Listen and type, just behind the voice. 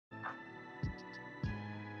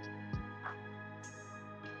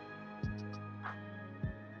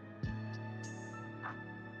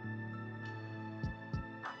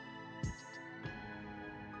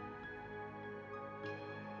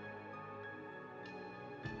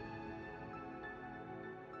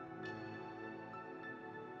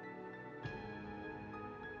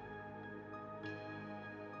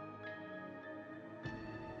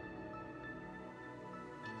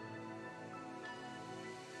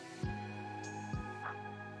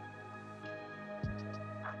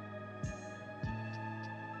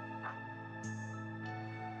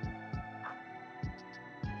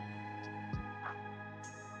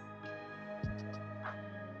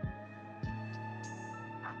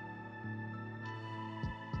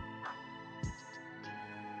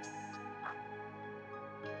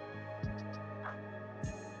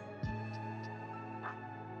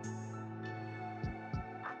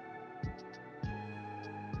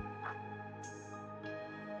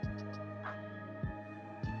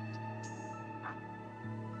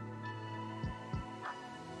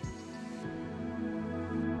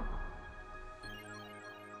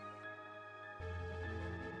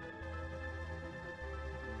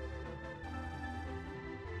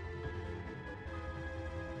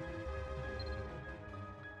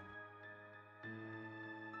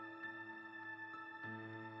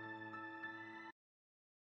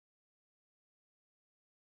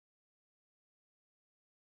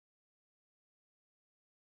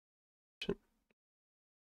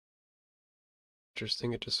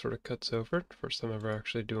interesting. It just sort of cuts over. First time ever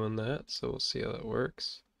actually doing that, so we'll see how that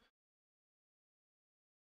works.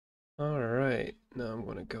 Alright, now I'm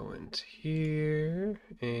going to go into here,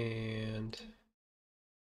 and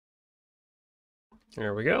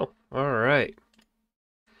there we go. Alright.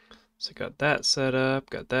 So got that set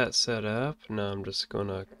up, got that set up. Now I'm just going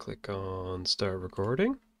to click on start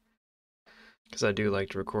recording, because I do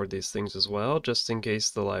like to record these things as well, just in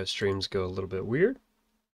case the live streams go a little bit weird.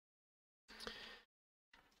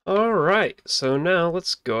 Alright, so now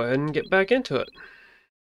let's go ahead and get back into it.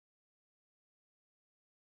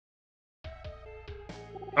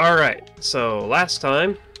 Alright, so last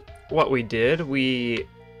time, what we did, Whoop,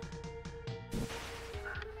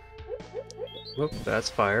 that's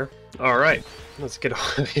fire. Alright, let's get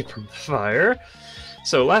away from the fire.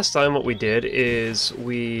 So last time what we did is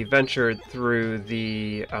we ventured through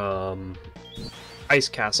the ice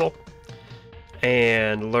castle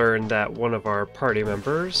and learned that one of our party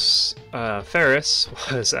members, Ferris,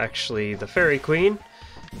 was actually the Fairy Queen,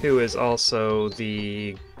 who is also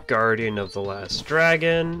the guardian of the last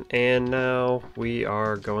dragon, and now we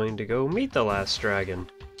are going to go meet the last dragon.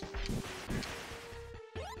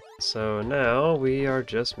 So now we are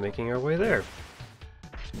just making our way there.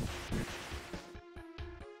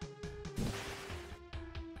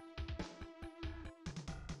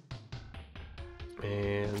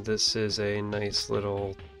 And this is a nice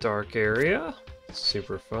little dark area.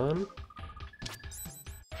 Super fun.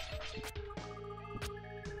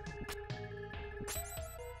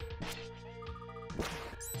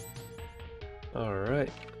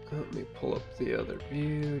 Alright, let me pull up the other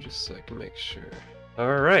view just so I can make sure.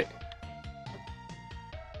 Alright.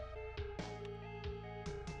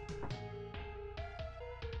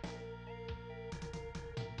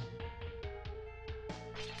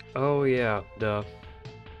 Oh yeah, duh.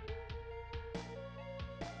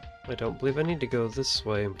 I don't believe I need to go this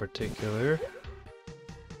way in particular.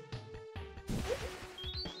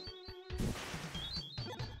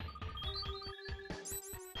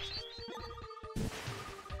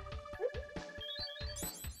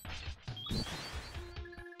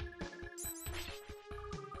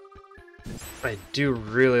 I do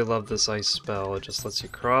really love this ice spell. It just lets you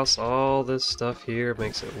cross all this stuff here,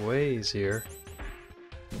 makes it way easier.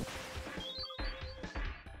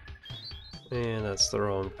 And that's the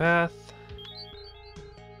wrong path.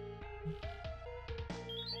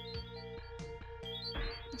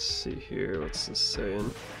 Let's see here, what's this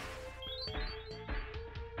saying?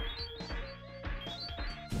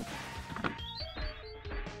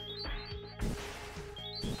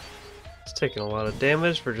 It's taking a lot of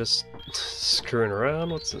damage for just screwing around.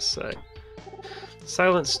 What's this say?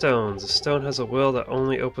 Silent Stones. A stone has a will that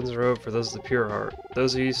only opens a road for those of the pure heart.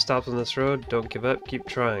 Those of you stopped on this road, don't give up, keep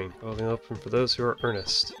trying. Only open for those who are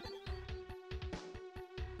earnest.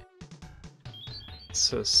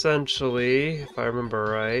 So essentially, if I remember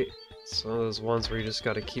right, it's one of those ones where you just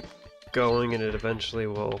gotta keep going and it eventually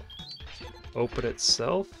will open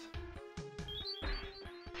itself.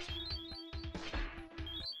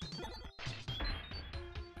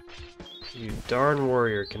 You darn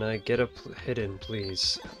warrior, can I get a hit in,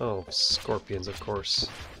 please? Oh, scorpions, of course.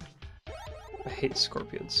 I hate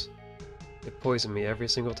scorpions. They poison me every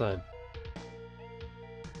single time.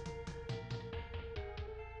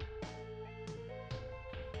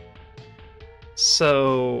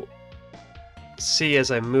 So, see, as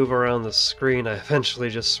I move around the screen, I eventually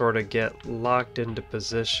just sort of get locked into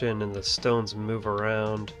position and the stones move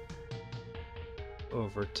around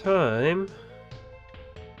over time.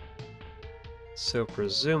 So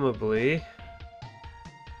presumably,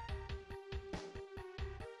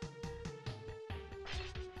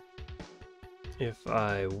 if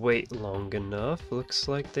I wait long enough, looks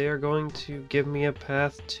like they are going to give me a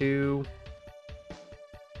path to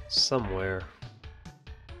somewhere.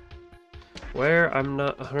 Where? I'm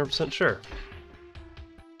not 100% sure.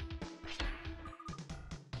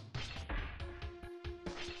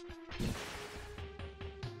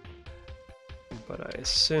 But I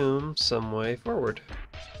assume some way forward.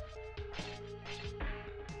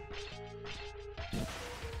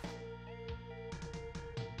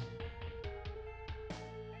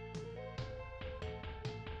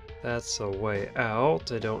 That's a way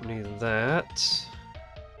out. I don't need that.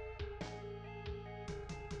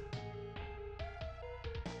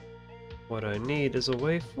 What I need is a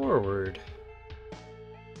way forward.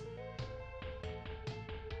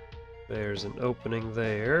 There's an opening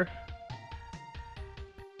there.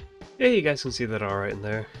 Yeah, you guys can see that alright in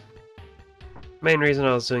there. Main reason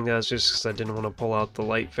I was doing that is just because I didn't want to pull out the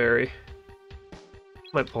light fairy.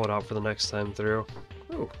 Might pull it out for the next time through.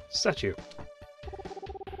 Oh, statue.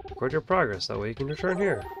 record your progress. That way you can return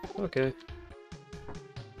here. Okay.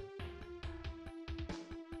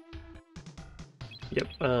 Yep,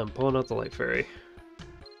 I'm pulling out the light fairy.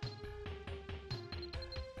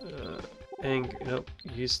 Nope,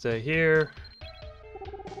 you stay here.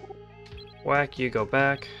 Whack, you go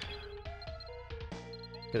back.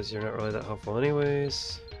 Because you're not really that helpful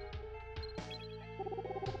anyways.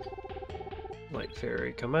 Light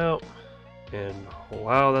fairy, come out. And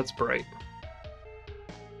wow, that's bright.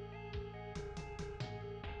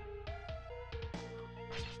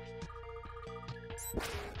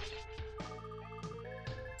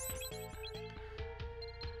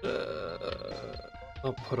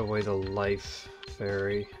 I'll put away the life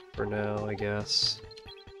fairy for now, I guess.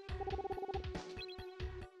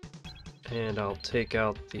 And I'll take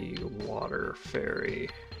out the water fairy.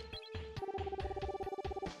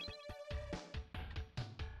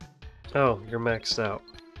 Oh, you're maxed out.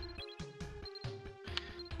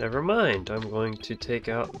 Never mind, I'm going to take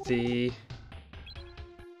out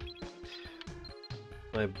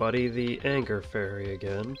my buddy the anger fairy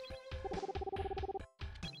again.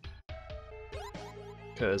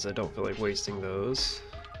 Because I don't feel like wasting those.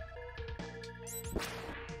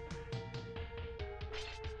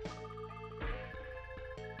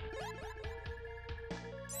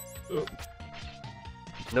 Oh.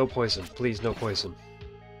 No poison, please, no poison.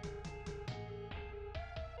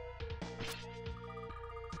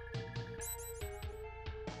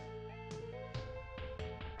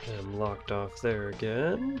 I'm locked off there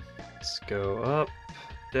again. Let's go up,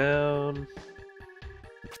 down.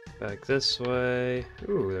 Back this way.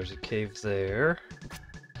 Ooh, there's a cave there.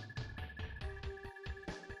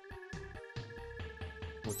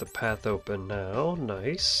 With the path open now.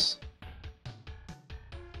 Nice.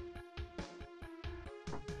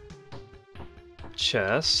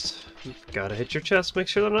 Chest. Gotta hit your chest, make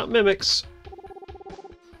sure they're not mimics.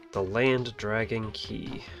 The Land Dragon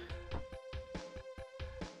Key.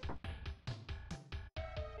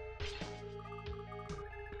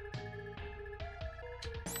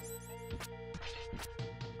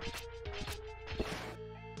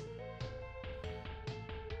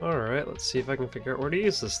 Alright, let's see if I can figure out where to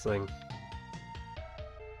use this thing.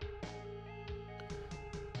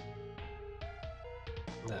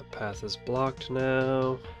 That path is blocked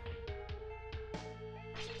now.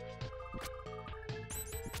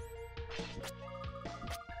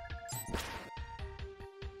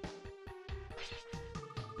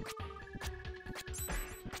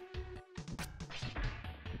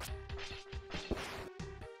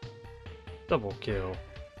 Double kill.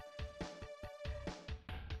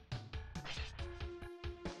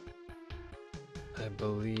 I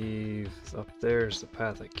believe up there's the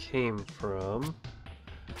path I came from.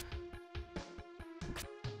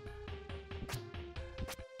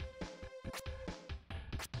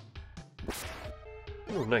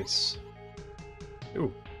 Oh, nice.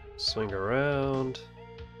 Ooh, swing around.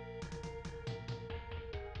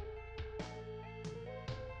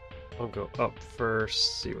 I'll go up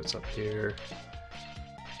first, see what's up here.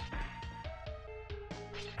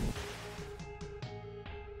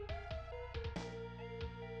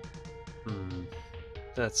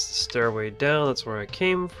 That's the stairway down, that's where I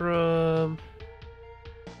came from.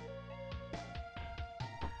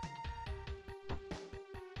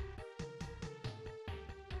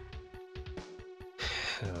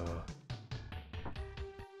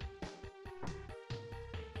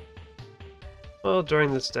 Well,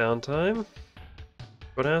 during this downtime, I'm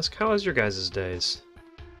going to ask, how was your guys' days?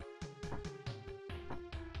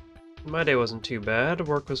 My day wasn't too bad,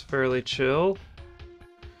 work was fairly chill.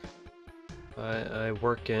 I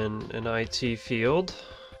work in an IT field,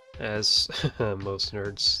 as most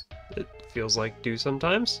nerds, it feels like, do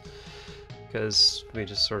sometimes, because we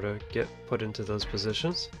just sort of get put into those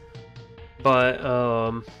positions. But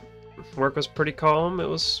work was pretty calm, it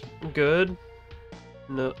was good.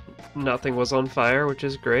 No, nothing was on fire, which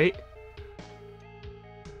is great.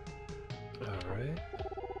 Alright.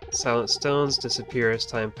 Silent stones disappear as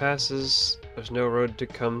time passes. There's no road to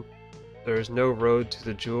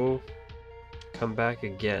the jewel. Come back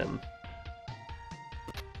again.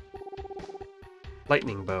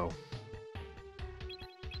 Lightning bow.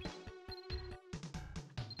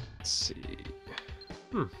 Let's see.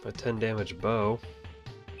 A 10 damage bow.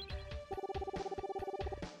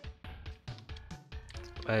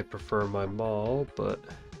 I prefer my maul, but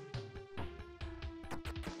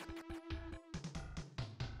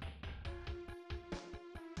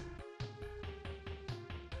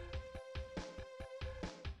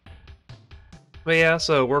yeah,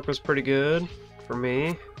 so work was pretty good for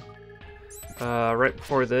me. Right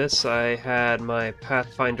before this, I had my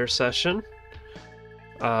Pathfinder session.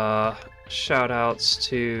 Shout outs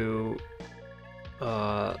to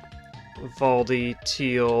Valdi,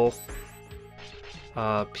 Teal,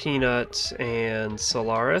 Peanut, and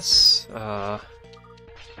Solaris,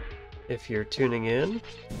 if you're tuning in.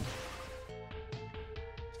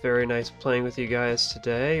 Very nice playing with you guys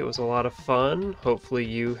today. It was a lot of fun. Hopefully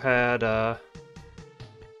you had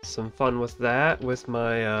some fun with that, with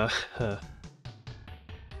my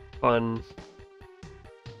fun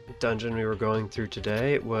dungeon we were going through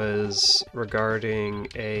today. It was regarding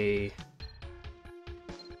a...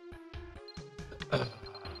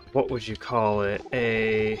 what would you call it?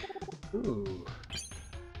 Ooh.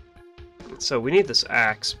 So we need this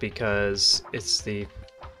axe because it's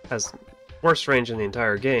has worst range in the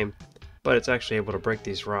entire game, but it's actually able to break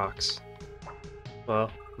these rocks.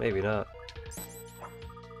 Well, maybe not.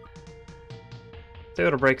 It's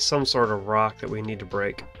able to break some sort of rock that we need to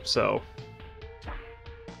break, so...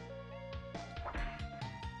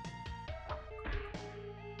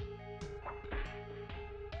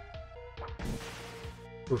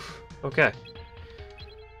 Oof, okay.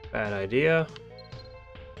 Bad idea.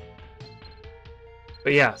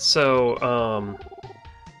 But yeah, so,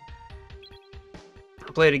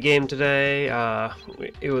 I played a game today.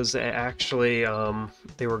 It was actually,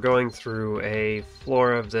 they were going through a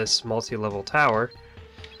floor of this multi-level tower,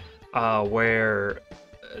 where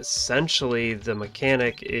essentially the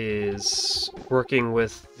mechanic is working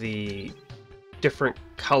with the different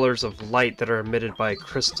colors of light that are emitted by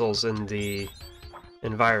crystals in the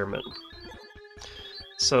environment.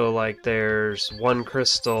 So, like, there's one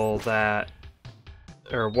crystal that,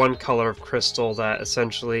 or one color of crystal that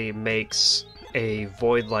essentially makes a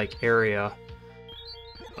void-like area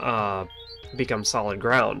become solid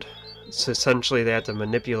ground. So essentially they have to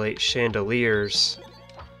manipulate chandeliers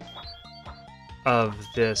of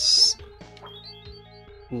this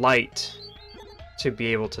light to be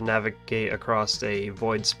able to navigate across a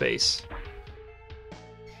void space.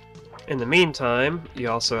 In the meantime, you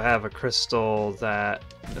also have a crystal that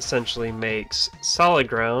essentially makes solid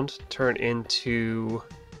ground turn into...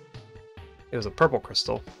 it was a purple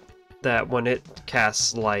crystal that when it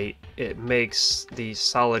casts light, it makes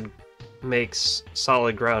solid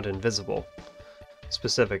ground invisible.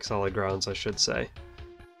 Specific solid grounds, I should say.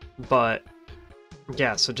 But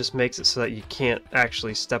yeah, so it just makes it so that you can't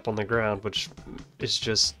actually step on the ground, which is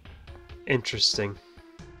just interesting.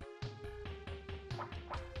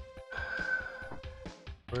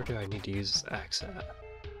 Where do I need to use this axe at?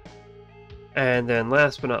 And then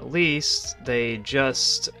last but not least, they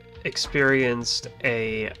just experienced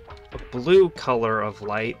a blue color of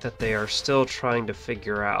light that they are still trying to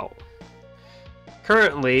figure out.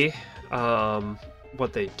 Currently,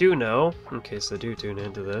 what they do know, in case they do tune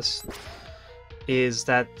into this, is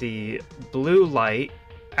that the blue light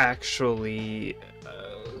actually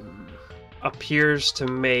appears to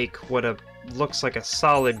make what looks like a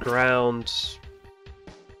solid ground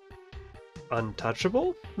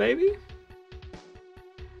untouchable, maybe?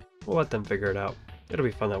 We'll let them figure it out. It'll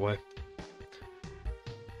be fun that way.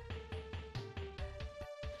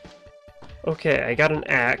 Okay, I got an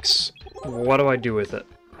axe. What do I do with it?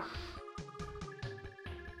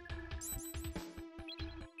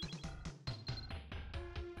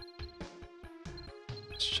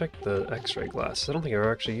 Let's check the X-ray glass. I don't think I've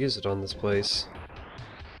ever actually used it on this place.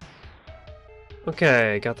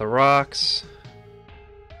 Okay, got the rocks.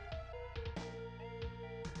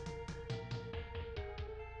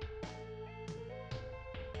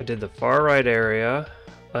 I did the far right area.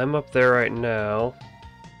 I'm up there right now.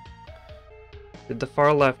 Did the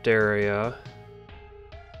far left area.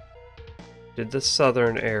 Did the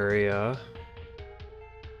southern area.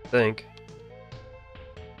 I think.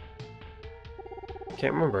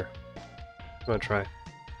 Can't remember. I'm gonna try.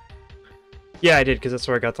 Yeah, I did, because that's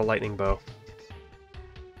where I got the lightning bow.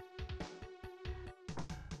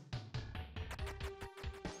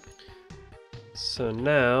 So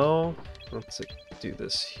now, let's do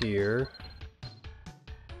this here.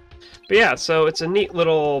 But yeah, so it's a neat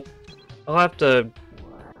little... I'll have to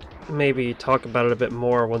maybe talk about it a bit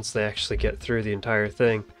more once they actually get through the entire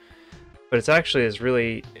thing. But it's actually this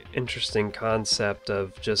really interesting concept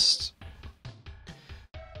of just...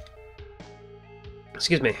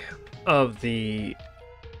 excuse me, of the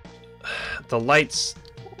lights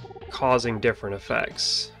causing different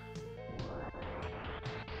effects.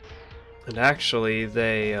 And actually,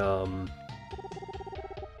 they,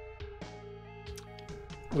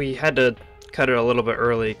 we had to cut it a little bit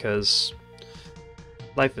early because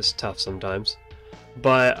life is tough sometimes.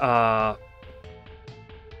 But, oh,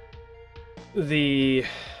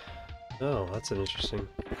 that's an interesting...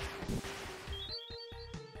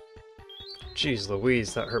 Jeez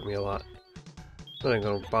Louise, that hurt me a lot. I'm not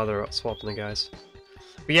gonna bother swapping the guys.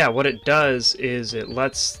 But yeah, what it does is it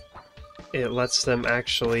lets them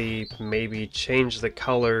actually maybe change the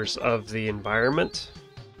colors of the environment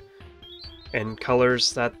and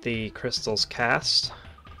colors that the crystals cast,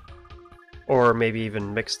 or maybe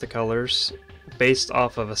even mix the colors based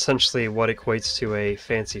off of essentially what equates to a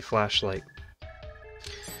fancy flashlight.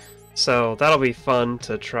 So that'll be fun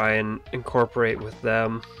to try and incorporate with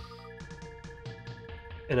them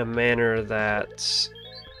in a manner that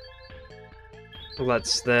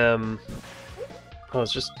lets them, oh,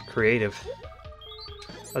 it's just creative.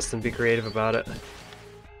 Lets them be creative about it.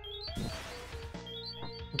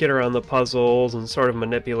 Get around the puzzles and sort of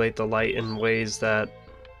manipulate the light in ways that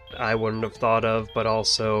I wouldn't have thought of, but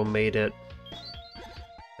also made it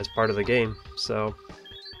as part of the game. So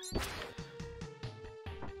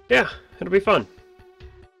yeah, it'll be fun.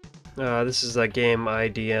 This is a game I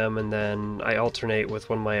DM, and then I alternate with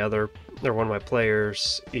one of my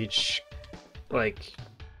players each. Like,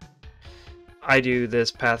 I do this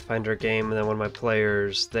Pathfinder game, and then one of my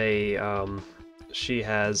players, she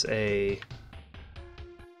has a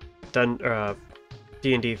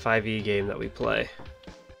D&D 5e game that we play,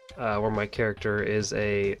 where my character is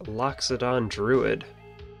a Loxodon druid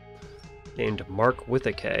named Mark with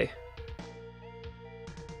a K.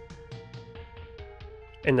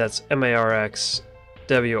 And that's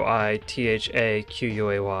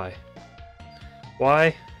MarxWithaquay.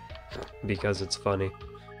 Why? Because it's funny.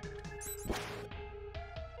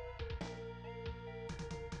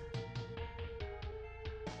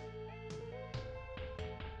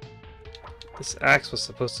 This axe was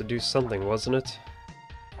supposed to do something, wasn't it?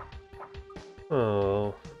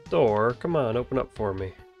 Oh, door, come on, open up for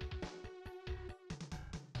me.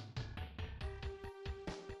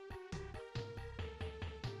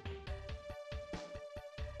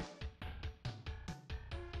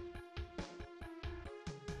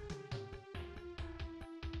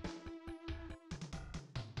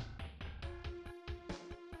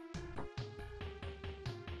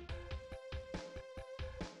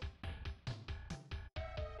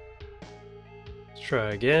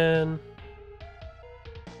 Try again.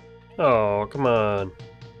 Oh, come on.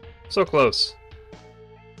 So close.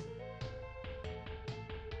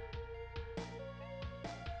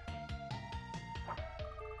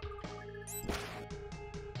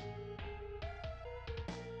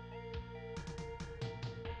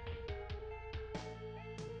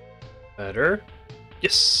 Better.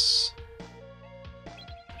 Yes!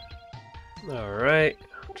 Alright,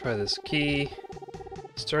 try this key.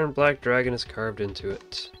 Stern black dragon is carved into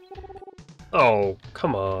it. Oh,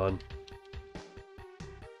 come on.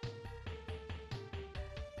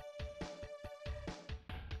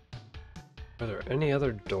 Are there any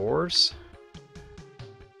other doors?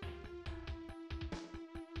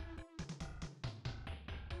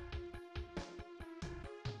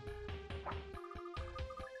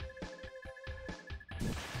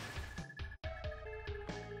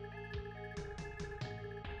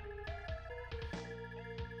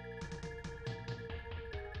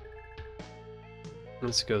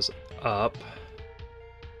 This goes up.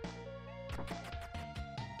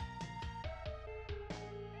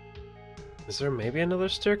 Is there maybe another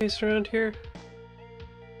staircase around here?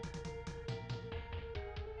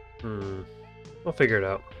 We'll figure it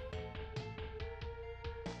out.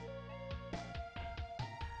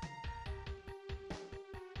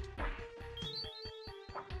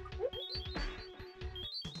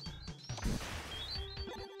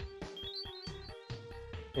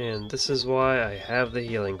 And this is why I have the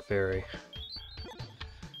healing fairy.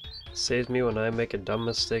 Saves me when I make a dumb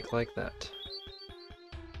mistake like that.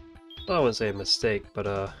 Well, I wouldn't say a mistake, but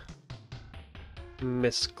a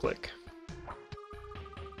misclick.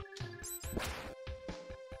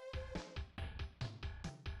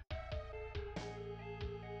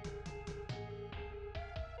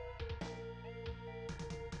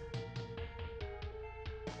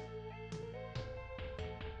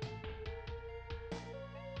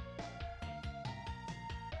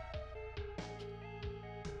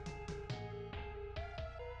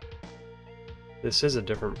 This is a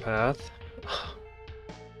different path.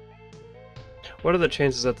 What are the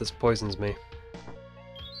chances that this poisons me?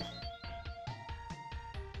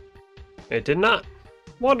 It did not!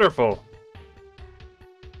 Wonderful!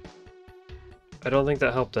 I don't think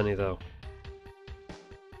that helped any, though.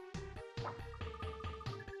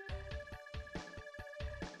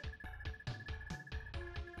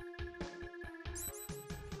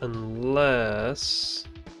 Unless...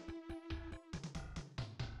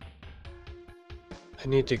 I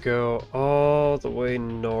need to go all the way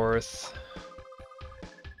north.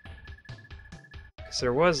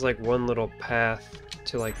 there was like one little path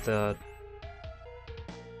to like the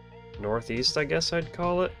northeast, I guess I'd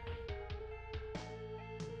call it,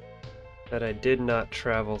 that I did not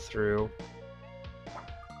travel through.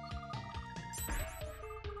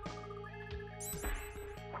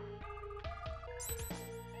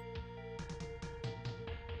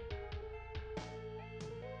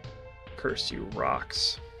 Curse you,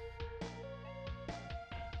 rocks.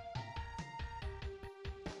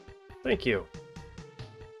 Thank you.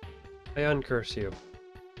 I uncurse you.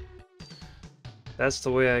 That's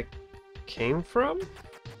the way I came from?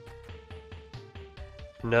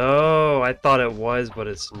 No, I thought it was, but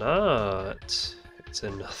it's not. It's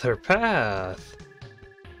another path.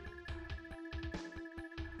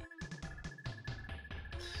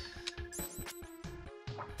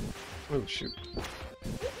 Oh, shoot.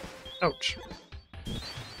 Ouch.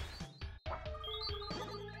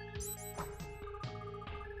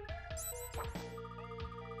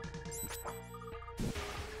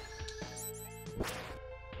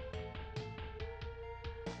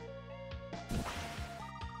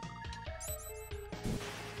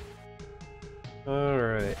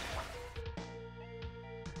 Alright.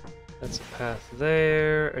 That's a path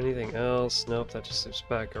there. Anything else? Nope, that just loops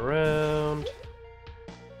back around.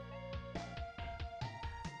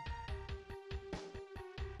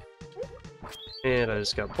 And I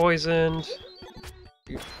just got poisoned.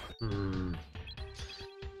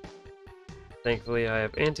 Thankfully I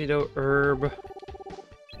have antidote herb.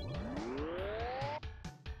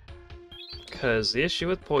 Because the issue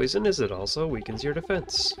with poison is it also weakens your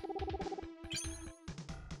defense.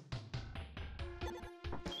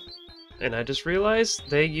 And I just realized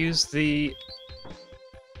they use the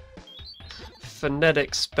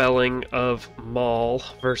phonetic spelling of Maul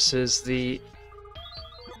versus the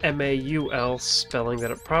M-A-U-L spelling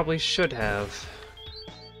that it probably should have.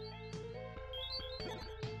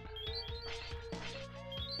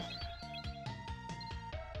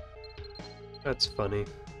 That's funny.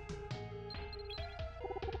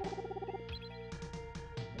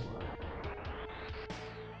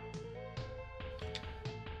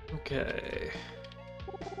 Okay.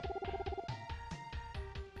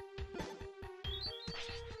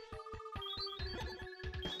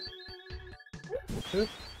 Oop,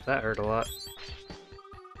 that hurt a lot.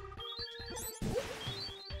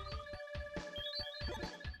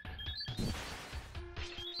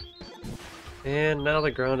 And now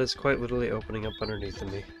the ground is quite literally opening up underneath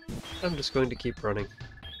of me. I'm just going to keep running.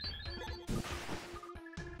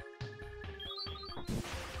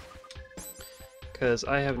 Because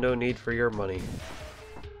I have no need for your money.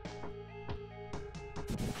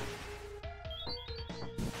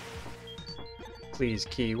 Please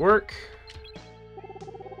key work.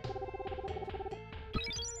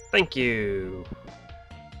 Thank you.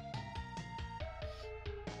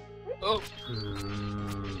 Oh.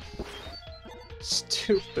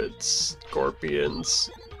 Stupid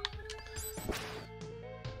scorpions.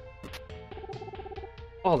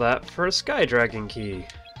 All that for a Sky Dragon key.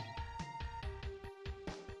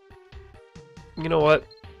 You know what?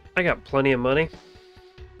 I got plenty of money.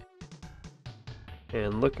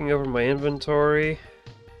 And looking over my inventory,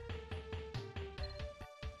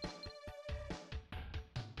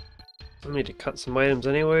 I need to cut some items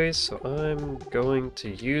anyways, so I'm going to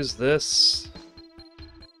use this.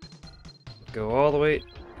 Go all the way.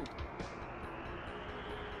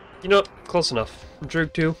 You know what? Close enough.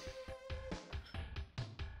 Droog 2.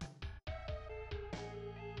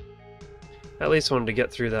 At least wanted to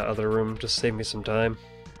get through that other room, just save me some time.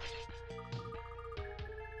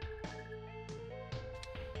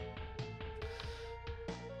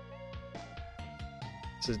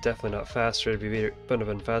 This is definitely not faster. Would have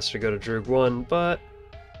been faster to go to Droog 1, but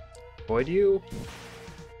avoid you.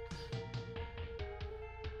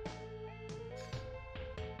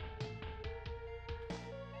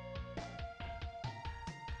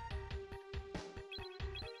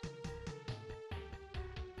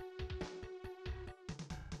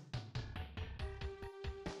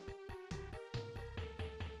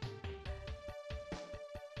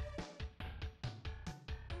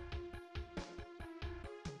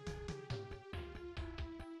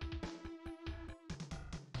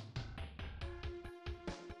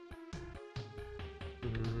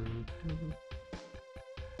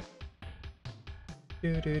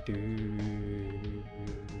 I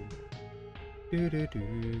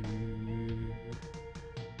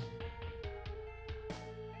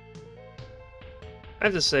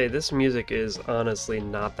have to say, this music is honestly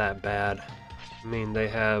not that bad. I mean, they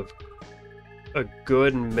have a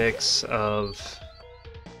good mix of...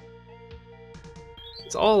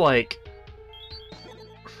 It's all like...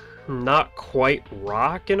 not quite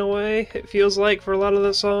rock in a way, it feels like, for a lot of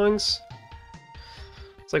the songs.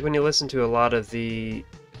 It's like when you listen to a lot of the...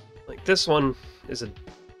 Like, this one is a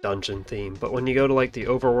dungeon theme, but when you go to, like, the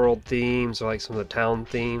overworld themes or, like, some of the town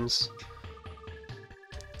themes,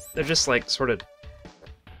 they're just, like, sort of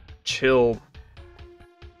chill...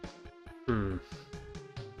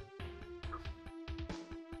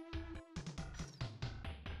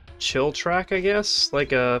 chill track, I guess?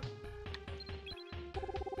 Like a...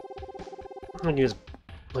 when you just,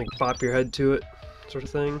 like, bop your head to it, sort of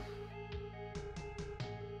thing.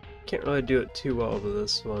 Can't really do it too well to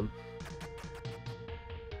this one.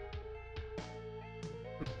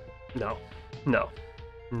 No. No.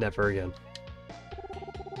 Never again.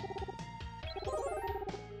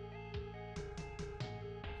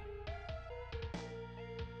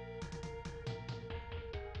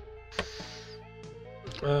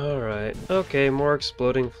 Alright. Okay, more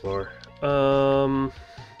exploding floor.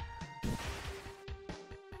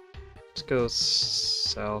 Let's go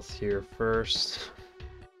south here first.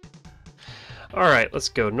 Alright, let's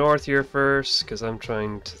go north here first, because I'm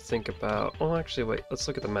trying to think about... Oh, actually, wait, let's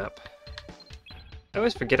look at the map. I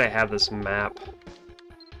always forget I have this map.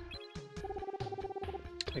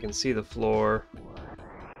 I can see the floor.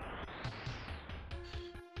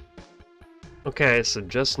 Okay, so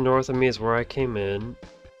just north of me is where I came in.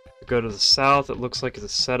 Go to the south, it looks like it's a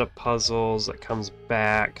set of puzzles that comes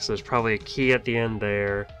back, so there's probably a key at the end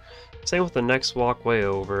there. Same with the next walkway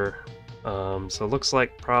over. So it looks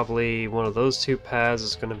like probably one of those two paths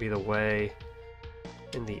is going to be the way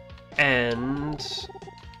in the end.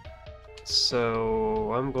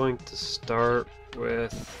 So I'm going to start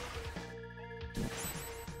with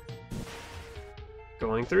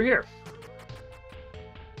going through here.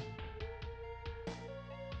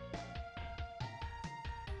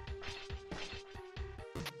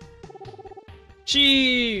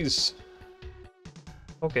 Jeez!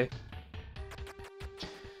 Okay.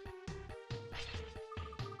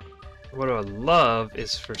 What I would love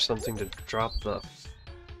is for something to drop the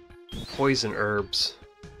poison herbs.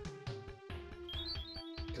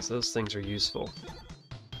 Because those things are useful.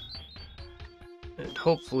 And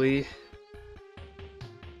hopefully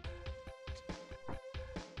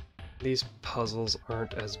these puzzles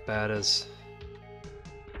aren't as bad as...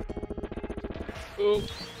 Oh,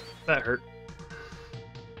 that hurt.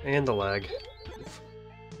 And the lag.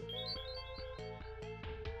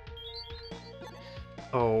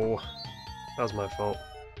 Oh, that was my fault.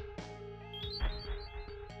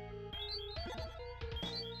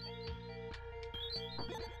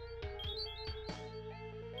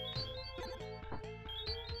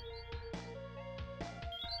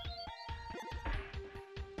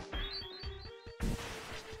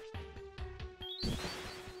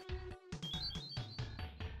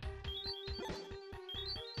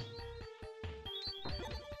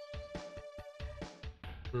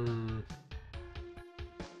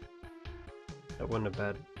 That wouldn't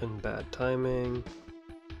have been bad timing.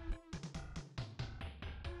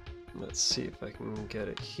 Let's see if I can get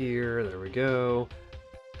it here. There we go.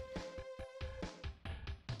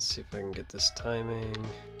 Let's see if I can get this timing.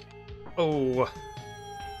 Oh!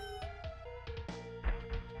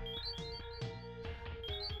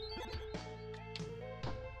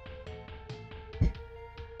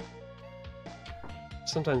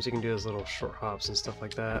 Sometimes you can do those little short hops and stuff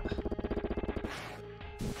like that.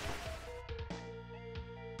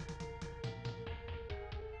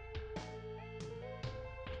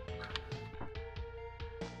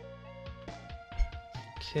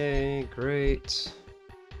 Okay, great.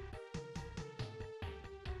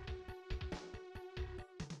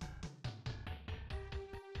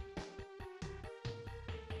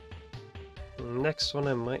 Next one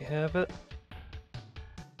I might have it.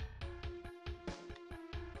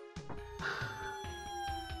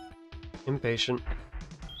 Impatient.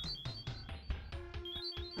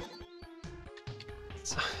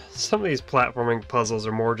 Some of these platforming puzzles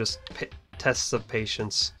are more just tests of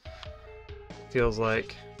patience. Feels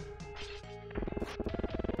like.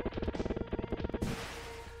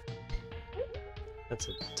 That's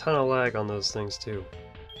a ton of lag on those things too.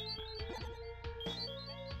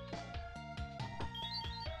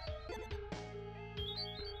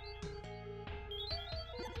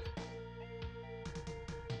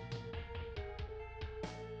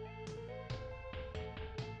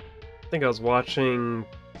 I think I was watching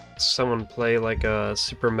someone play like a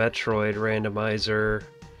Super Metroid randomizer.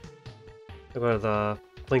 One of the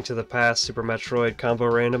Link to the Past Super Metroid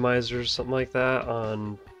combo randomizers, something like that,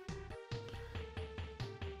 on...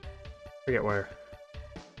 forget where.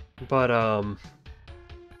 But,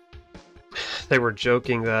 they were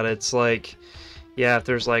joking that it's like, Yeah, if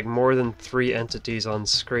there's like more than 3 entities on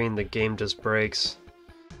screen, the game just breaks.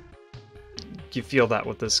 You feel that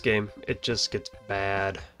with this game. It just gets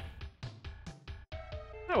bad.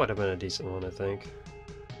 That would have been a decent one, I think.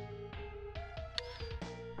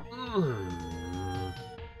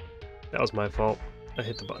 That was my fault. I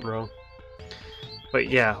hit the button wrong. But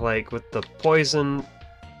yeah, like with the poison,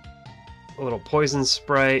 a little poison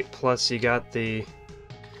sprite, plus you got the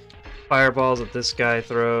fireballs that this guy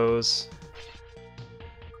throws.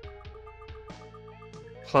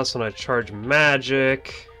 Plus when I charge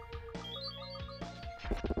magic.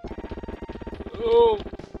 Oh!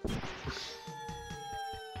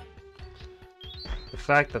 The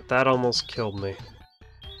fact that that almost killed me.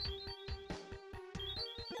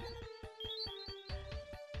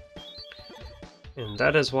 And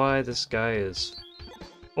that is why this guy is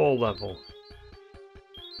full level.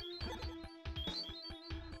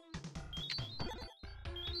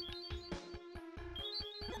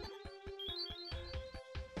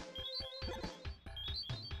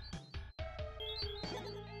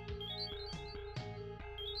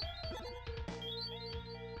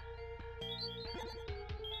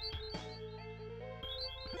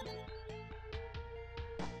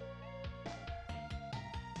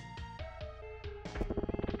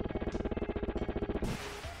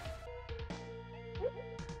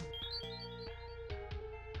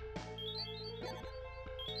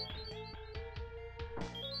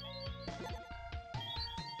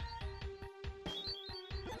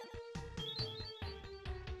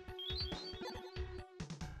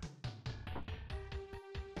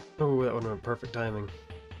 Oh, that would have been perfect timing.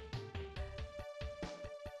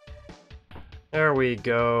 There we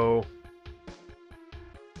go.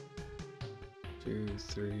 2,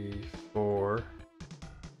 3, 4.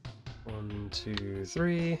 1, 2,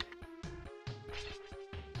 3.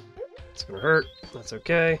 It's gonna hurt. That's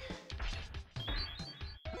okay.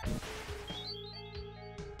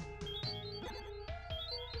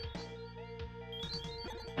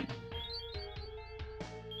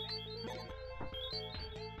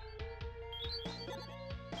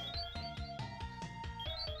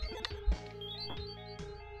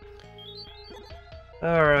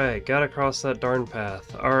 Alright, gotta cross that darn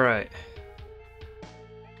path. Alright.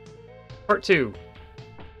 Part 2.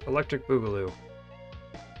 Electric Boogaloo.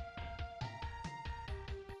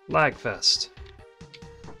 Lagfest.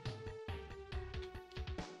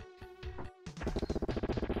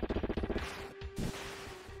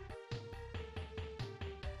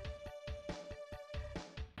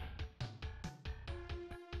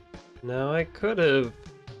 Now I could have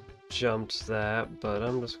jumped that, but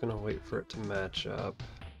I'm just gonna wait for it to match up.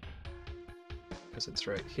 Because it's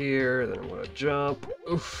right here, then I'm gonna jump.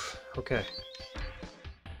 Oof, okay.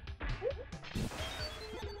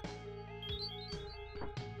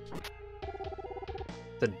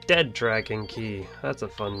 The Dead Dragon Key. That's a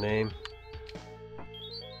fun name.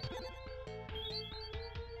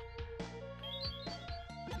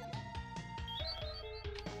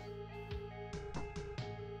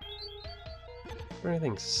 Is there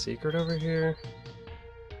anything secret over here?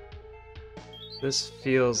 This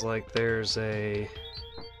feels like there's a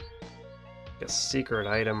secret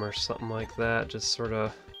item or something like that, just sort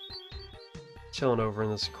of chilling over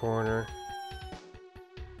in this corner.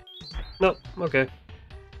 Nope, okay.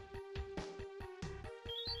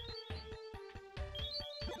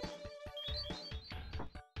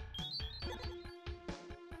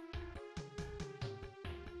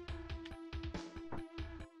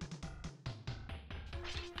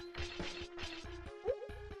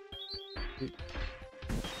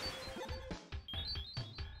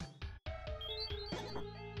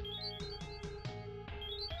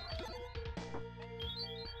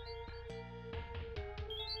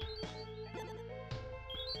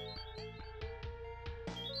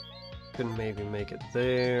 Could maybe make it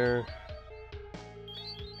there.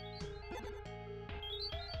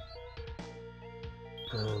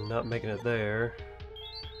 Not making it there.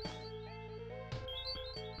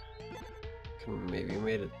 Could maybe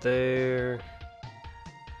made it there.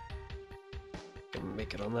 Can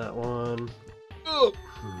make it on that one. Oh.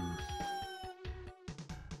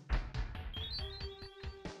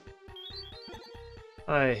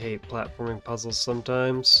 I hate platforming puzzles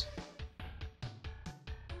sometimes.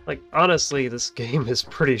 Like, honestly, this game is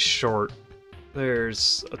pretty short.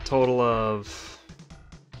 There's a total of,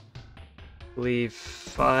 I believe,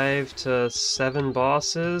 5 to 7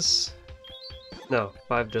 bosses. No,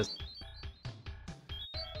 5 to...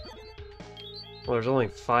 Well, there's only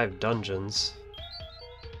 5 dungeons.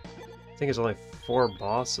 I think there's only 4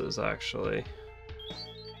 bosses, actually.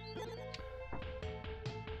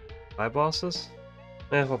 5 bosses?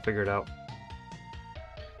 Eh, we'll figure it out.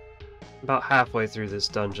 about halfway through this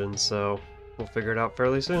dungeon, so we'll figure it out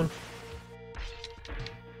fairly soon.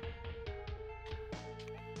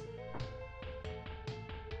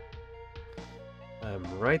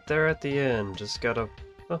 I'm right there at the end, just gotta...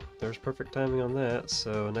 Oh, there's perfect timing on that,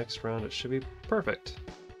 so next round it should be perfect.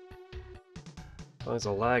 As long as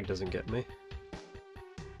the lag doesn't get me.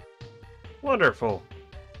 Wonderful!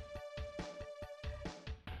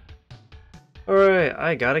 Alright,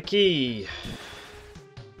 I got a key!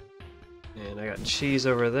 And I got cheese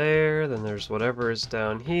over there, then there's whatever is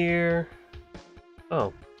down here.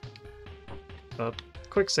 Oh. A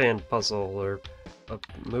quicksand puzzle, or a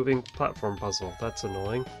moving platform puzzle. That's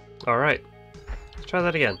annoying. Alright, let's try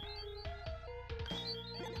that again.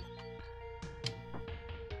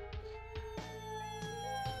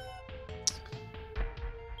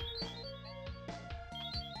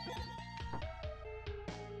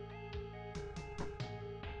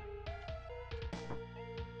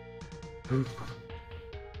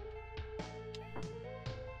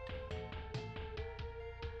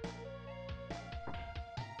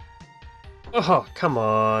 Oh, come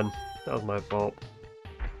on. That was my fault.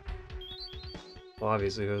 Well,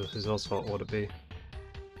 obviously, whose else's fault would it be?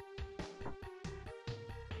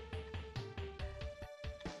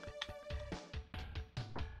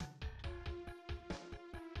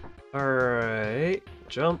 Alright,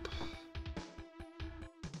 jump.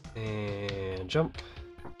 And jump.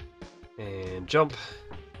 And jump.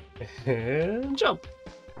 And jump.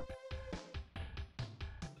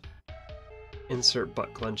 Insert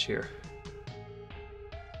butt clench here.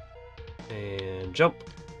 And jump.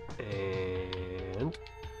 And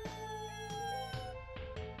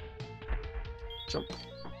jump.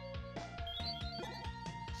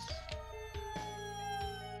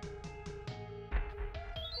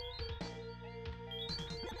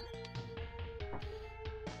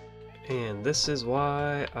 And this is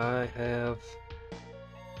why I have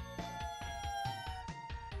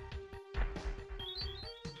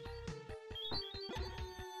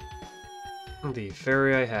the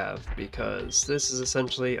fairy I have, because this is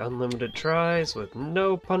essentially unlimited tries with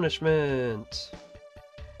no punishment.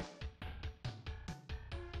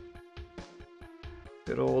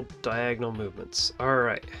 Good old diagonal movements.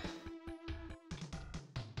 Alright.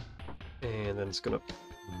 And then it's gonna...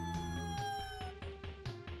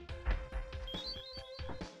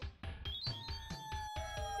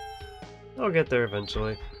 I'll get there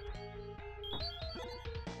eventually.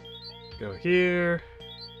 Go here.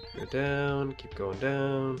 Go down, keep going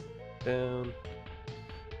down, down.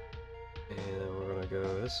 And we're gonna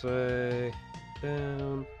go this way,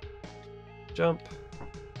 down, jump.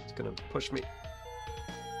 It's gonna push me.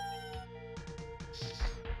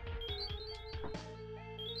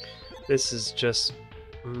 This is just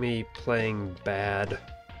me playing bad.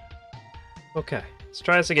 Okay, let's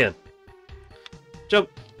try this again. Jump!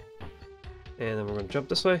 And then we're gonna jump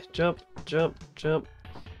this way, jump, jump, jump.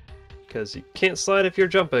 Because you can't slide if you're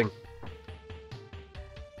jumping.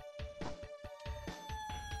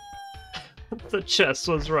 The chest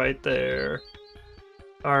was right there.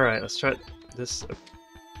 Alright, let's try this.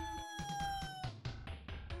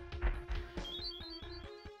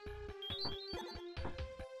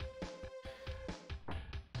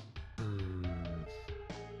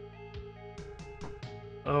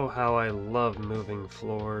 Oh, how I love moving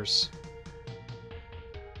floors.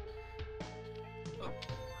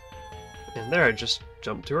 And there, I just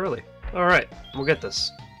jumped too early. Alright, we'll get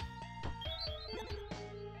this.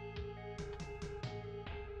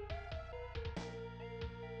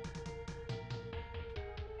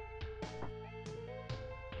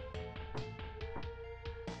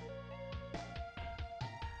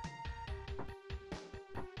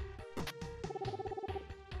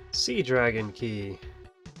 Sea Dragon Key.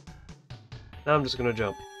 Now I'm just gonna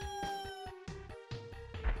jump.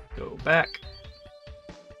 Go back.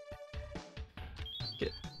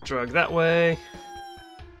 Get drugged that way.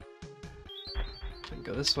 And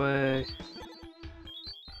go this way.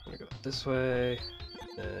 I'm gonna go this way.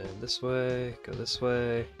 And this way. Go this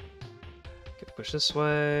way. Get push this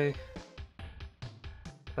way.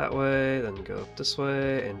 That way. Then go this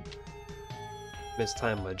way. And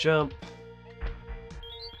mistime my jump.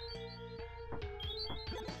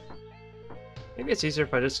 Maybe it's easier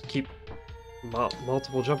if I just keep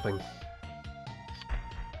multiple jumping.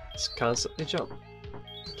 Just constantly jump.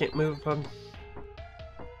 Can't move if I'm...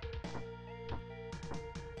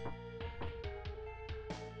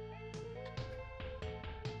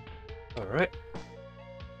 Alright.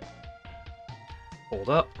 Hold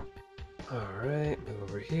up. Alright, move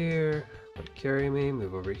over here. Let it carry me,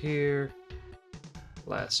 move over here.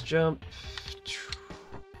 Last jump.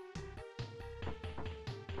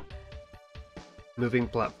 Moving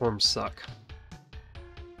platforms suck.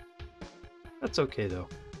 That's okay though.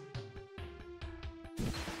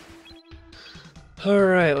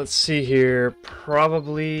 Alright, let's see here.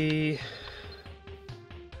 Probably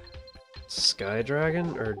Sky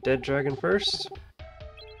Dragon or Dead Dragon first?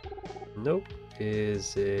 Nope.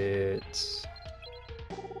 Is it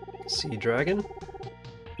Sea Dragon?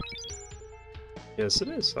 Yes, it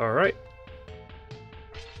is. Alright.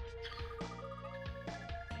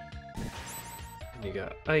 And you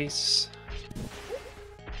got Ice.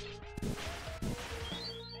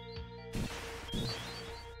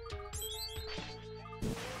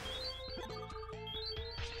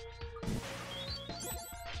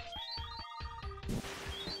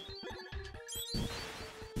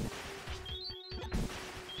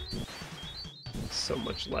 So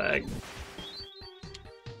much lag.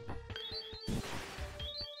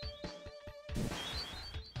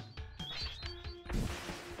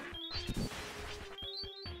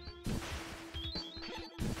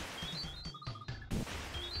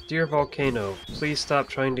 Dear Volcano, please stop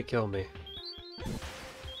trying to kill me.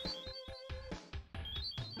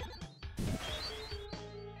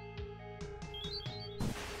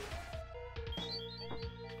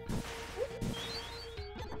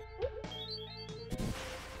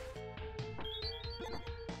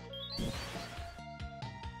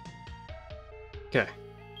 Okay,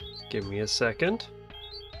 give me a second.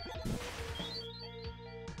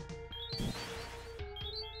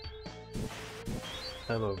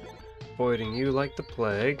 I'm avoiding you like the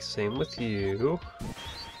plague, same with you.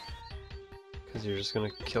 Because you're just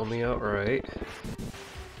gonna kill me outright.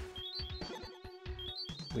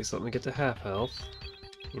 At least let me get to half health.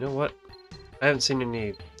 You know what? I haven't seen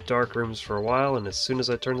any dark rooms for a while, and as soon as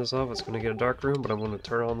I turn this off, it's gonna get a dark room, but I'm gonna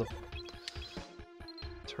turn on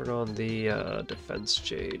the defense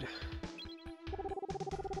jade.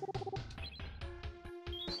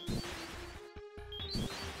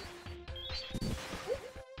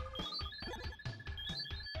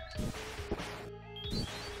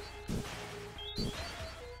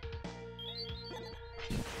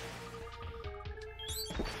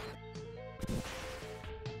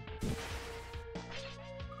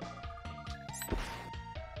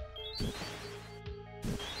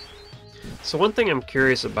 So one thing I'm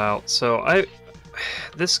curious about,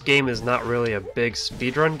 this game is not really a big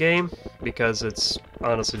speedrun game because it's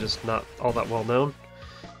honestly just not all that well known.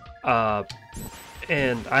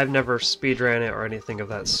 And I've never speedran it or anything of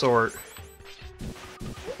that sort.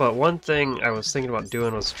 But one thing I was thinking about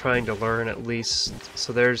doing was trying to learn at least,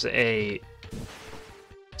 so there's a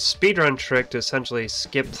speedrun trick to essentially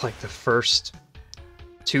skip like the first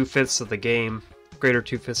 2/5 of the game, greater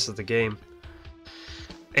 2/5 of the game.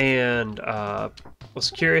 And was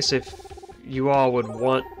curious if you all would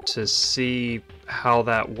want to see how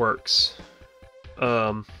that works.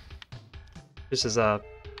 Just as a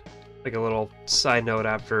little side note,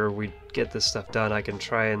 after we get this stuff done, I can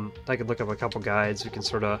look up a couple guides. We can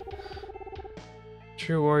sort of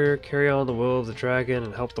true warrior, carry on the will of the dragon,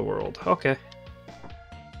 and help the world. Okay,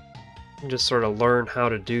 and just sort of learn how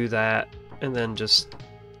to do that, and then just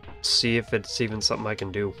see if it's even something I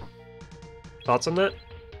can do. Thoughts on that?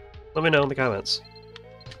 Let me know in the comments.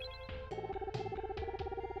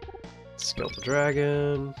 Scale the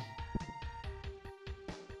dragon.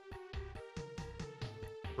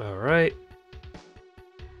 Alright.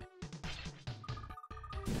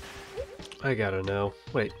 I gotta know.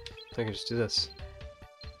 Wait, I can just do this.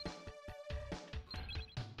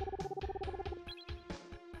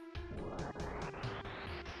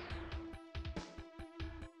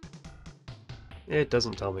 It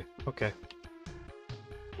doesn't tell me. Okay.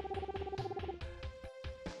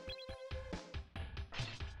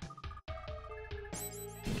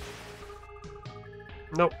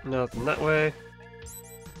 Nope, nothing that way.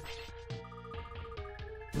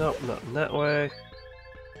 Nope, nothing that way.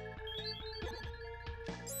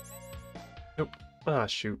 Nope. Ah,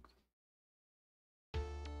 shoot.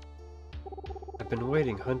 I've been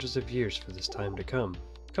waiting hundreds of years for this time to come.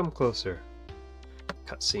 Come closer.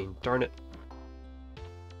 Cutscene, darn it.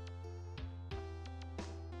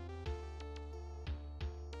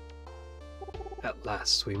 At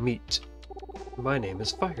last we meet. My name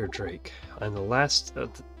is Fire Drake. I'm the last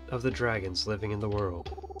of the dragons living in the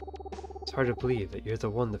world. It's hard to believe that you're the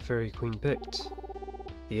one the Fairy Queen picked.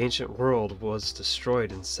 The ancient world was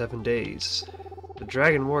destroyed in 7 days. The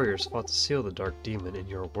dragon warriors fought to seal the dark demon in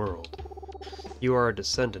your world. You are a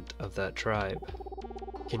descendant of that tribe.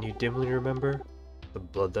 Can you dimly remember? The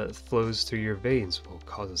blood that flows through your veins will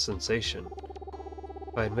cause a sensation.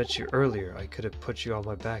 If I had met you earlier, I could have put you on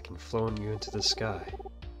my back and flown you into the sky.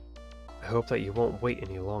 I hope that you won't wait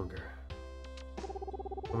any longer.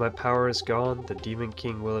 When my power is gone, the Demon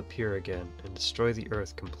King will appear again and destroy the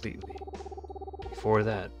Earth completely. Before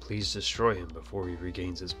that, please destroy him before he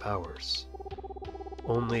regains his powers.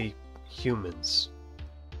 Only humans,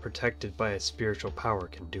 protected by a spiritual power,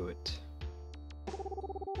 can do it.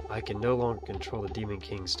 I can no longer control the Demon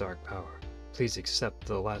King's dark power. Please accept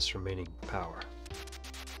the last remaining power.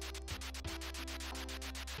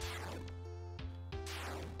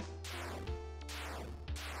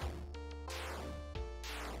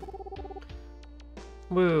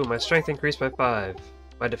 Woo, my strength increased by 5.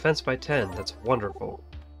 My defense by 10. That's wonderful.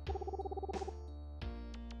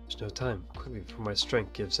 There's no time. Quickly before my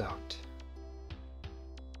strength gives out.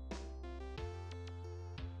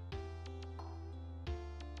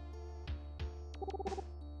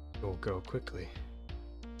 Go quickly.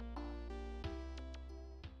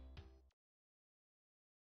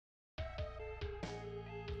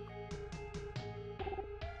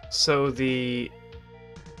 So the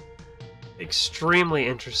extremely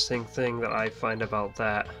interesting thing that I find about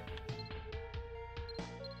that,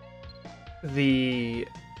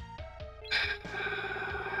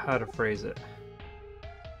 how to phrase it,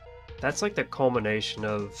 that's like the culmination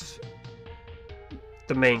of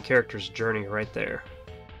the main character's journey right there.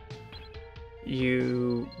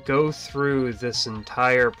 You go through this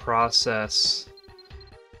entire process,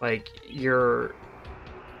 like you're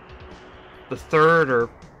the third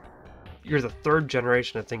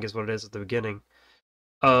generation, I think is what it is at the beginning,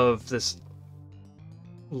 of this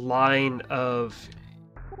line of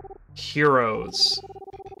heroes,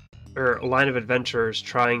 or a line of adventurers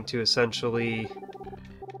trying to essentially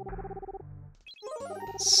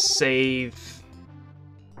save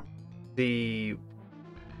the...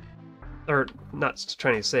 or not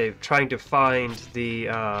trying to save, trying to find the,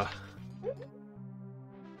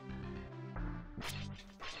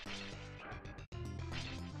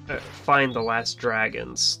 find the last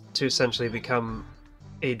dragons to essentially become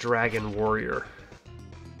a dragon warrior.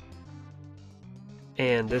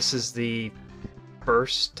 And this is the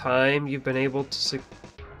first time you've been able to,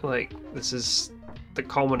 like, this is the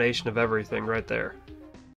culmination of everything right there.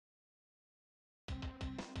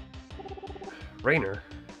 Rainer,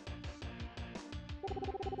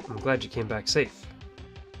 I'm glad you came back safe.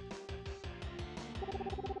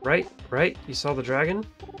 Right? You saw the dragon?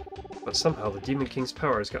 But somehow the Demon King's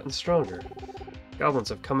power has gotten stronger. Goblins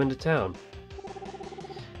have come into town.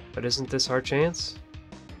 But isn't this our chance?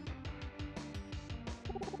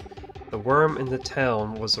 The worm in the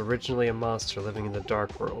town was originally a monster living in the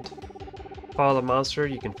Dark World. Follow the monster,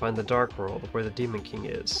 you can find the Dark World, where the Demon King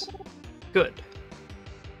is. Good.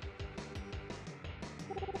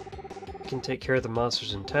 You can take care of the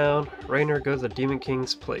monsters in town. Rainer, go to the Demon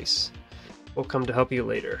King's place. We'll come to help you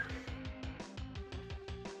later.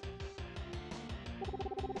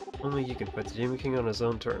 Only you can fight the Demon King on his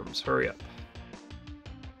own terms. Hurry up.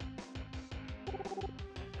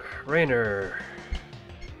 Rainer.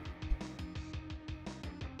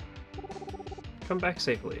 Come back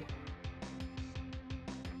safely.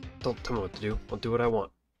 Don't tell me what to do. I'll do what I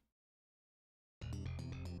want.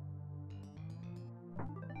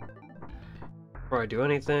 Before I do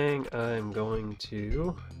anything, I'm going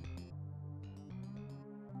to...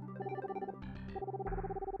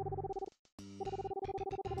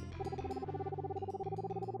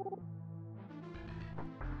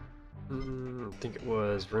 I think it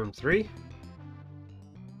was room 3?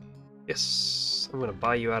 Yes! I'm gonna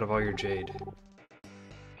buy you out of all your jade.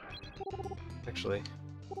 Actually,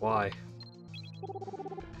 why?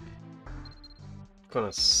 I'm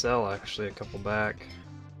gonna sell actually a couple back.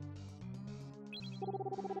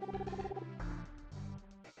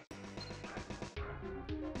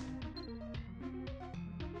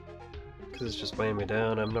 Because it's just weighing me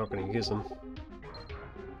down, I'm not gonna use them.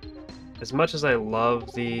 As much as I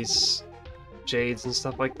love these jades and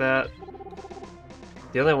stuff like that,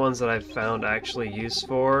 the only ones that I've found actually use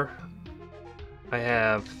for,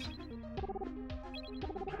 I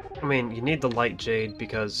mean, you need the light jade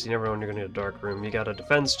because you never know when you're going to need a dark room. You got a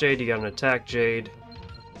defense jade, you got an attack jade,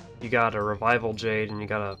 you got a revival jade, and you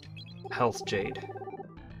got a health jade.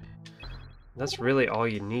 That's really all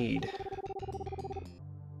you need.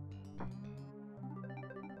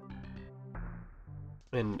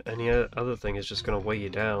 And any other thing is just going to weigh you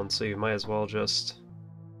down, so you might as well just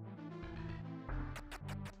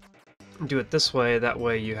do it this way. That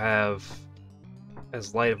way you have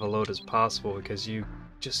as light of a load as possible, because you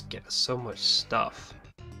just get so much stuff.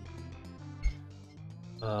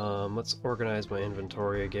 Let's organize my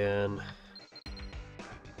inventory again.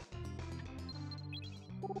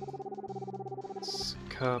 Let's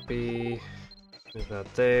copy, move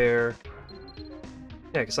that there.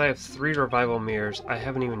 Yeah, because I have 3 revival mirrors. I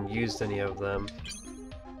haven't even used any of them.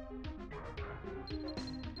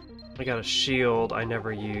 I got a shield I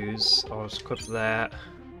never use. I'll just equip that.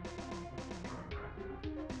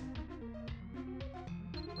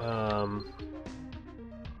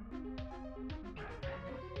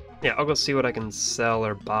 Yeah, I'll go see what I can sell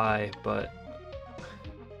or buy, but...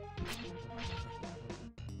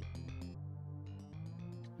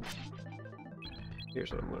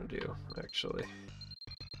 Here's what I'm gonna do, actually.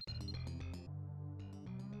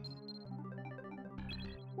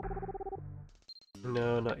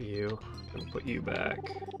 No, not you. I'm gonna put you back.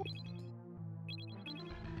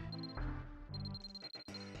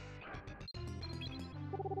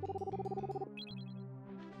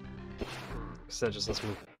 Because that just lets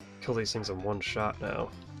me kill these things in one shot now.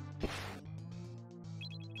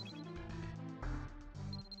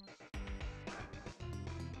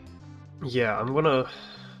 Yeah, I'm gonna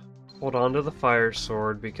hold on to the fire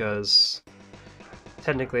sword because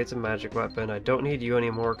technically it's a magic weapon. I don't need you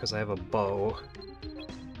anymore because I have a bow.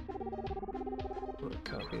 I'm gonna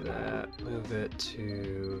copy that, move it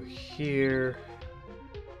to here.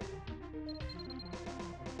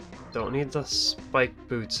 Don't need the spike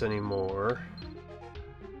boots anymore.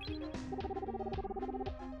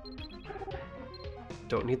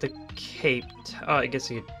 Don't need the cape. I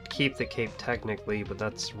guess you could keep the cape technically, but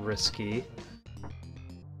that's risky.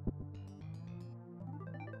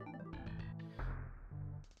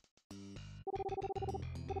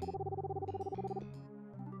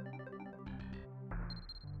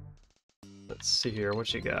 Let's see here,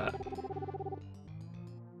 what you got?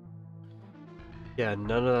 Yeah,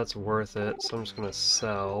 none of that's worth it, so I'm just gonna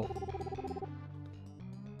sell.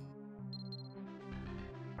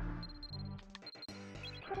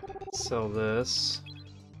 Sell this.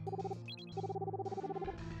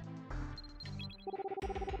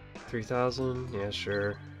 3,000? Yeah,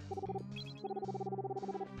 sure.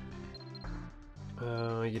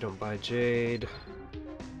 You don't buy jade.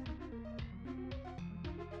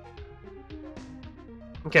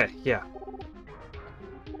 Okay, yeah.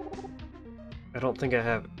 I don't think I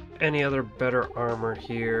have any other better armor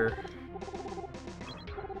here.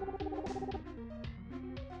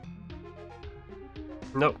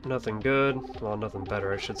 Nope, nothing good. Well, nothing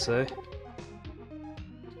better, I should say.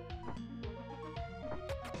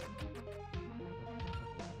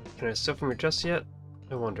 Can I steal from your chest yet?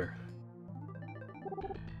 I wonder.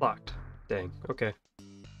 Locked. Dang, okay.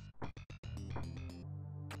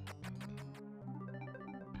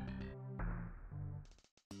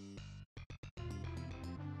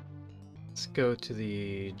 Let's go to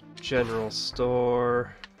the general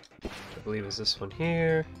store, which I believe is this one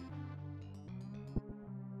here.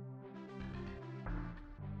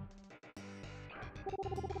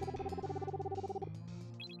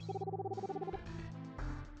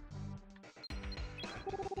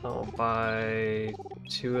 I'll buy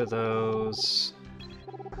 2 of those.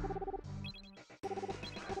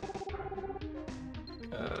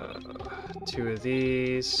 2 of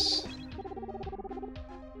these.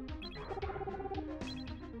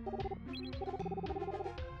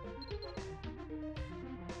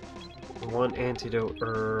 One antidote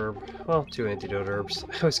herb. Well, 2 antidote herbs.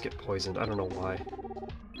 I always get poisoned. I don't know why.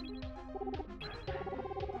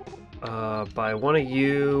 Buy 1 of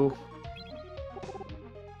you.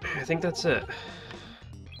 I think that's it.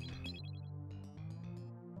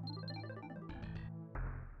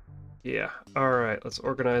 Yeah. Alright, let's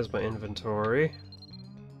organize my inventory.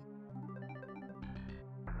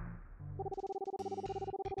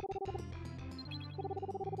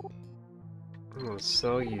 I'm gonna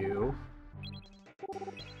sell you.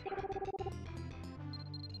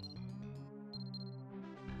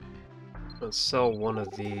 Let's sell 1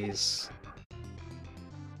 of these.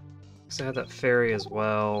 Because I had that fairy as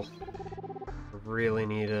well. I really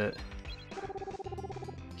need it.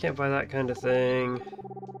 Can't buy that kind of thing.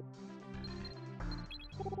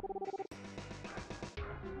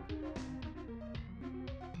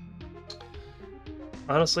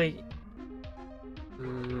 Honestly,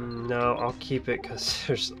 no, I'll keep it because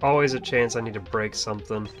there's always a chance I need to break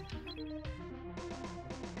something.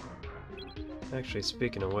 Actually,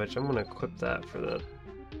 speaking of which, I'm going to equip that for the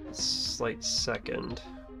slight second.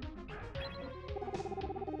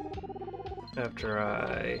 After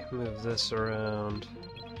I move this around.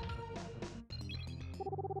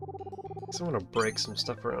 So I'm going to break some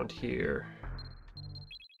stuff around here.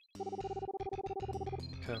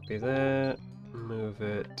 Copy that. Move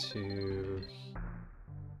it to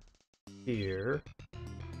here.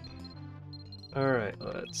 Alright,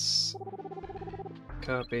 let's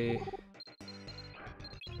copy.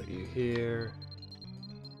 Put you here.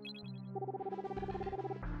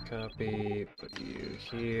 Copy, put you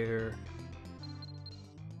here.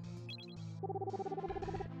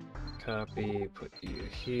 Copy, put you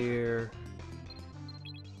here.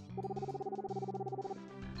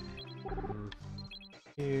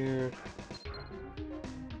 Here.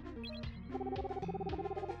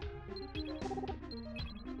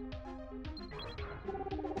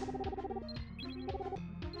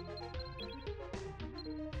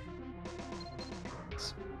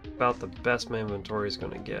 It's about the best my inventory is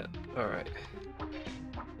gonna get. Alright.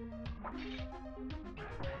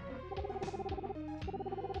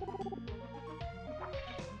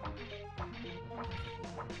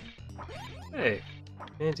 Hey,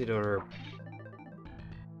 antidote herb.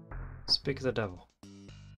 Speak of the devil.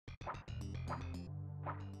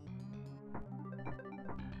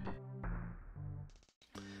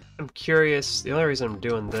 I'm curious, the only reason I'm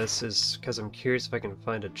doing this is because I'm curious if I can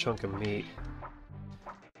find a chunk of meat.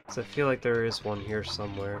 Because I feel like there is one here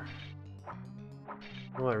somewhere.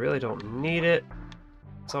 Well, I really don't need it.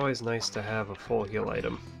 It's always nice to have a full heal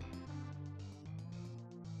item.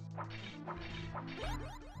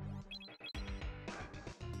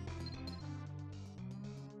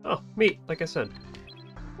 Oh, meat, like I said.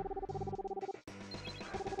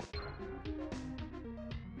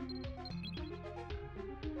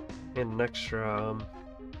 And an extra,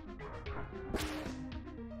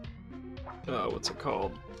 what's it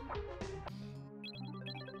called?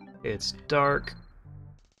 It's dark.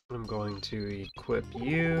 I'm going to equip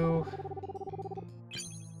you.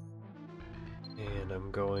 And I'm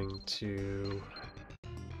going to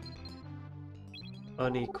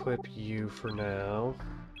unequip you for now.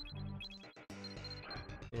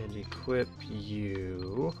 And equip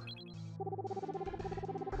you.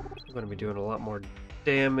 I'm going to be doing a lot more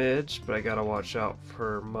damage, but I gotta watch out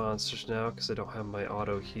for monsters now because I don't have my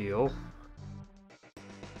auto heal.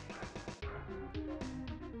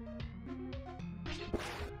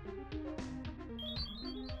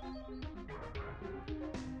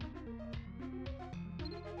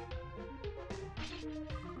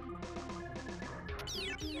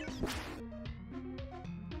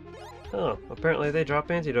 Oh, apparently they drop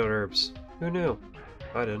antidote herbs. Who knew?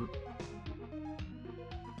 I didn't.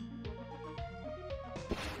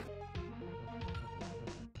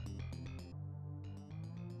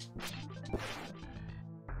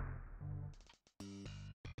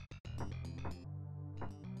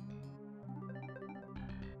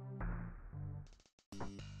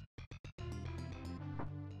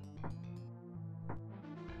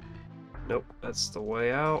 Nope, that's the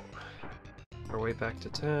way out. Our way back to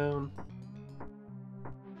town.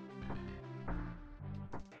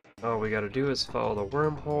 All we gotta do is follow the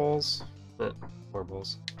wormholes.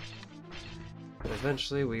 Wormholes. And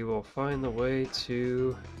eventually we will find the way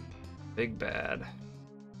to Big Bad.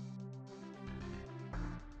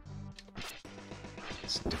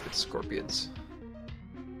 Stupid scorpions.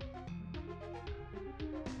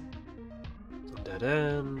 Dead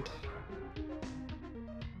end.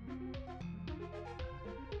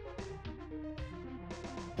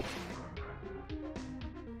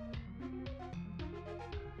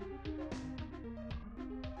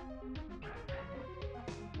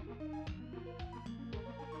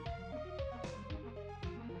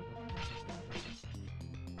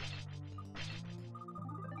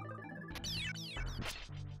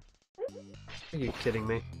 Are you kidding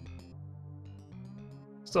me?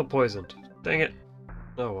 Still poisoned. Dang it.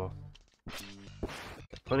 Oh well.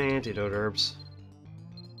 Got plenty of antidote herbs.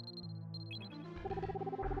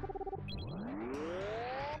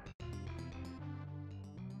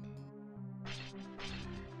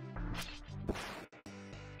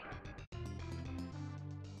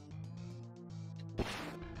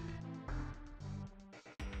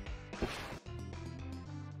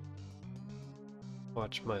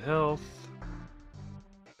 Watch my health.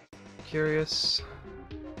 Curious.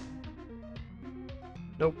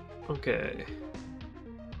 Nope. Okay.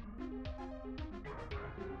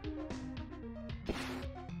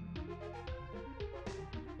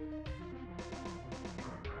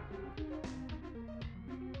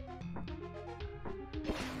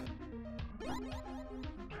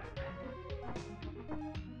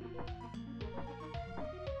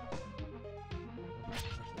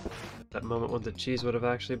 That moment when the cheese would have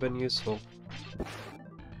actually been useful.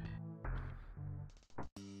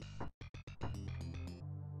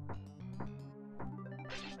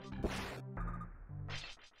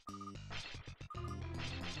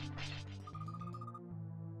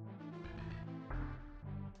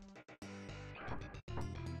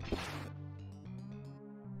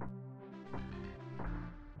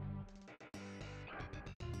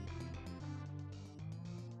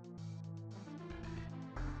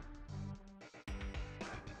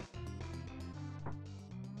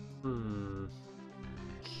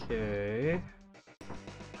 Okay.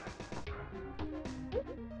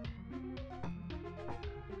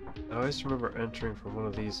 I always remember entering from one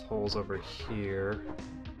of these holes over here.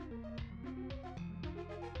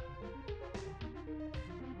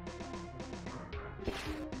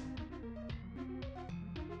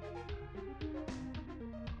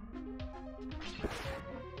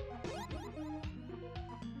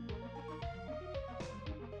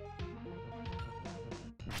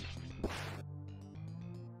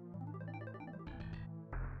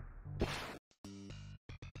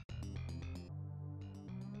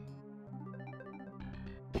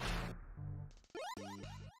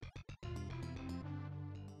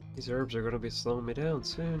 These herbs are going to be slowing me down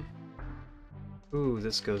soon. Ooh,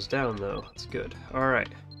 this goes down though. That's good. Alright.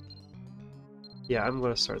 Yeah, I'm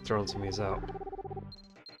going to start throwing some of these out.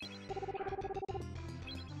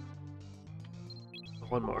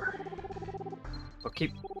 One more. I'll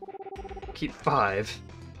keep 5.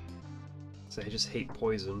 So I just hate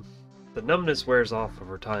poison. The numbness wears off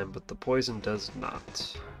over time, but the poison does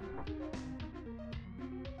not.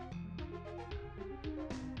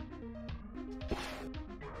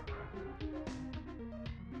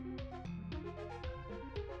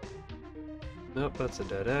 Nope, that's a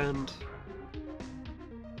dead end.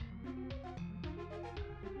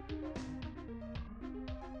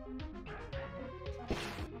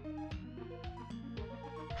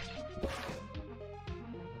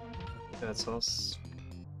 That's all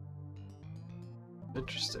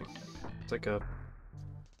interesting. It's like a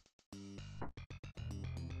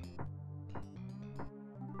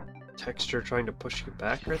texture trying to push you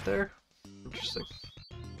back right there. Interesting.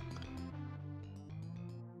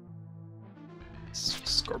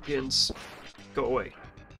 Scorpions, go away.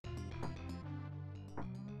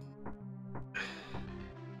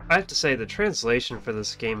 I have to say, the translation for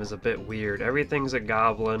this game is a bit weird. Everything's a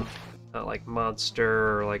goblin, not like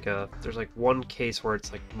monster, or like a... There's like one case where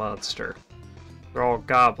it's like monster. They're all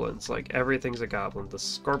goblins, like everything's a goblin. The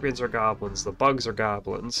scorpions are goblins, the bugs are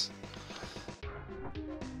goblins.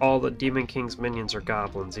 All the Demon King's minions are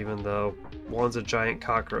goblins, even though one's a giant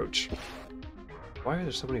cockroach. Why are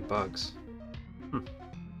there so many bugs?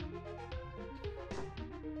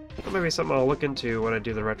 That might be something I'll look into when I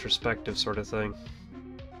do the retrospective sort of thing.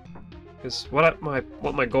 Because what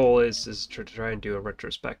my goal is to try and do a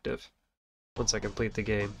retrospective once I complete the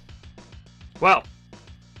game. Well,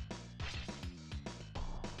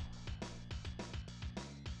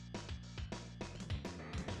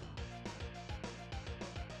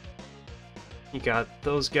 you got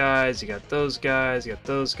those guys, you got those guys, you got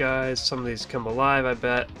those guys. Some of these come alive, I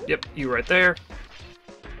bet. Yep, you right there.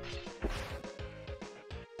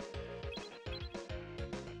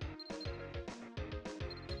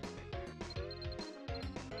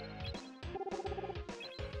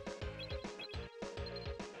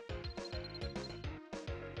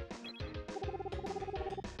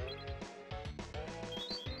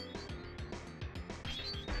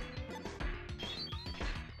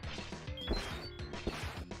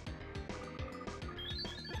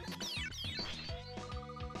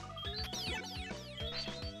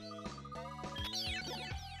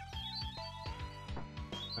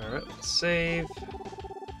 Alright, let's save.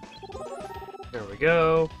 There we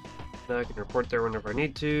go. Now I can report there whenever I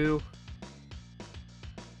need to.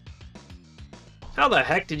 How the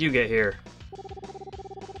heck did you get here?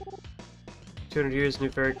 200 years, new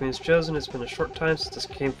Fairy Queen is chosen. It's been a short time since this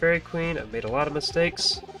became Fairy Queen. I've made a lot of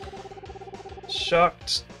mistakes.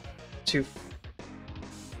 Shocked to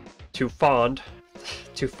find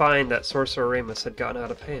that Sorcerer Ramus had gotten out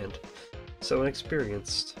of hand. So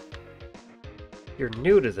inexperienced. You're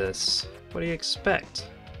new to this. What do you expect?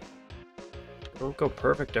 It won't go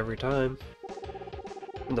perfect every time.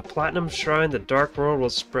 In the Platinum Shrine, the Dark World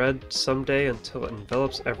will spread someday until it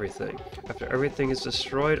envelops everything. After everything is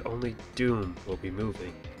destroyed, only Doom will be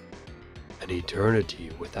moving. An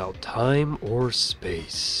eternity without time or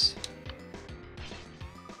space.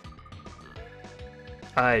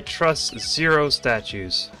 I trust 0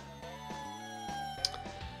 statues.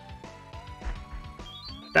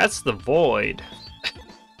 That's the Void.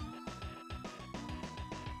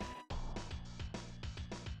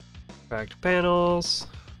 Cracked panels.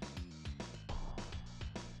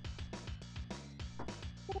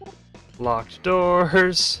 Locked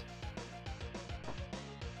doors.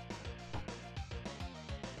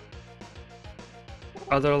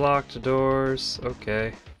 Other locked doors.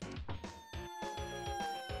 Okay.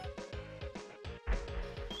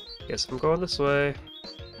 Guess I'm going this way.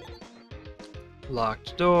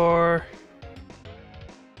 Locked door.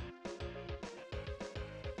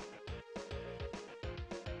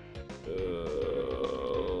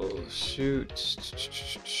 shoot.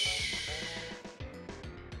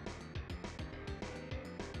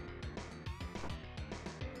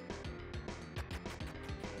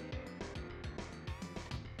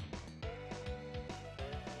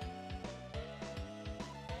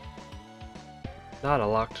 Not a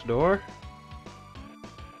locked door.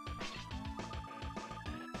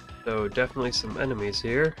 So definitely some enemies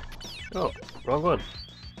here. Oh, wrong one.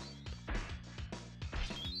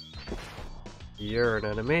 You're an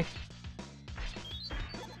enemy.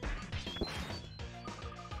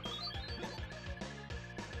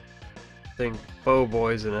 I think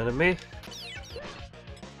Bowboy's an enemy.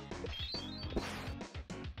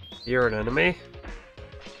 You're an enemy.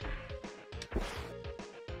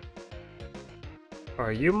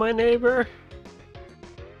 Are you my neighbor?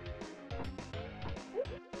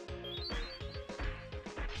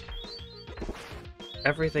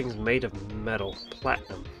 Everything's made of metal,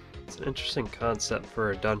 platinum. It's an interesting concept for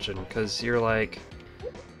a dungeon, because you're like...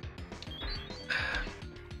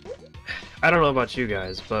 I don't know about you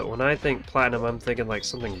guys, but when I think platinum, I'm thinking like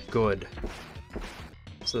something good.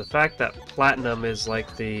 So the fact that platinum is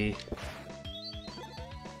like the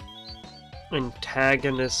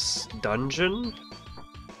antagonist dungeon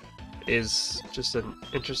is just an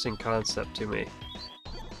interesting concept to me.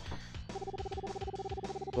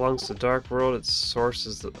 Belongs to Dark World. Its source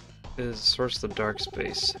is source of the dark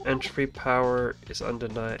space. Entropy power is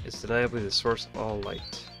deniably the source of all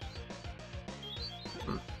light.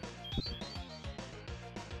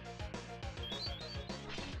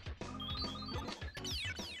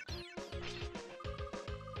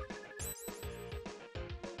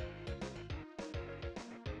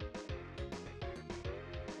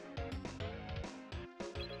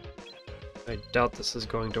 I doubt this is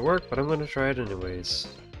going to work, but I'm going to try it anyways.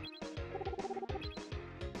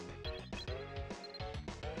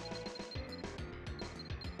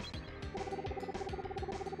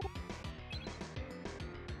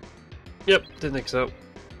 Yep, didn't think so.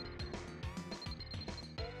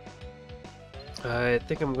 I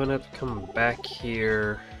think I'm gonna have to come back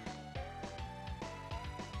here.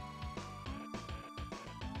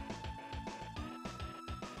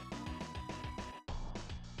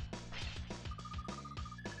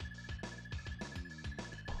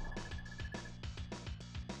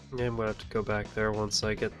 Yeah, I'm gonna have to go back there once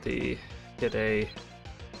I get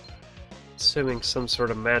assuming some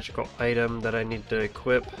sort of magical item that I need to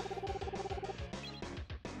equip.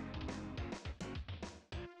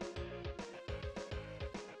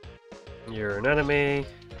 You're an enemy.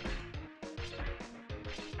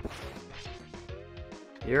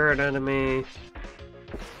 You're an enemy.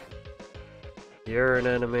 You're an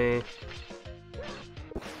enemy.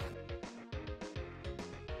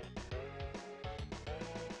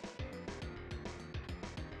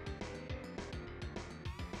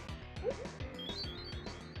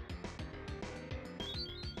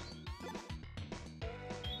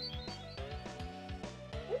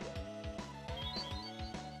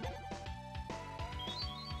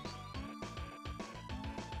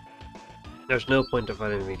 There's no point to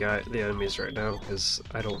fighting the enemies right now, because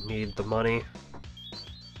I don't need the money.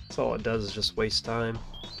 That's all it does is just waste time.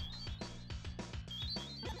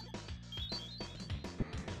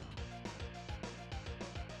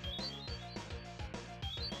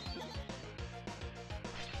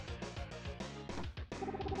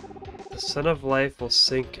 The sun of life will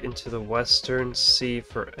sink into the western sea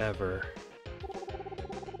forever.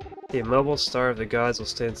 The immobile star of the gods will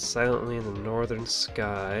stand silently in the northern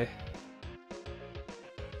sky.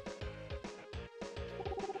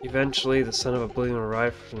 Eventually, the son of Oblivion will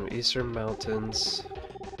arrive from the eastern mountains.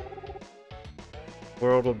 The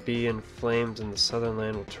world will be inflamed and the southern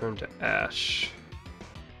land will turn to ash.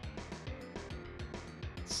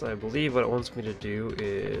 So I believe what it wants me to do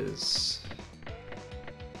is...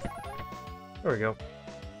 There we go.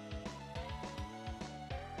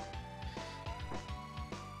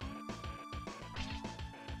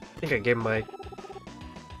 I think I gave my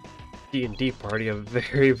D&D party a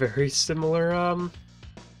very, very similar,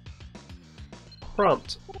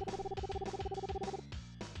 prompt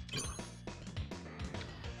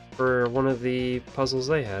for one of the puzzles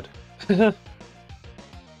they had.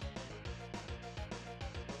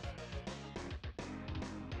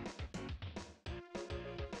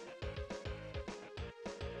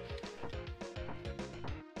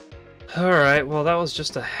 Alright, well that was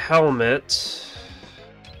just a helmet.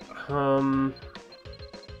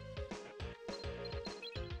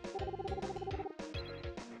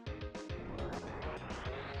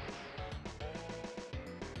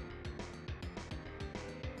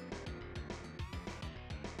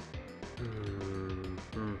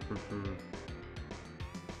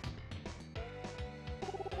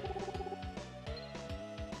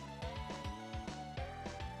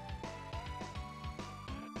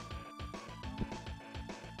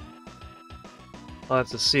 I'll have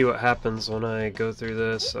to see what happens when I go through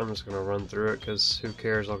this. I'm just gonna run through it, because who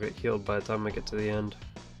cares, I'll get healed by the time I get to the end.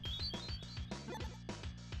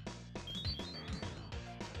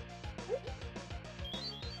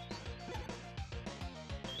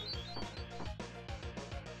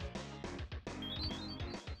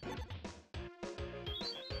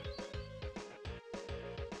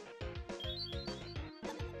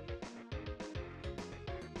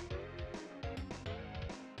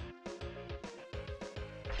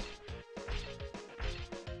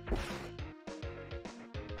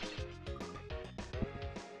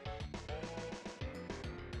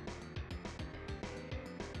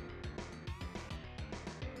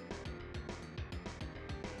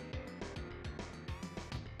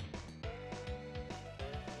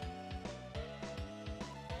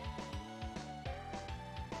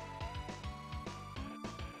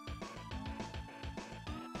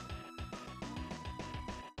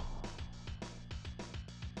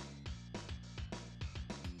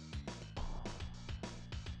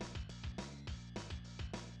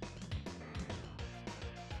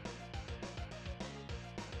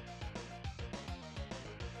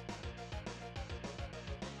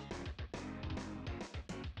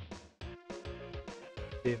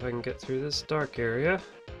 See if I can get through this dark area.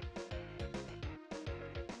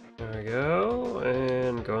 There we go,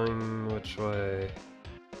 and going which way?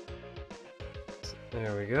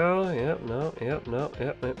 There we go. Yep, no, yep, no,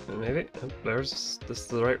 yep, maybe. Oh, there's this is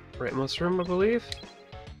the rightmost room, I believe.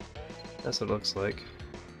 That's what it looks like.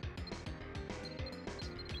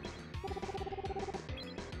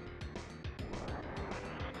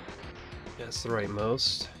 That's the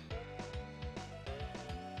rightmost.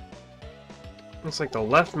 Looks like the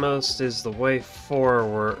leftmost is the way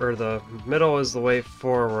forward, or the middle is the way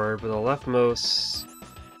forward, but the leftmost...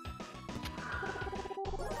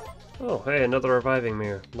 Oh, hey, another reviving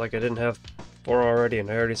mirror. Like I didn't have 4 already, and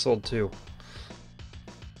I already sold 2.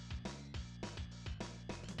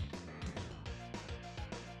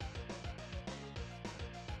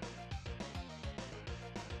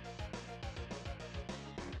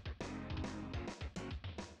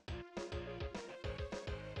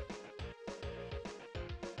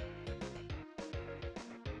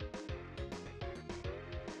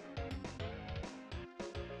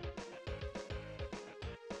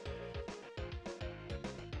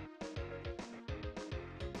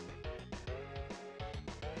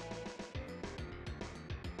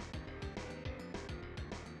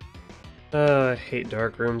 I hate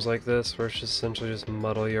dark rooms like this, where it's just essentially just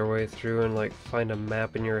muddle your way through and like find a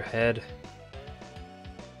map in your head.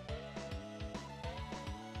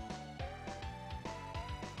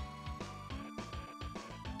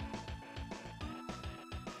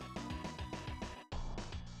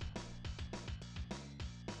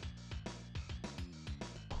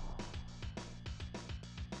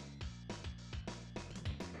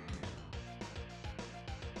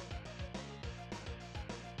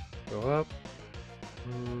 Go up.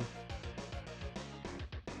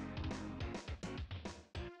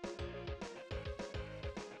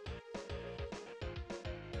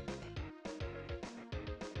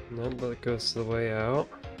 No, but it goes the way out.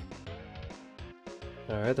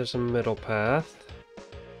 Alright, there's a middle path.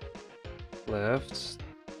 Left,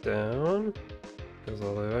 down. Goes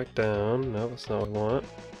all the way back down. No, that's not what we want.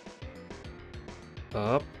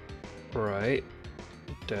 Up, right,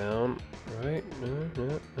 down, right,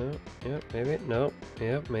 no, yep, maybe, no,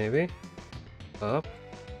 yep, maybe. Up.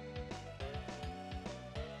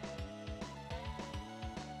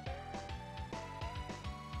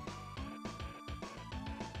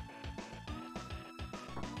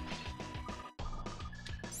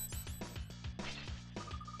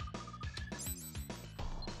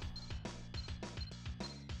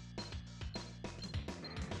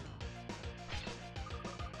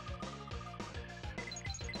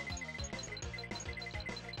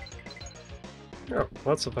 Oh,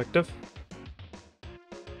 that's effective.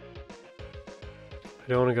 I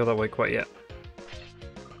don't want to go that way quite yet.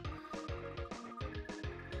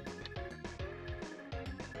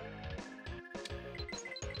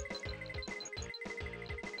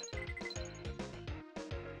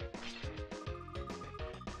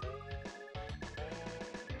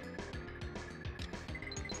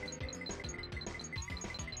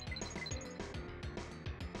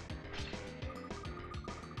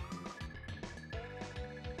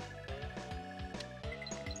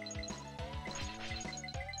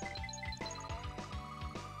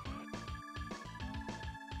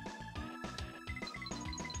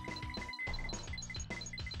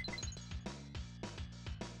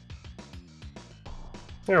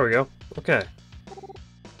 There we go. Okay.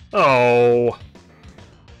 Oh!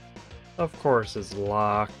 Of course it's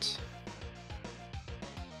locked.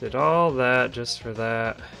 Did all that just for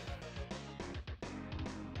that.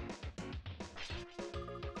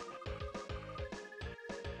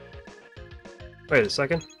 Wait a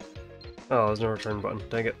second. Oh, there's no return button.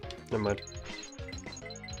 Dang it. Never mind.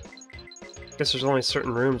 Guess there's only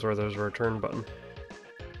certain rooms where there's a return button.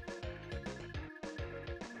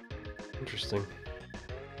 Interesting.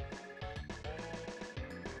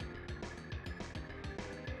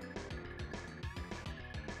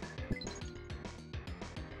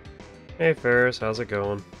 Hey Ferris, how's it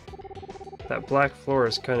going? That black floor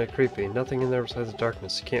is kinda creepy. Nothing in there besides the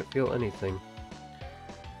darkness. You can't feel anything.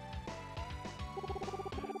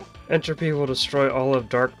 Entropy will destroy all of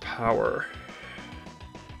dark power.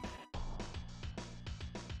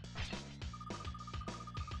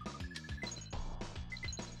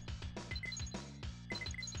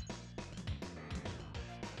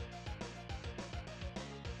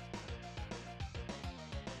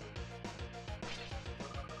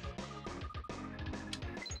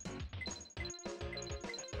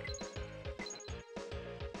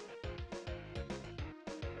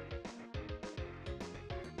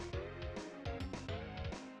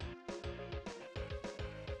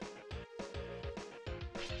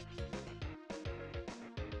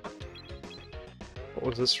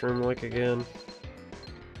 What was this room like again?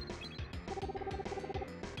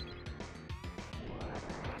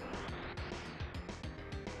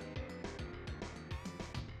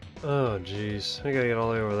 Oh jeez, I gotta get all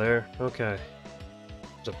the way over there. Okay.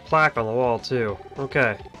 There's a plaque on the wall too.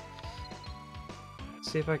 Okay.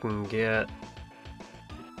 Let's see if I can get...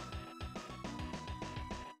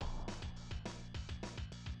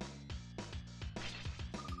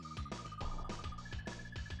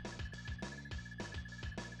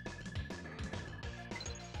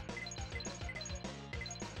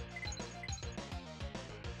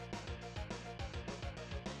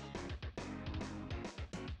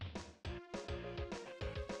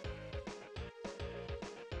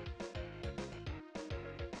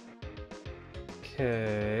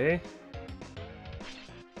 Okay.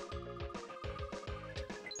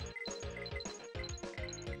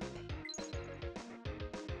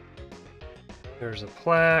 There's a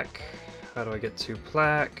plaque. How do I get to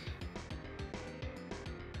plaque?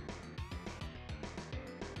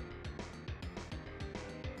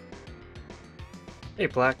 Hey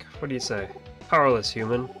plaque, what do you say? Powerless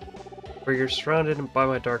human. Where you're surrounded by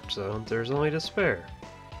my dark zone, there's only despair.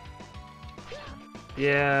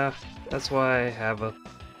 Yeah, that's why I have a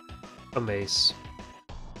mace.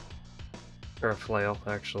 Or a flail,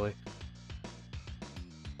 actually.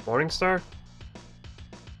 Morningstar?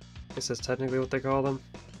 I guess that's technically what they call them.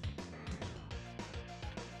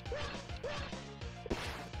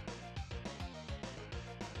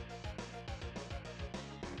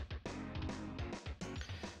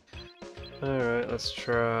 Alright, let's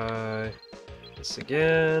try this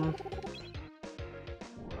again.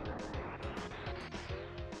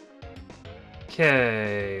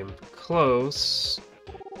 Okay, I'm close.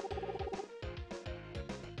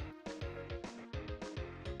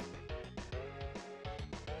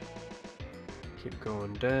 Keep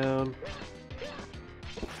going down.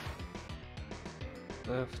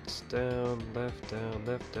 Left, down, left, down,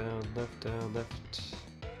 left, down, left, down, left.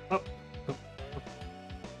 Up, up, up.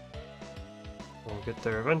 We'll get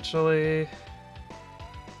there eventually.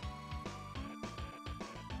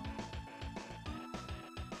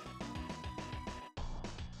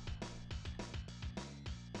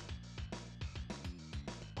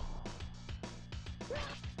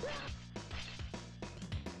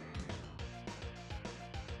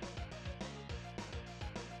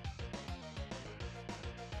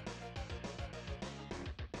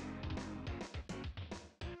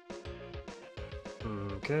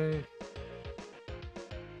 Okay.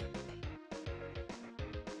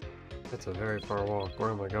 That's a very far walk.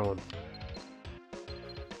 Where am I going?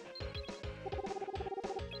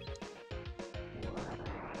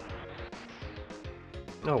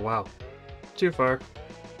 Oh wow. Too far.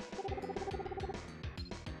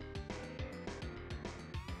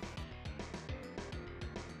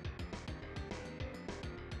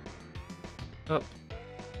 Up.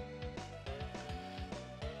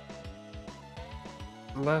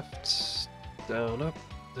 Left. Down, up.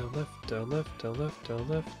 Down, left, down, left, down, left, down,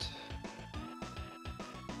 left.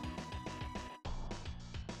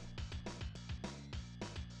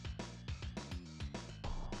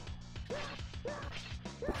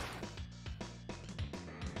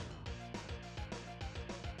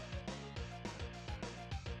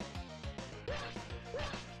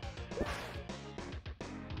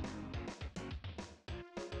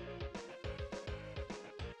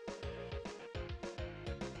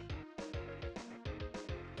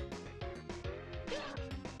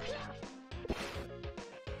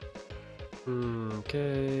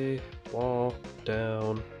 Okay, wall,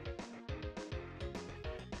 down,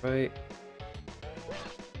 right.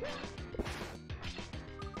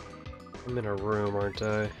 I'm in a room, aren't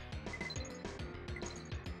I?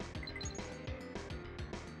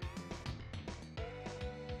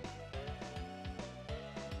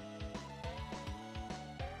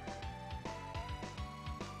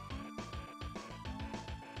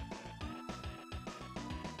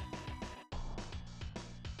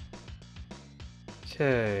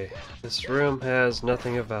 Okay, this room has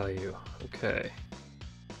nothing of value. Okay.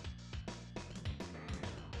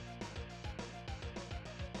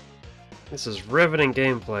 This is riveting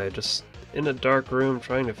gameplay, just in a dark room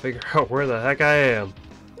trying to figure out where the heck I am.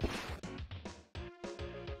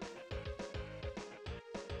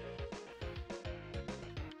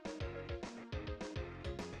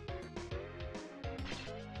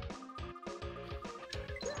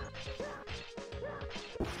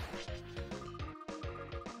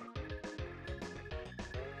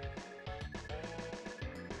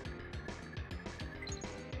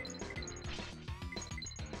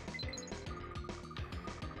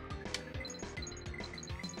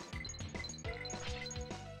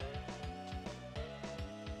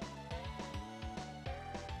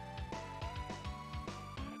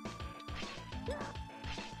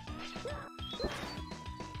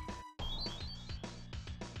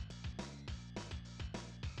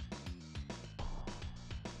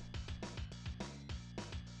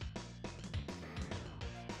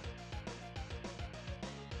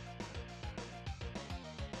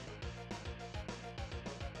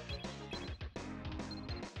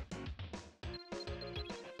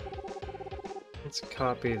 Let's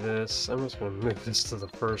copy this. I'm just going to move this to the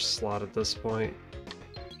first slot at this point,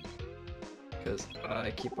 because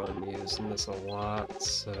I keep on using this a lot,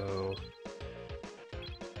 so...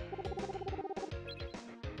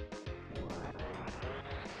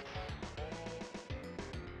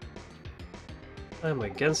 I'm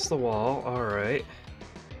against the wall, alright.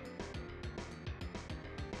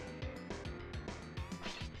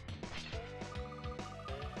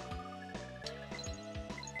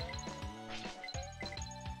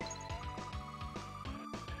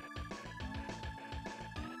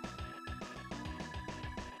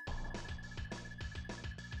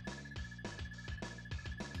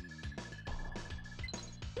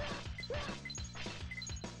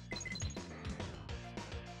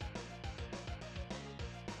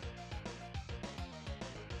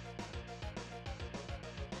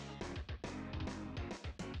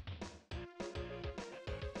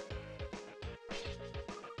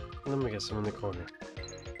 Let me get some in the corner.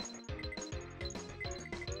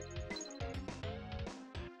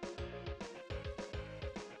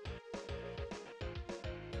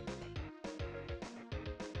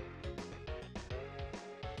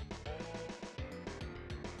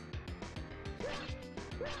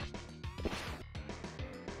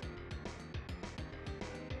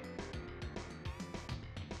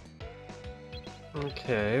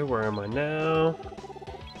 Okay, where am I now?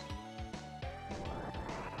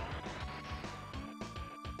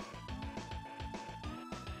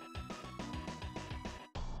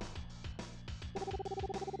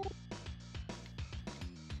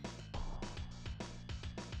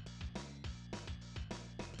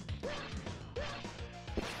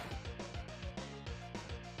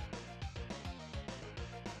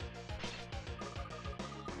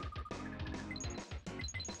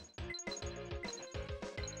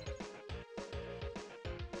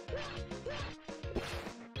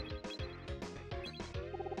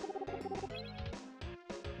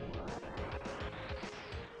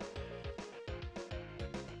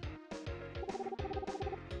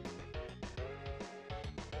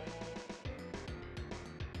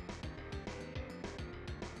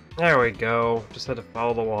 There we go. Just had to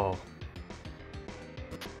follow the wall.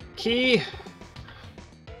 Key!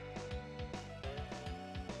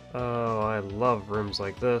 Oh, I love rooms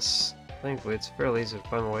like this. Thankfully, it's fairly easy to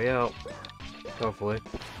find my way out. Hopefully.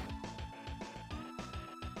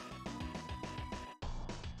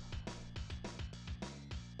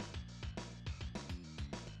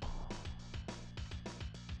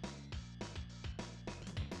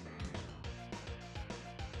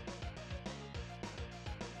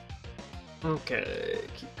 Okay,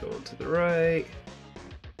 keep going to the right.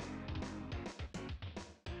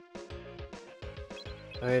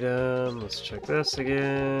 Item, let's check this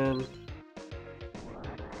again.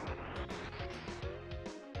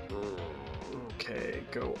 Okay,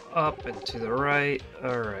 go up and to the right.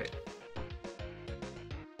 Alright.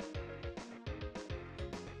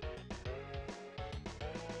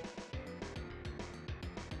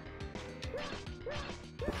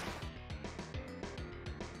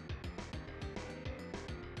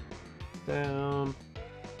 Down.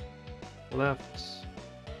 Left.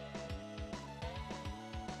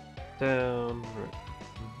 Down.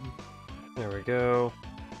 There we go.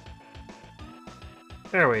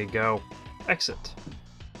 There we go. Exit.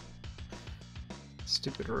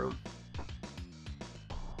 Stupid room.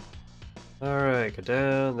 Alright, go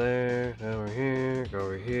down there. Now we're here. Go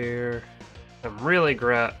over here. I'm really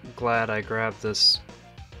glad I grabbed this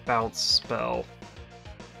bounce spell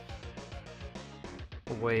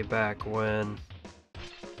way back when.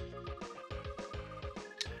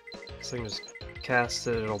 This thing just cast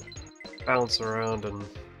it, it'll bounce around and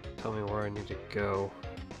tell me where I need to go.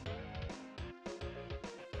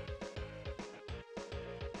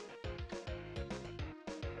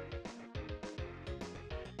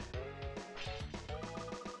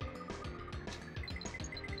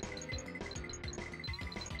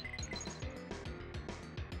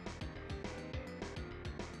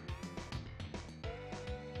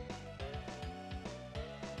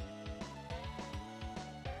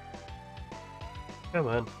 Come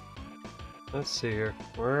on. Let's see here.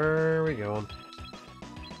 Where are we going?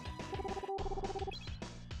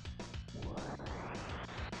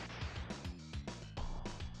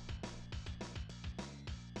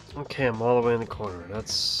 Okay, I'm all the way in the corner.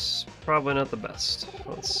 That's probably not the best.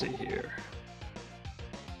 Let's see here.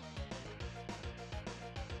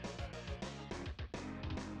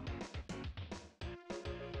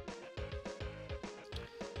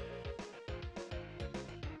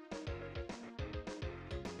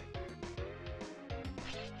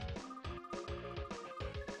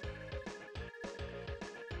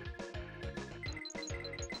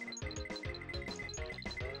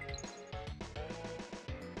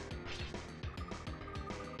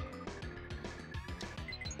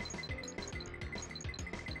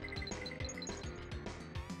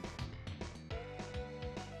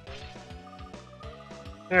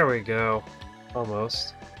 There we go.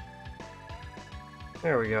 Almost.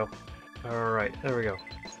 There we go. Alright, there we go.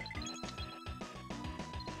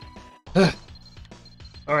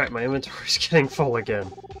 Alright, my inventory's getting full again.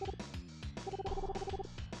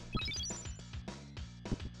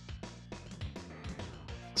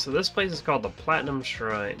 So this place is called the Platinum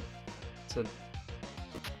Shrine. It's a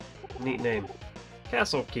neat name.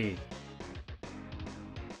 Castle Key.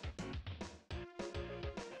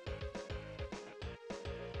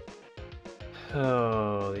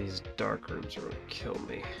 Oh, these dark rooms are gonna kill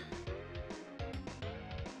me.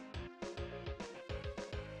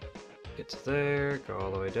 Get to there, go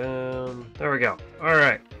all the way down. There we go.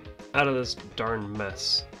 Alright. Out of this darn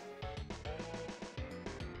mess.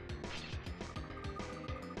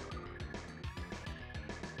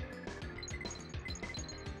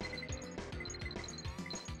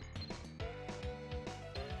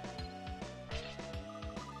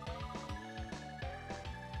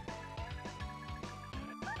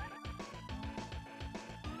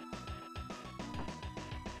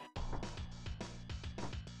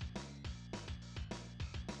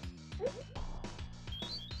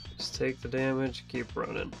 Just take the damage, keep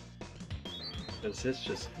running. Because it's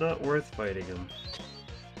just not worth fighting him.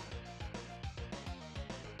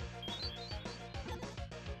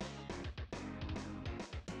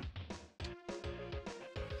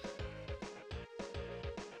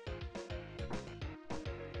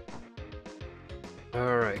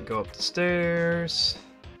 Alright, go up the stairs.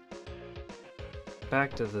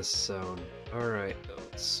 Back to this zone. Alright,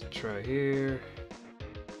 let's try here.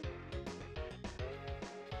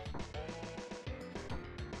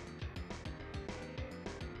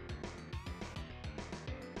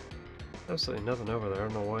 Absolutely nothing over there. I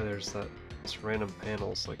don't know why there's this random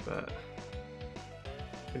panels like that.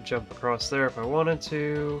 Could jump across there if I wanted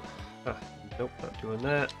to. Nope, not doing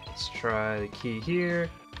that. Let's try the key here.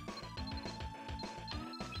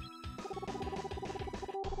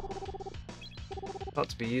 Thought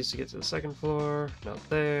to be used to get to the second floor. Not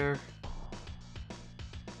there.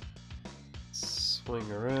 Swing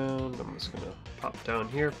around. I'm just gonna pop down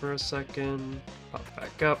here for a second. Pop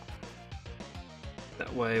back up.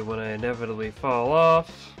 That way, when I inevitably fall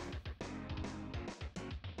off,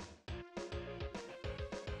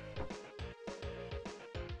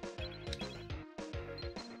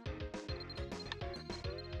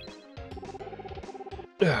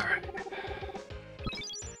 alright.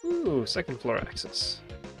 Ooh, second floor access.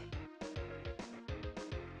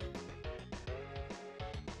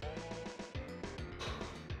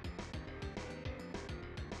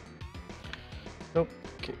 Nope,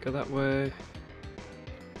 can't go that way.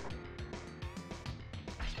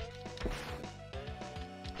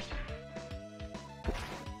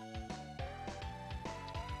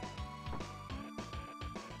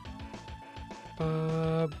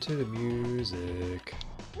 to the music.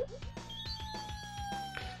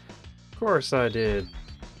 Of course I did.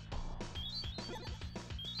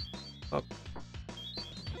 Up.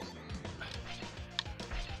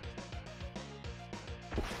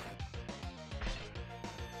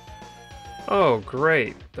 Oh,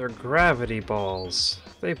 great. They're gravity balls.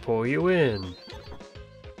 They pull you in.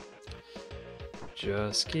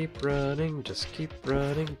 Just keep running, just keep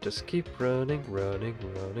running, just keep running, running,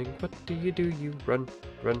 running. What do? You run,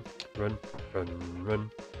 run, run, run,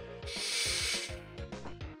 run.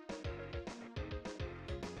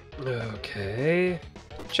 Okay.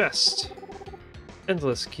 Chest.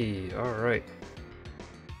 Endless key. Alright.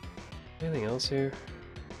 Anything else here?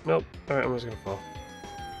 Nope. Alright, I'm just gonna fall.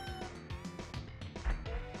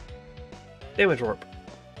 Damage warp.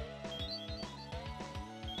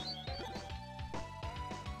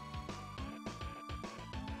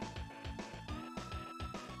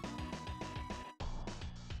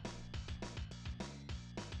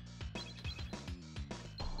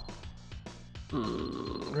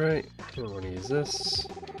 Right. I want to use this.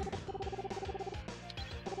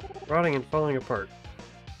 Rotting and falling apart.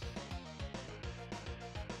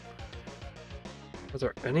 Are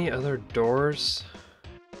there any other doors?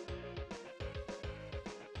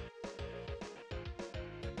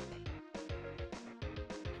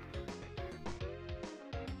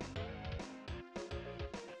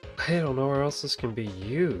 I don't know where else this can be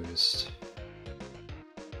used.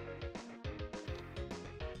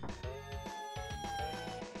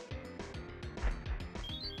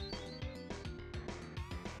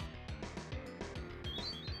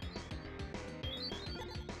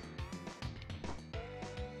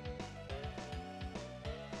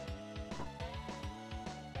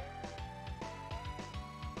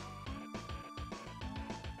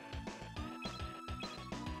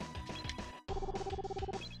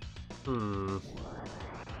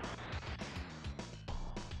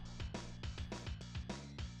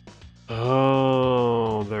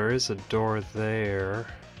 Oh, there is a door there.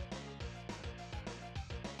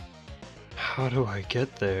 How do I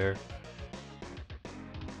get there?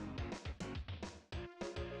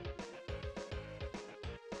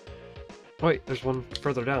 Wait, there's one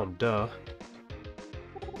further down, duh.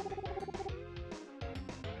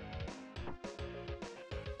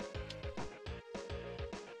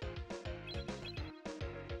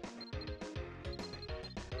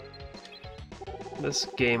 This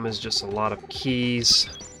game is just a lot of keys.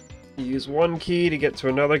 You use one key to get to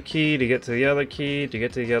another key, to get to the other key, to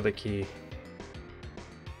get to the other key.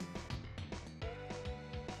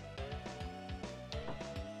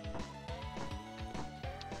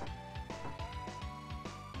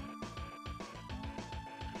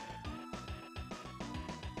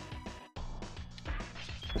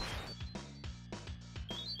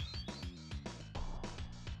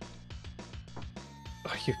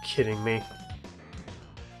 Are you kidding me?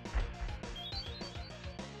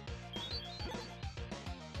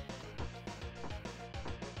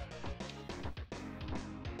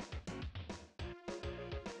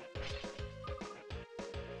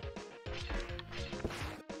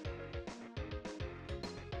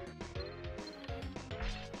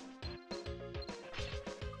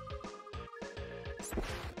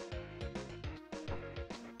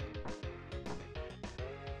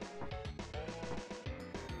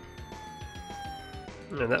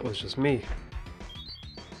 And that was just me.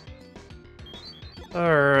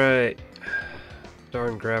 Alright.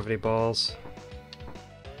 Darn gravity balls.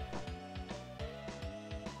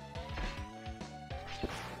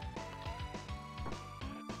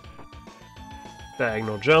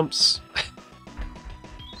 Diagonal jumps.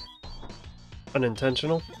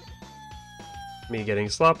 Unintentional. Me getting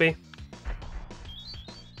sloppy.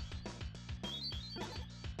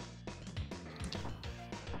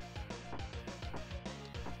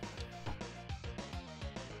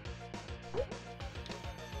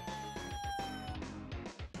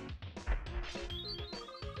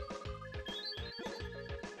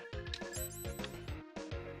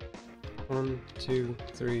 One, two,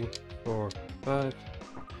 three, 4, 5.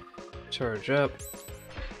 Charge up.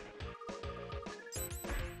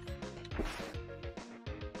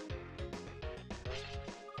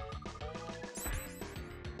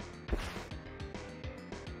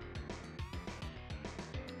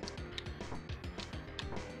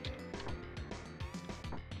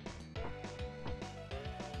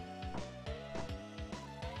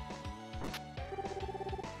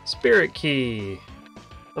 Spirit key!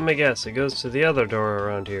 Let me guess, it goes to the other door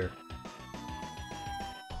around here.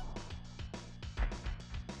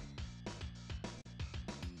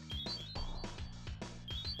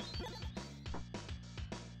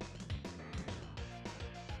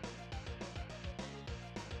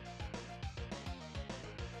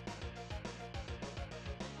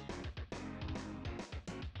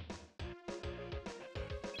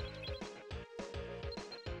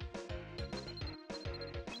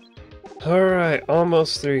 Alright,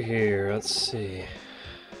 almost through here. Let's see.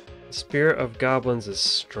 The spirit of goblins is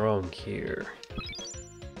strong here.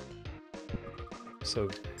 So,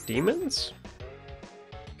 demons?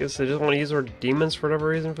 Guess they just want to use the word demons for whatever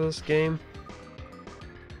reason for this game.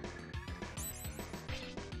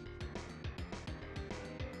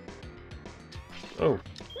 Oh.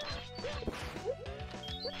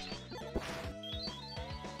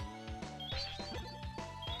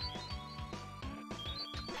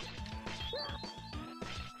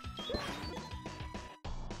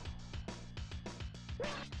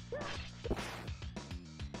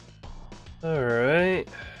 Alright.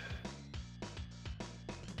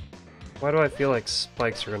 Why do I feel like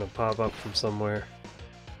spikes are gonna pop up from somewhere?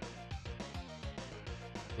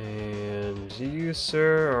 And you,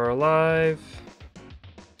 sir, are alive.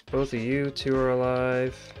 Both of you two are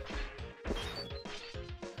alive.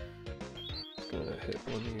 Gonna hit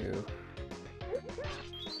one of you.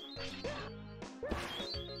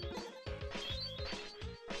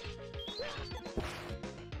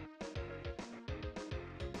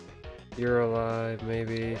 You're alive,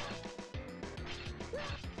 maybe.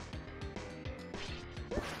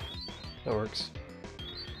 That works.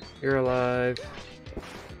 You're alive.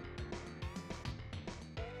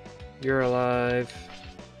 You're alive.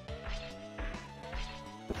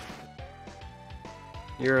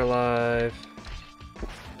 You're alive.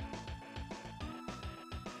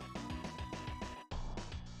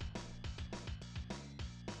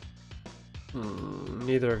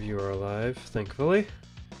 Neither of you are alive, thankfully.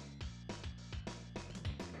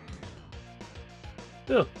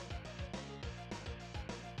 Oh.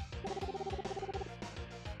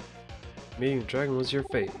 Meeting the dragon was your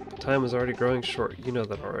fate. The time was already growing short. You know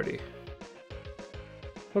that already.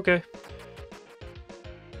 Okay.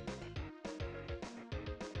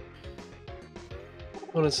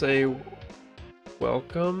 I want to say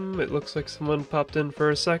welcome. It looks like someone popped in for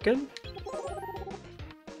a second.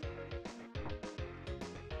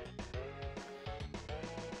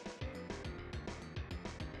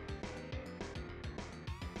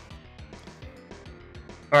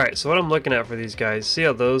 Alright, so what I'm looking at for these guys, see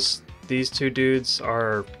how these two dudes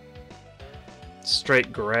are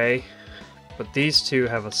straight gray, but these two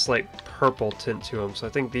have a slight purple tint to them, so I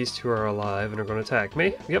think these two are alive and are going to attack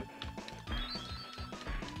me. Yep.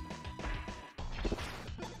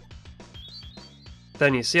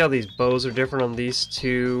 Then you see how these bows are different on these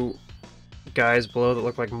two guys below that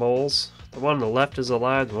look like moles? The one on the left is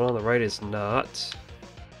alive, the one on the right is not.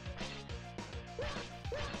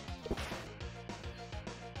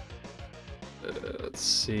 Let's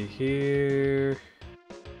see here.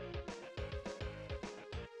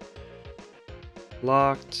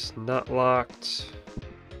 Locked, not locked.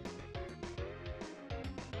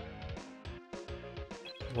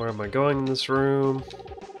 Where am I going in this room?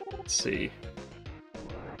 Let's see.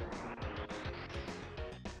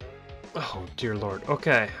 Oh, dear lord.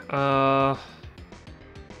 Okay.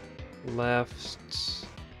 Left.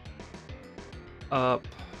 Up.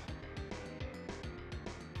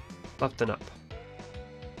 Left and up.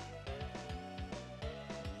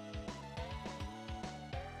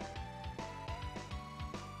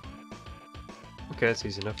 Okay, that's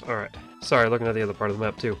easy enough. Alright. Sorry, looking at the other part of the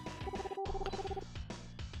map too.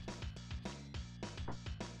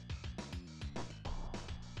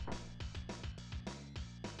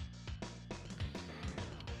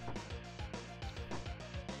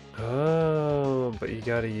 Oh, but you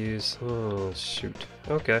gotta use... Oh, shoot.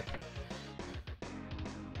 Okay.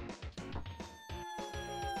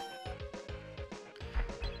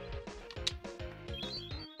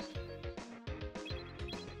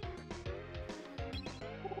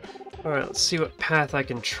 Alright, let's see what path I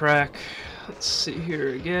can track. Let's see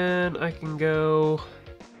here again. I can go...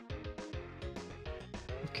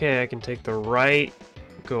 Okay, I can take the right,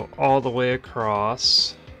 go all the way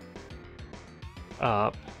across.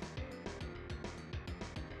 Up.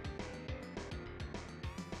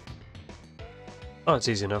 Oh, it's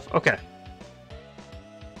easy enough. Okay.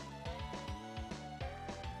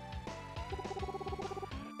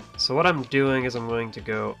 So what I'm doing is I'm going to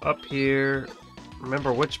go up here.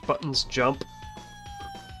 Remember which buttons jump.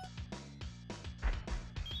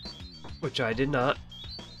 Which I did not.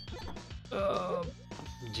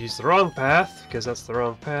 Use the wrong path, because that's the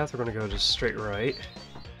wrong path. We're going to go just straight right.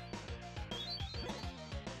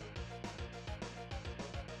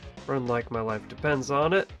 Run like my life depends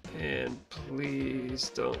on it. And please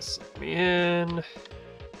don't suck me in.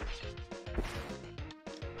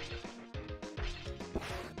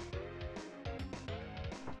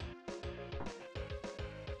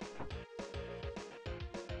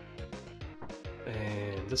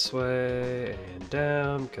 And this way and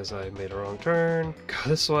down because I made a wrong turn. Go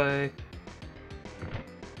this way.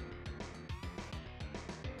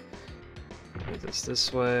 Do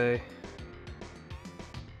this way.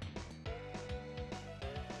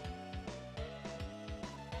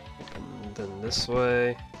 And then this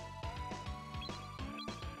way.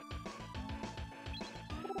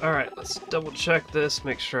 Alright, let's double check this,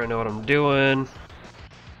 make sure I know what I'm doing.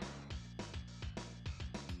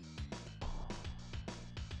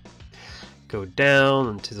 Go down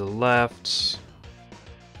and to the left.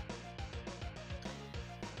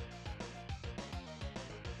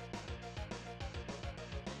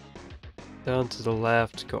 Down to the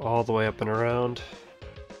left, go all the way up and around.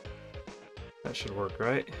 That should work,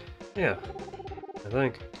 right? Yeah, I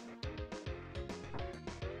think.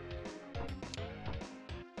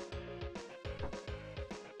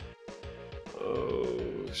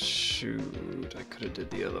 Oh, shoot. I could have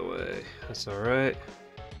did the other way. That's alright.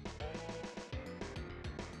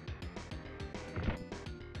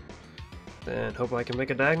 Then hope I can make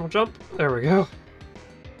a diagonal jump. There we go.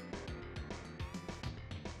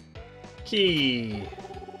 Key.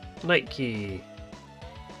 Night key.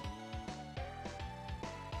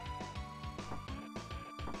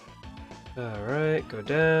 Alright, go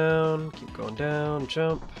down. Keep going down.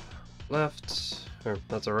 Jump. Left. Or,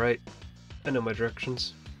 that's alright. I know my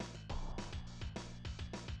directions.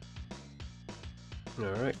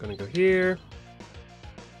 Alright, gonna go here.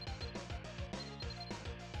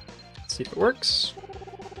 Let's see if it works.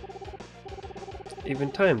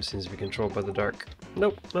 Even time seems to be controlled by the dark.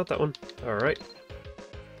 Nope, not that one. Alright.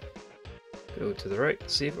 Go to the right,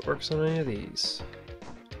 see if it works on any of these.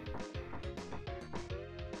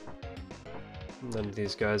 None of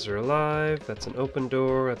these guys are alive. That's an open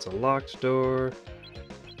door, that's a locked door.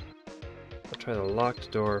 I'll try the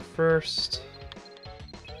locked door first.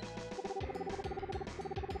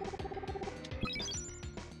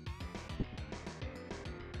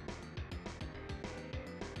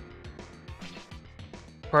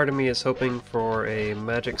 Part of me is hoping for a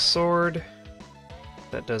magic sword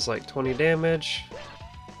that does like 20 damage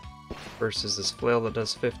versus this flail that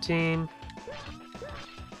does 15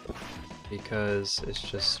 because it's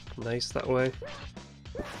just nice that way.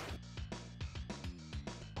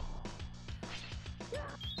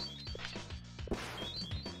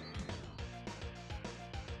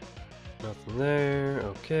 Nothing there.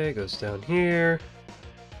 Okay, goes down here.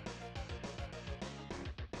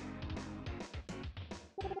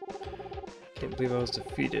 Can't believe I was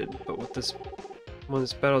defeated, but with this, when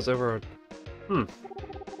this battle's over,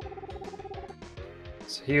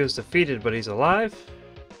 So he was defeated, but he's alive?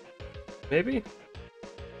 Maybe?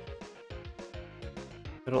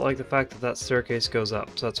 I don't like the fact that that staircase goes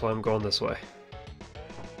up, so that's why I'm going this way.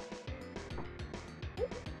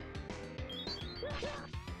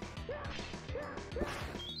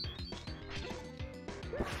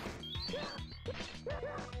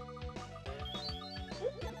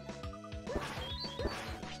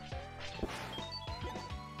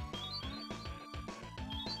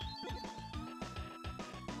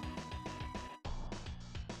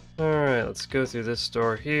 Alright, let's go through this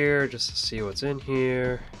door here just to see what's in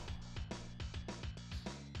here.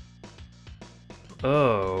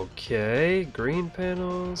 Okay, green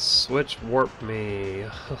panels, switch warp me.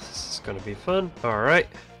 This is gonna be fun. Alright.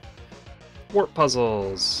 Warp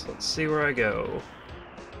puzzles. Let's see where I go.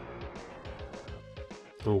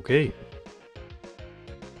 Okay.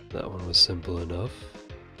 That one was simple enough.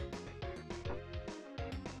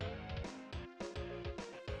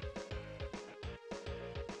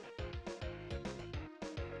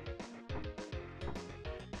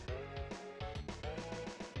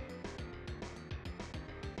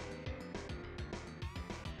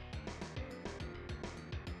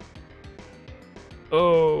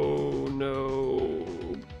 Oh no,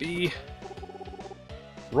 B.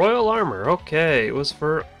 Royal armor, okay, it was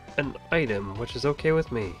for an item, which is okay with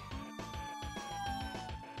me.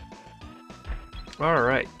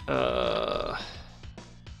 Alright,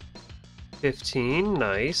 15,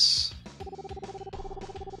 nice.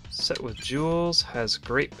 Set with jewels, has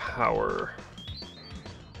great power.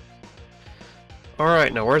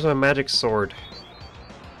 Alright, now where's my magic sword?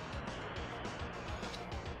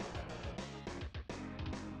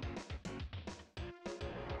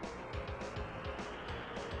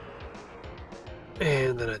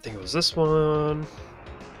 And then I think it was this one.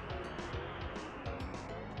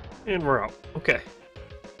 And we're out. Okay.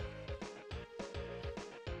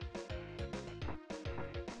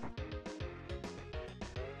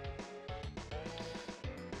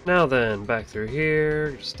 Now then, back through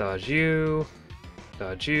here. Just dodge you.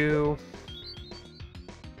 Dodge you.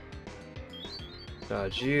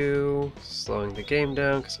 Dodge you, slowing the game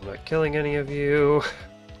down because I'm not killing any of you.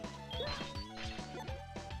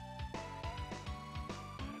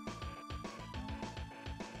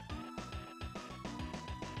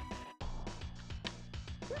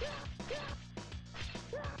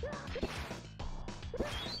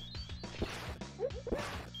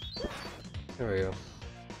 There we go.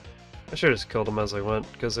 I should have just killed them as I went,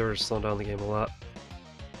 because they were slowing down the game a lot.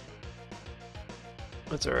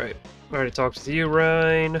 That's alright. I already talked with you,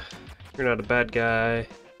 Ryan. You're not a bad guy.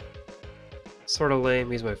 Sorta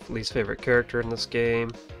lame, he's my least favorite character in this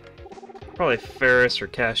game. Probably Ferris or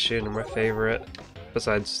Cashin are my favorite,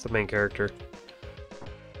 besides the main character.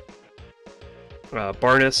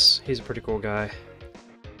 Barnes, he's a pretty cool guy.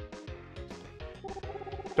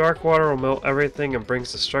 Dark water will melt everything and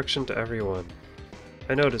brings destruction to everyone.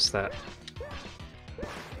 I noticed that.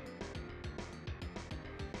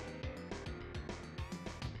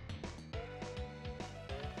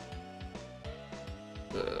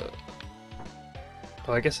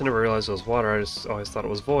 Well, I guess I never realized it was water, I just always thought it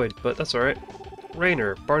was void, but that's alright.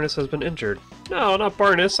 Rainer, Barnes has been injured. No, not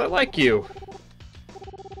Barnes, I like you!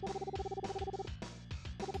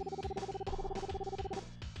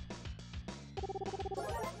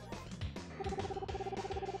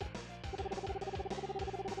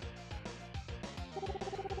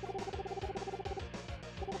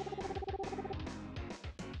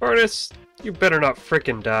 Barnes, you better not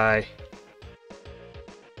frickin' die.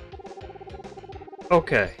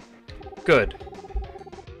 Okay, good.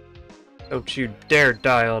 Don't you dare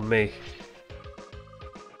die on me.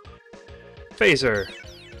 Phaser.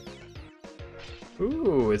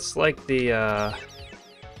 Ooh, it's like the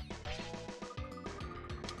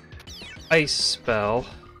ice spell.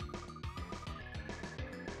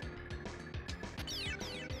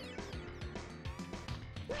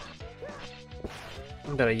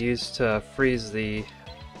 That I used to freeze the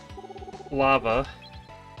lava.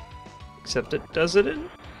 Except it does it in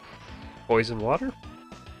poison water?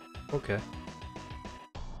 Okay.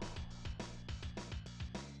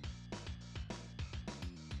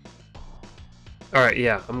 Alright,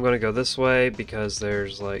 yeah, I'm gonna go this way because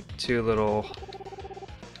there's like two little...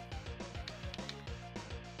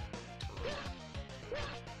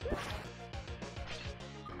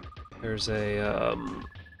 There's a,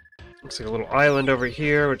 looks like a little island over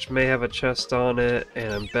here which may have a chest on it,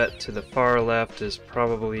 and I bet to the far left is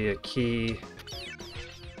probably a key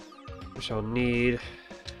which I'll need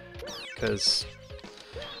because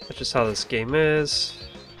that's just how this game is.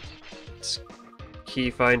 It's key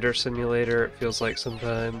finder simulator, it feels like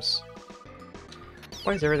sometimes.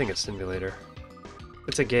 Why is everything a simulator?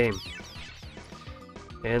 It's a game.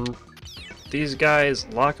 And these guys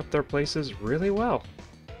lock up their places really well.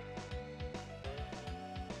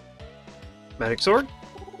 Magic Sword?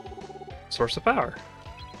 Source of power.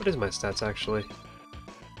 What is my stats actually?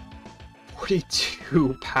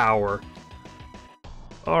 42 power.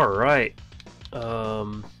 Alright.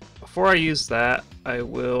 Before I use that, I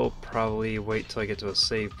will probably wait till I get to a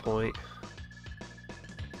save point.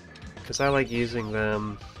 Because I like using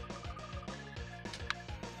them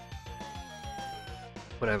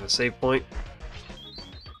when I have a save point.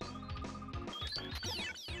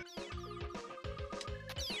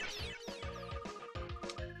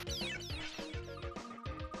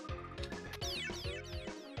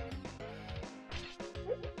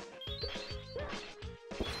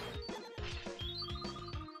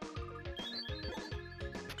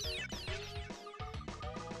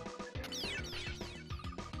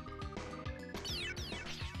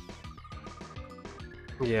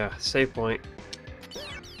 Yeah, save point.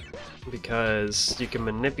 Because you can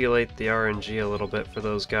manipulate the RNG a little bit for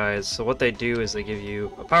those guys. So what they do is they give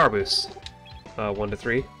you a power boost. 1 to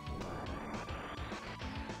 3.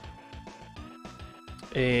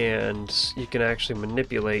 And you can actually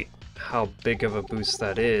manipulate how big of a boost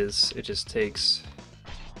that is. It just takes...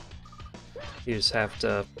 You just have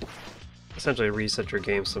to essentially reset your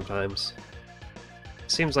game sometimes.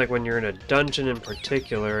 Seems like when you're in a dungeon in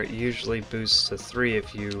particular, it usually boosts to 3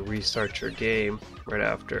 if you restart your game right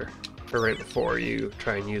after, or right before you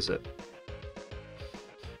try and use it.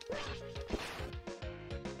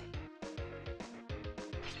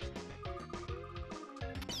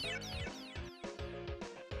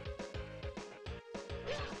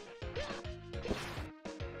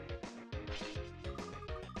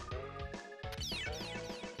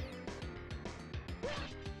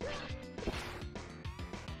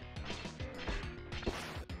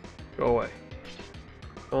 Go away.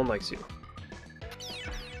 No one likes you.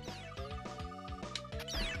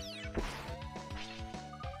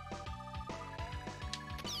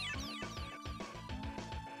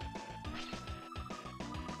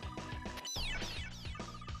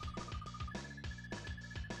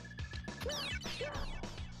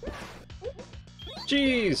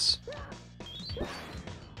 Jeez!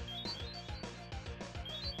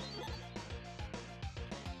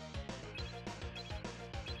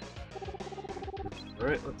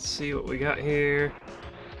 Alright, let's see what we got here.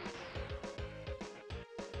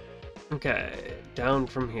 Okay, down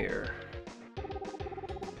from here.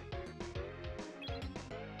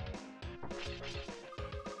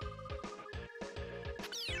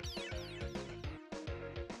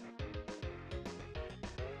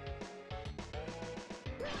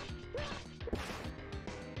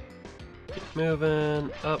 Keep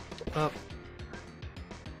moving, up, up.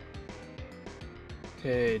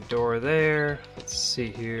 Okay, door there. Let's see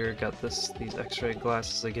here. Got these X-ray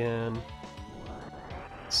glasses again.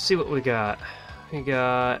 Let's see what we got. We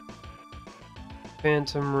got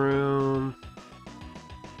Phantom Room.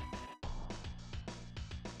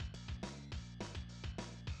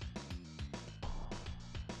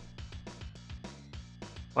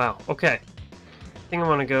 Wow, okay. I think I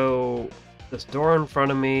want to go this door in front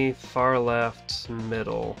of me, far left,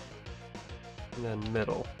 middle, and then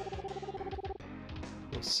middle.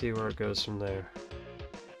 Let's see where it goes from there.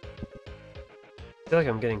 I feel like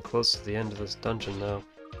I'm getting close to the end of this dungeon now.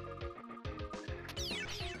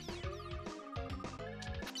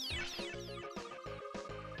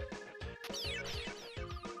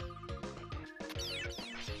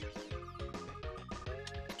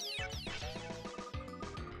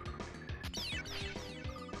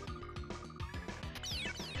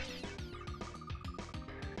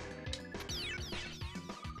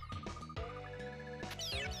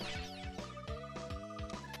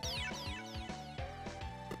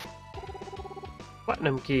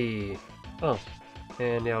 Platinum key. Oh,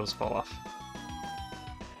 and yeah, I'll just fall off.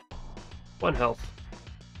 1 health,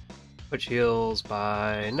 which heals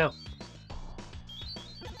by now.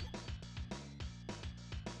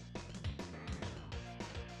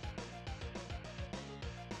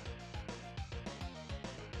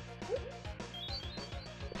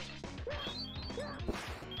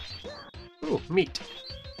 Ooh, meat.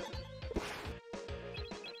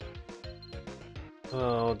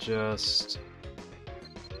 I'll just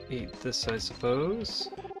eat this, I suppose.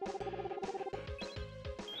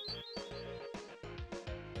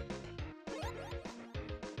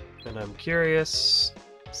 And I'm curious,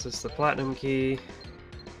 is this the platinum key?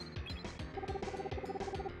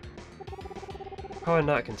 Probably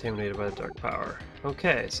not contaminated by the dark power.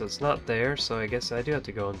 Okay, so it's not there, so I guess I do have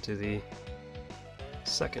to go into the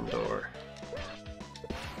second door.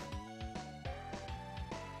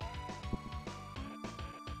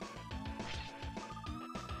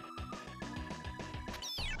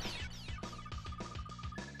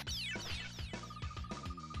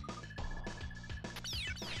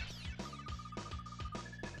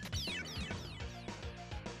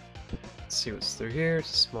 Let's see what's through here.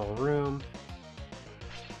 It's a small room.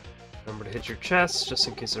 Remember to hit your chest, just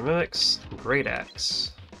in case they're mimics. Great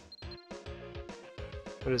axe.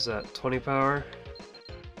 What is that, 20 power?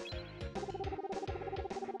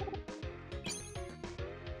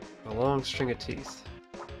 A long string of teeth.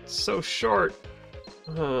 It's so short!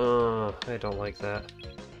 I don't like that.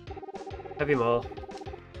 Heavy Maw.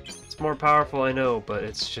 It's more powerful, I know, but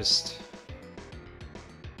it's just...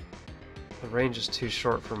 the range is too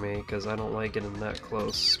short for me, because I don't like getting that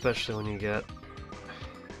close, especially when you get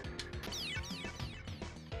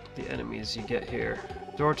the enemies you get here.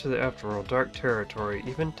 Door to the Afterworld, dark territory.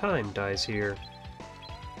 Even time dies here.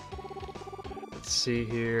 Let's see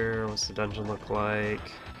here. What's the dungeon look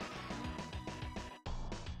like?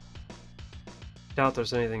 Doubt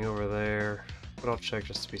there's anything over there, but I'll check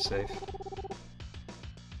just to be safe.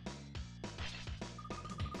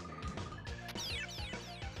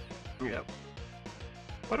 Yep.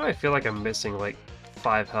 Why do I feel like I'm missing like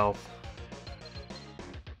 5 health?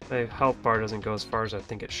 My health bar doesn't go as far as I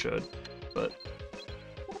think it should, but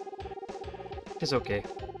it's okay.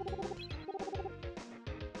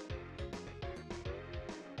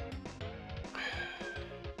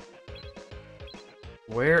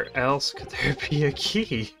 Where else could there be a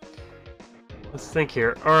key? Let's think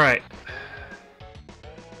here. Alright.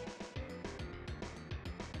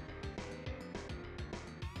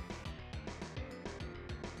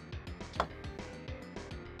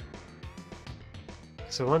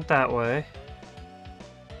 So I went that way.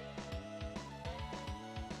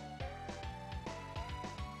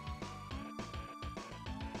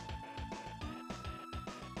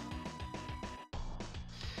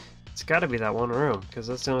 It's gotta be that one room, because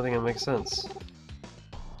that's the only thing that makes sense.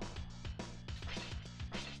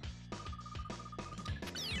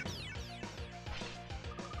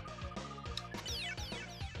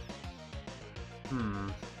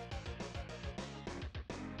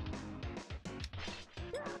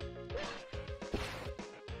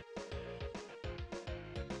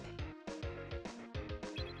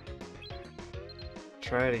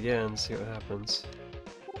 try it again, see what happens.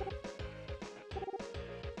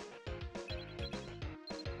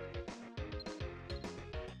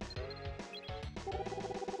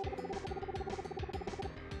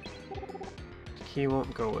 Key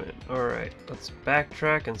won't go in. Alright, let's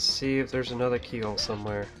backtrack and see if there's another keyhole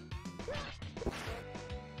somewhere.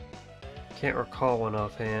 Can't recall one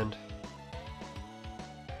offhand.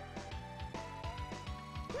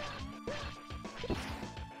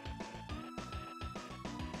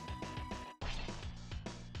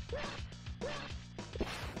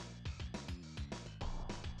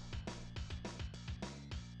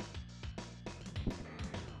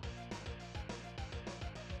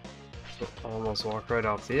 Almost walk right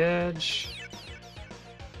off the edge.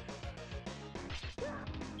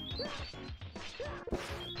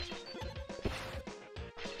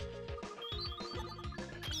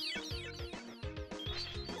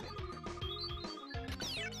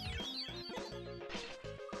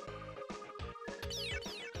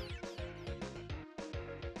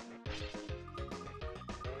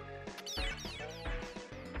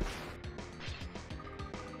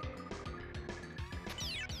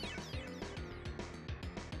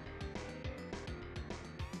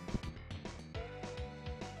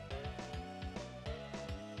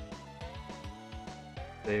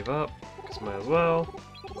 Save up, because might as well.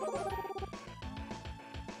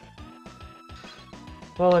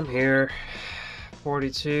 While I'm here,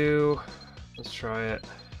 42, let's try it.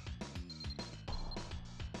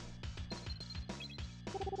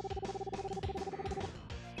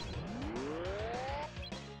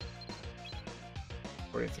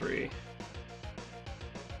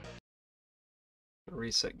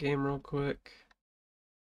 Reset game real quick.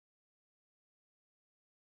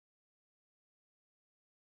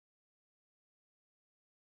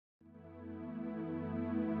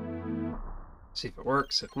 See if it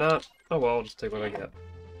works. If not, oh well, I'll just take what I get.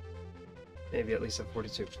 Maybe at least at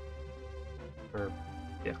 42. Or,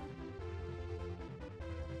 yeah.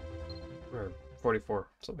 Or 44,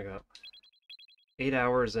 something like that. 8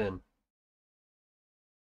 hours in.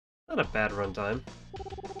 Not a bad runtime.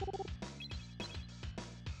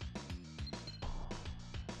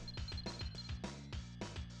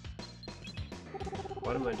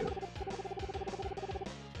 What am I doing?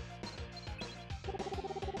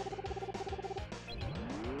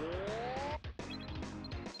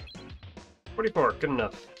 $44, good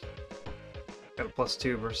enough. Got a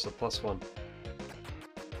 +2 versus a +1.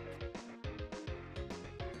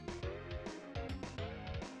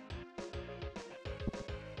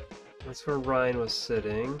 That's where Ryan was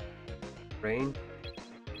sitting. Rain?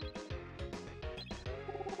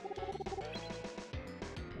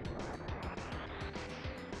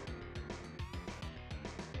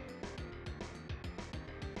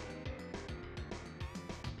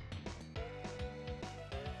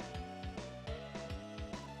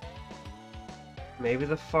 Maybe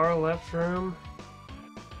the far left room?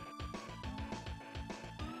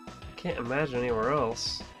 I can't imagine anywhere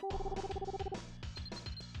else.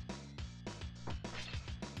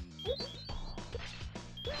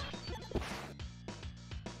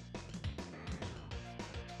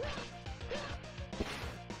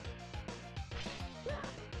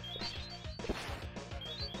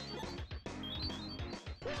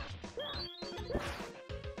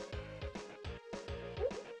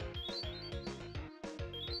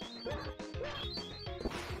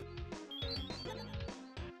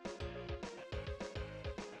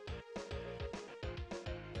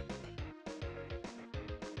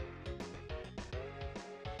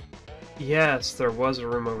 Yes, there was a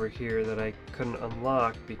room over here that I couldn't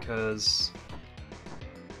unlock because...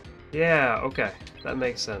 Yeah, okay, that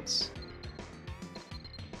makes sense.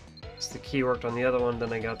 So the key worked on the other one,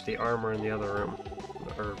 then I got the armor in the other room.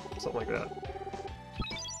 Or something like that.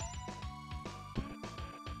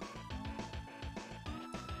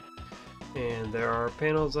 And there are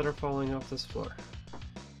panels that are falling off this floor.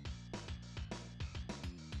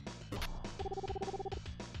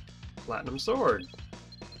 Platinum sword!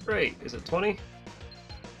 Great, is it 20?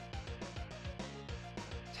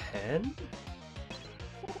 10?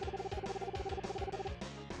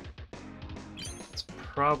 It's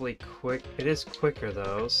probably quick. It is quicker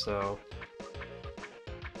though, so...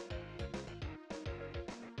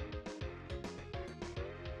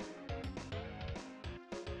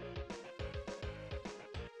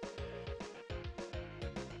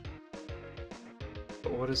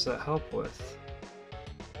 But what does that help with?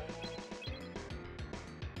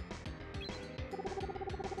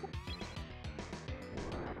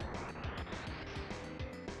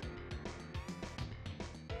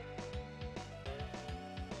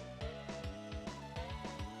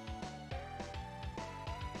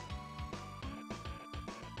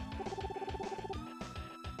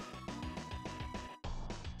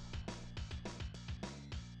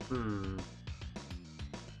 Hmm.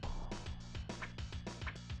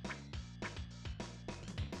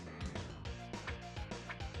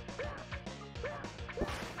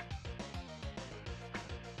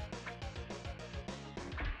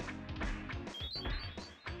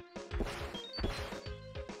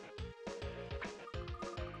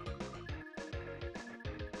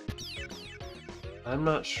 I'm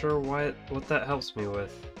not sure what that helps me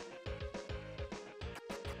with.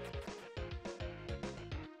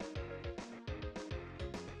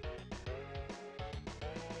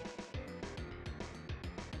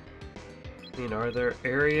 I mean, are there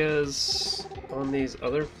areas on these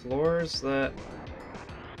other floors that...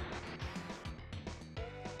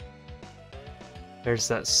 There's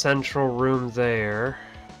that central room there.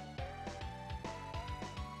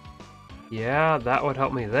 Yeah, that would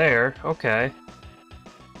help me there. Okay.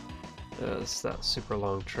 It's that super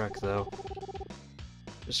long trek, though.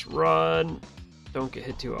 Just run. Don't get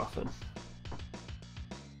hit too often.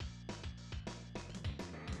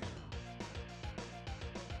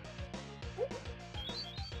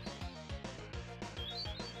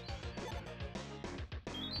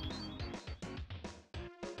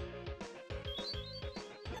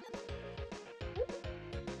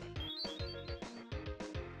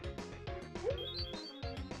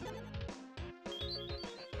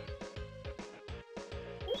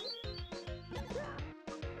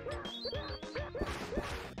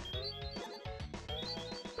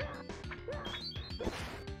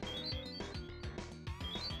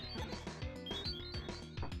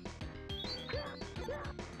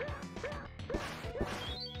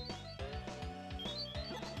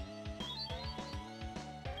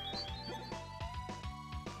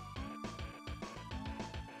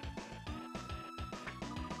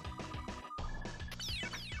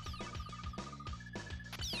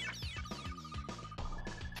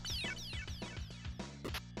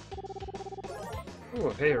 Ooh,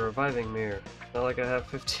 hey, a reviving mirror. Not like I have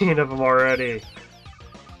 15 of them already.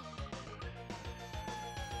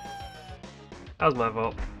 That was my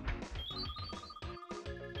fault.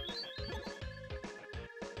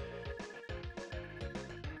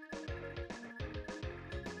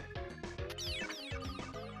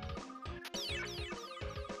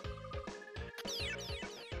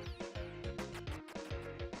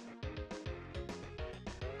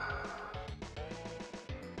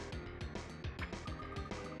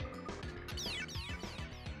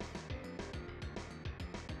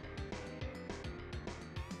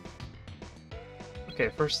 Okay,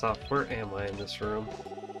 first off, where am I in this room?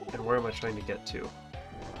 And where am I trying to get to?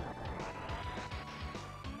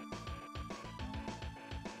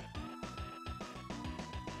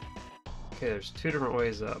 Okay, there's two different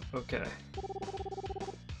ways up. Okay.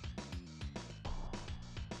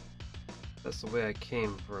 That's the way I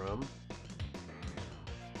came from.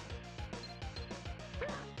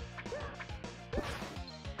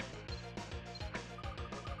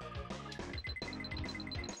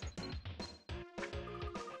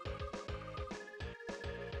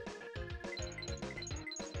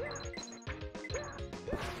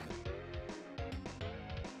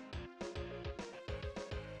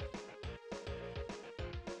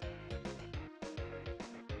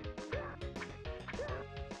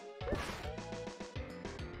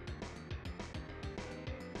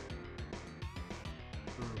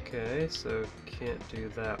 Okay, so can't do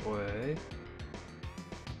that way.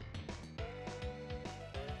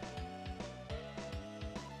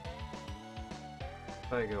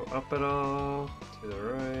 If I go up at all, to the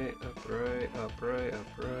right, up right, up right, up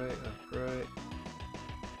right, up right.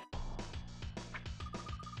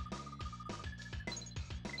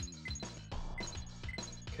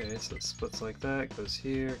 Okay, so it splits like that, goes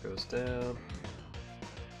here, goes down.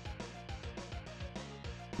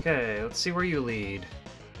 Okay, let's see where you lead.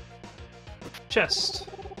 Chest!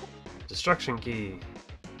 Destruction key.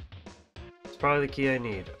 It's probably the key I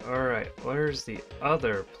need. Alright, where's the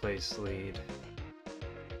other place lead?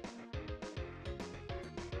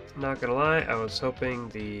 Not gonna lie, I was hoping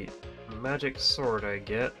the magic sword I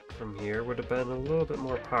get from here would have been a little bit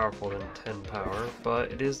more powerful than 10 power, but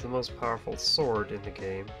it is the most powerful sword in the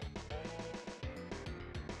game.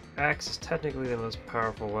 Axe is technically the most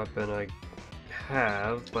powerful weapon I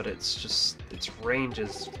have, but it's just, its range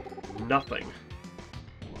is nothing.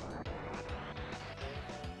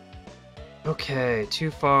 Okay, too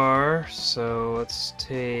far, so let's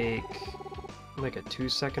take like a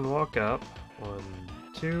 2-second walk up. 1,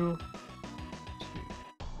 2,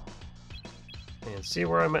 and see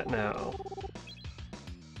where I'm at now.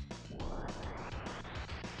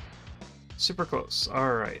 Super close.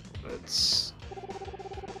 Alright, let's...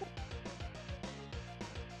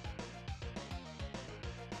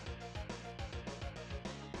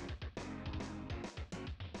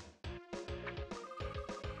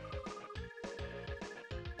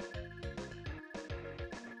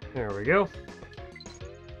 There we go.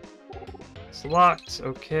 It's locked.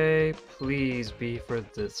 Okay, please be for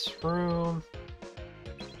this room.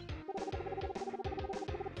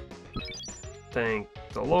 Thank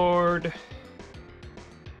the Lord.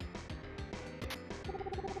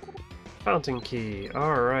 Fountain key.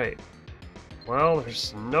 Alright. Well,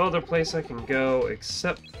 there's no other place I can go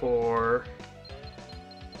except for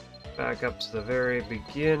back up to the very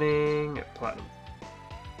beginning at Platinum.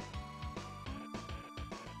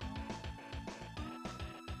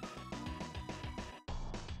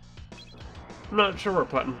 I'm not sure where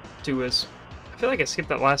Platinum 2 is. I feel like I skipped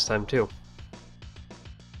that last time too.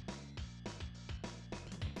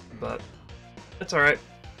 But it's alright.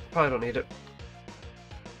 Probably don't need it.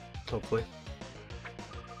 Hopefully.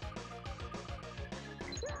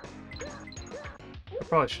 I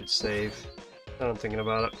probably should save. Now I'm thinking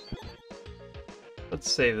about it. Let's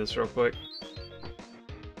save this real quick.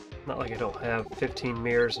 Not like I don't have 15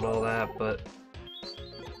 mirrors and all that, but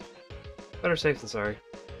better safe than sorry.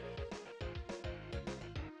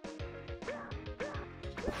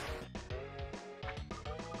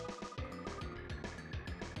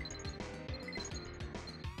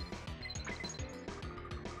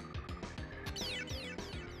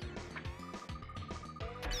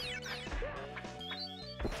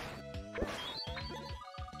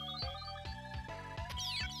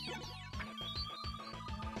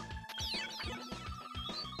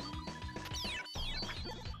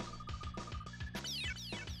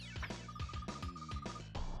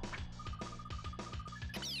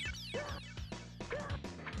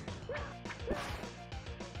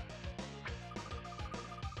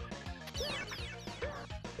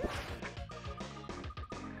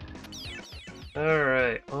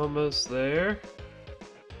 Alright, almost there.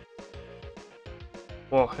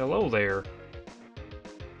 Well, hello there.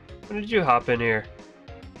 When did you hop in here?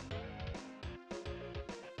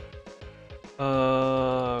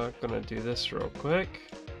 Gonna do this real quick.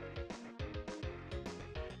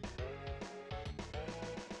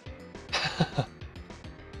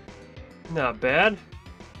 Not bad.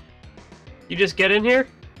 You just get in here?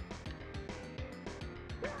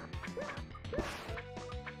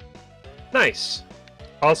 Nice.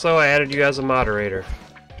 Also, I added you as a moderator.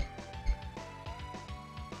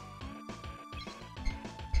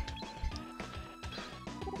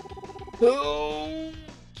 Oh,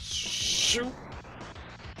 shoot.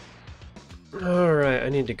 Alright, I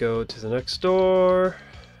need to go to the next door.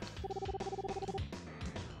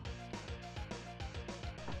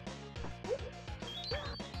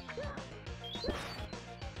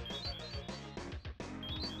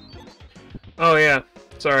 Oh yeah,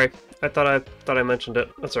 sorry. I thought I mentioned it.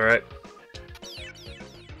 That's alright.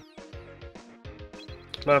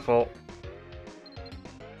 My fault.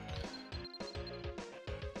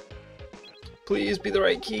 Please be the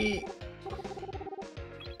right key.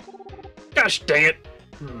 Gosh dang it!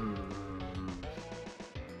 You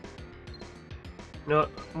know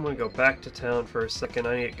what? I'm gonna go back to town for a second.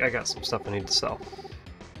 I got some stuff I need to sell.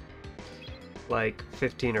 Like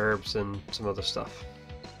 15 herbs and some other stuff.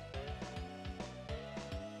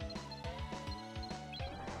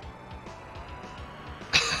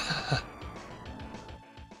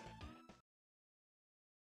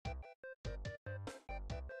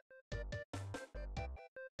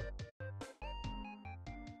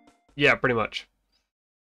 Yeah, pretty much.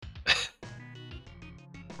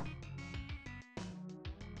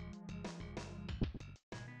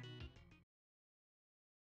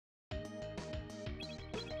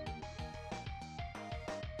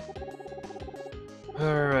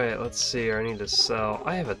 Alright, let's see. I need to sell.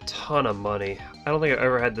 I have a ton of money. I don't think I've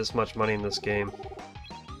ever had this much money in this game.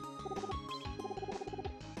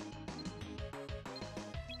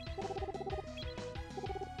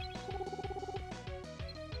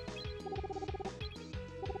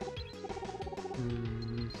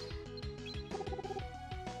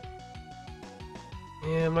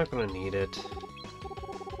 Yeah, I'm not gonna need it.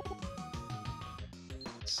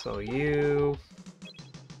 So you...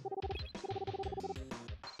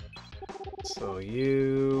 So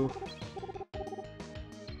you...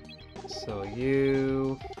 So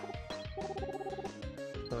you...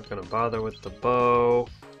 Not gonna bother with the bow.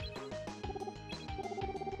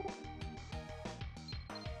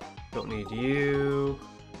 Don't need you.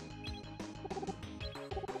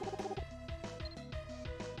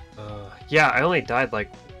 Yeah, I only died like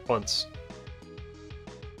once.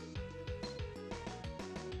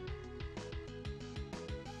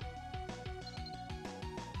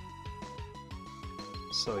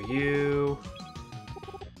 So you...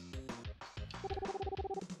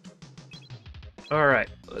 Alright,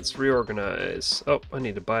 let's reorganize. Oh, I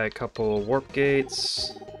need to buy a couple warp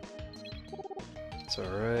gates. That's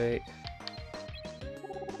alright.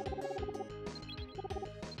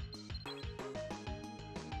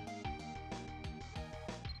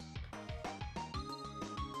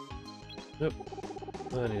 Nope.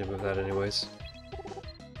 I need to move that anyways.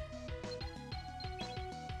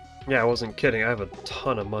 Yeah, I wasn't kidding. I have a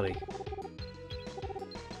ton of money.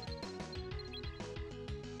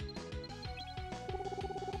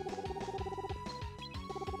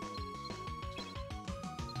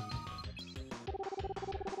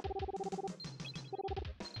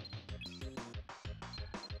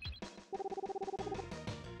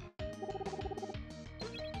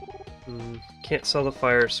 Can't sell the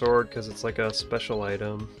fire sword because it's like a special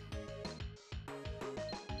item.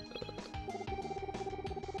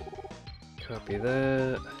 Copy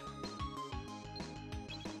that.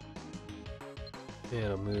 And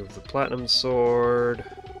I'll move the platinum sword.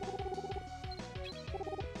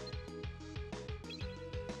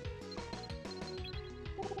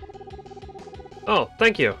 Oh,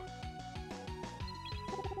 thank you!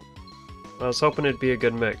 I was hoping it'd be a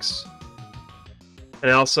good mix. And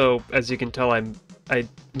also, as you can tell, I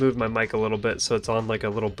moved my mic a little bit so it's on like a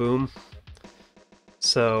little boom.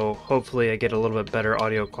 So hopefully I get a little bit better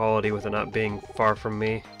audio quality with it not being far from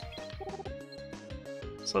me.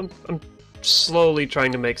 So I'm slowly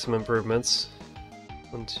trying to make some improvements.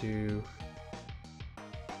 1, 2...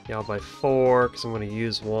 Yeah, I'll buy 4 because I'm going to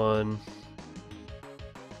use 1.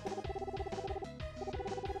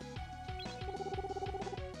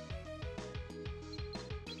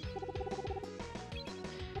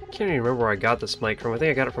 I can't even remember where I got this mic from. I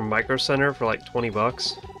think I got it from Micro Center for like 20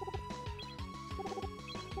 bucks.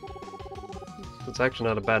 It's actually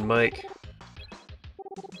not a bad mic.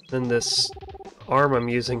 Then this arm I'm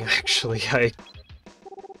using, actually, it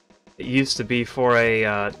used to be for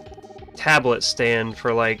a tablet stand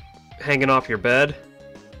for like hanging off your bed.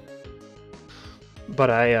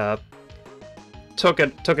 But I took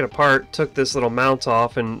it apart, took this little mount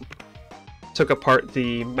off, and took apart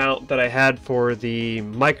the mount that I had for the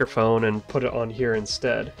microphone and put it on here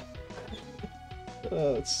instead.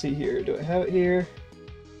 Let's see here. Do I have it here?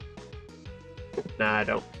 Nah, I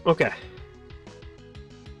don't. Okay.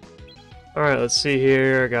 Alright, let's see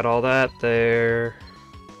here. I got all that there.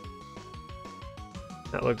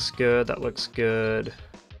 That looks good. That looks good.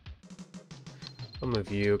 I'll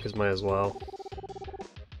move you, because might as well.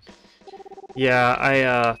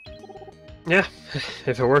 Yeah, yeah,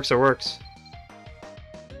 if it works, it works.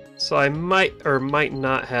 So I might or might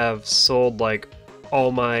not have sold, like,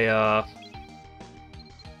 all my,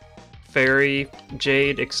 fairy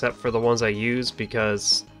jade except for the ones I use,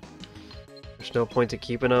 because there's no point to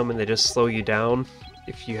keeping them and they just slow you down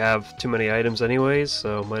if you have too many items anyways,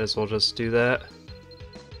 so might as well just do that.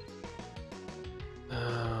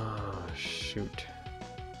 Oh, shoot.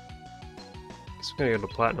 Guess I'm gonna go to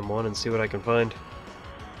Platinum 1 and see what I can find.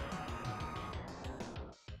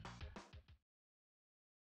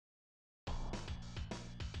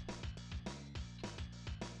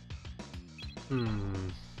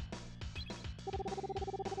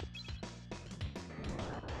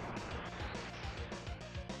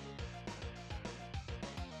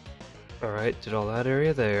 Alright, did all that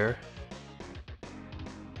area there.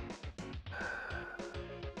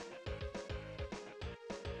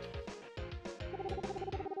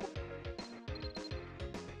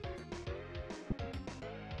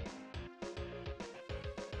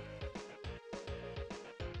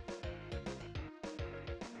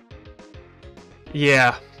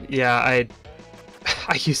 Yeah, I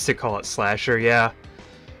used to call it Slasher, yeah.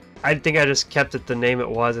 I think I just kept it the name it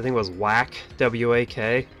was. I think it was Whack,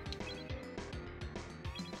 W-A-K.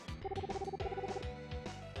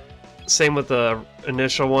 Same with the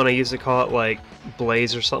initial one, I used to call it like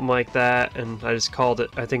Blaze or something like that, and I just called it,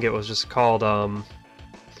 I think it was just called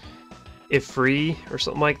Ifrit or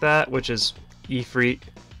something like that, which is Ifrit,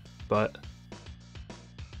 but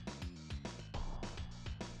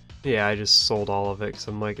yeah, I just sold all of it because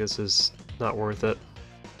I'm like, this is not worth it.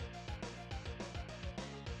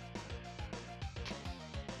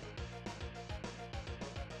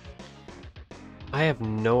 I have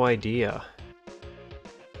no idea.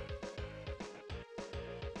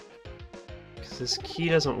 Because this key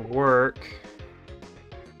doesn't work.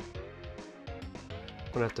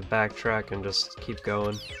 I'm gonna have to backtrack and just keep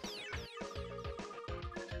going.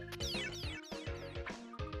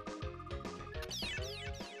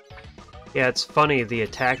 Yeah, it's funny, the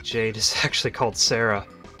attack jade is actually called Sarah.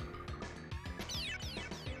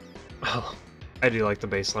 Oh, I do like the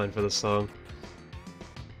bass line for this song.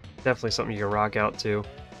 Definitely something you can rock out to.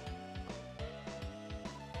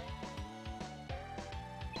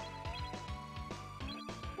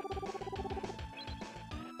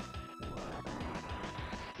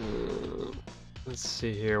 Let's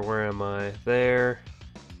see here, where am I? There.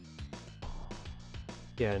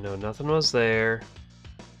 Yeah, no, nothing was there.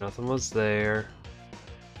 Nothing was there.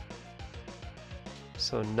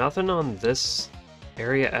 So nothing on this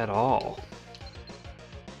area at all.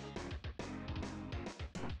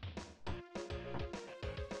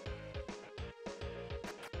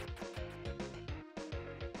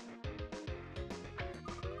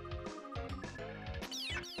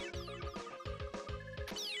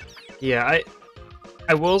 Yeah,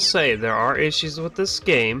 I will say there are issues with this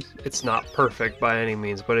game. It's not perfect by any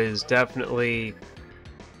means, but it is definitely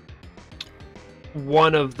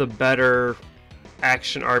one of the better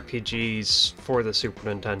action RPGs for the Super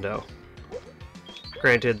Nintendo.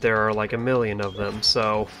 Granted, there are like a million of them,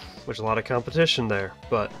 so there's a lot of competition there,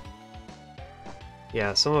 but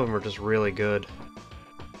yeah, some of them are just really good.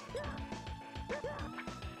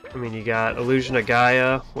 I mean, you got Illusion of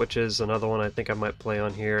Gaia, which is another one I think I might play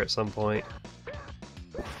on here at some point.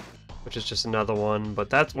 Which is just another one, but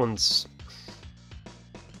that one's...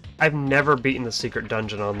 I've never beaten the secret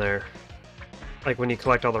dungeon on there. Like when you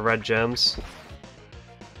collect all the red gems.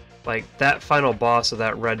 Like, that final boss of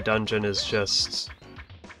that red dungeon is just...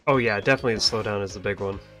 Oh yeah, definitely the slowdown is the big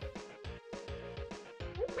one.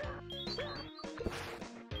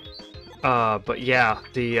 But yeah,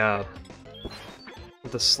 the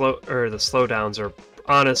slowdowns are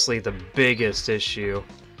honestly the biggest issue.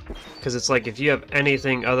 Because it's like, if you have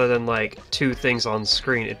anything other than like 2 things on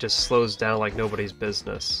screen, it just slows down like nobody's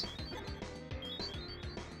business.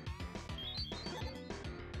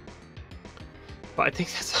 But I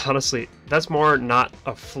think that's honestly, that's more not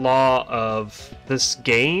a flaw of this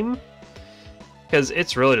game, because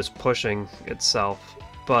it's really just pushing itself.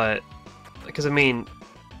 But, because I mean,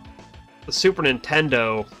 the Super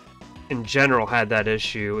Nintendo in general had that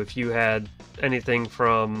issue. If you had anything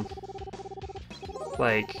from,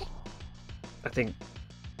 like, I think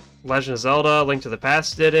Legend of Zelda, Link to the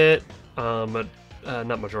Past did it, not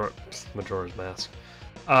Majora's Mask.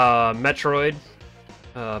 Metroid,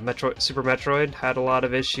 Super Metroid had a lot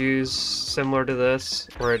of issues similar to this,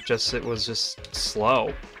 where it was just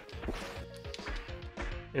slow.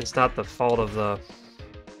 It's not the fault of the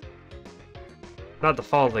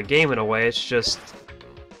game in a way, it's just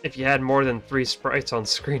if you had more than 3 sprites on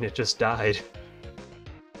screen, it just died.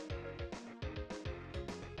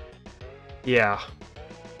 Yeah.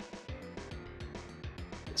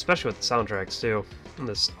 Especially with the soundtracks, too. And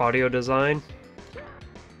this audio design.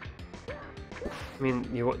 I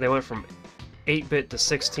mean, they went from 8-bit to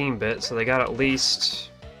 16-bit, so they got at least...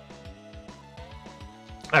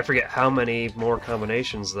 I forget how many more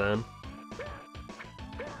combinations then.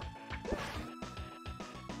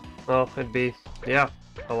 Well, it'd be... yeah,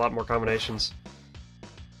 a lot more combinations.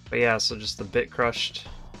 But yeah, so just the bit-crushed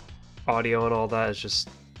audio and all that is just...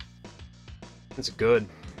 it's good,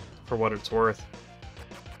 for what it's worth.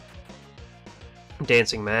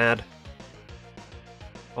 Dancing Mad.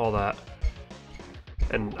 All that.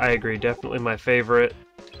 And I agree, definitely my favorite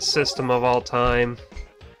system of all time.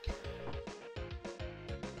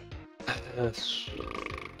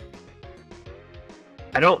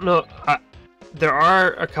 I don't know... there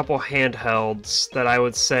are a couple handhelds that I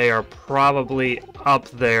would say are probably up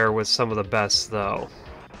there with some of the best, though.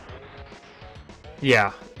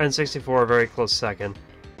 Yeah, N64 a very close second.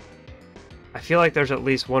 I feel like there's at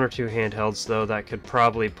least 1 or 2 handhelds, though, that could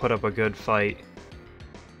probably put up a good fight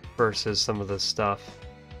versus some of this stuff.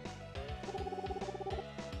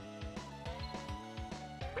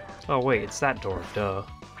 Oh wait, it's that door, duh.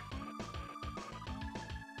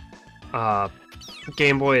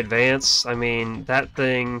 Game Boy Advance, I mean, that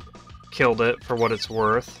thing killed it for what it's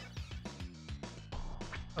worth.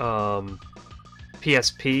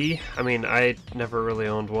 PSP, I mean, I never really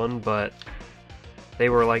owned one, but they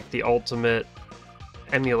were like the ultimate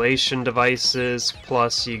emulation devices,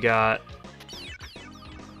 plus you got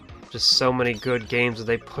just so many good games, and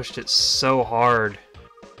they pushed it so hard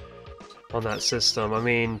on that system. I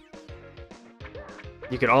mean,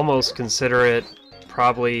 you could almost consider it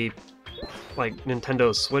probably like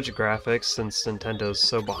Nintendo Switch graphics, since Nintendo's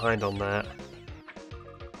so behind on that.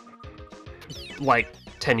 Like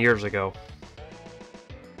 10 years ago.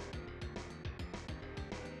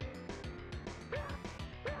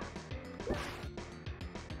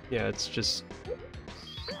 Yeah, it's just...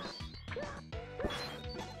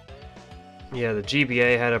 yeah, the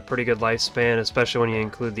GBA had a pretty good lifespan, especially when you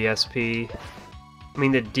include the SP. I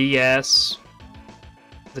mean, the DS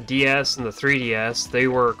and the 3DS, they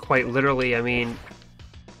were quite literally, I mean,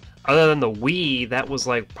 other than the Wii, that was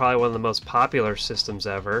like probably one of the most popular systems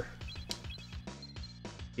ever.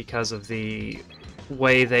 Because of the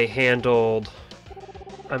way they handled,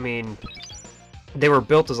 I mean, they were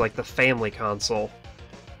built as like the family console.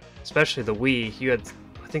 Especially the Wii. You had,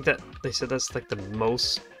 I think that they said that's like the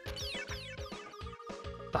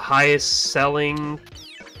highest selling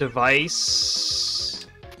device,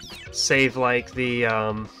 save like the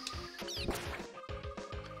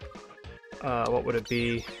what would it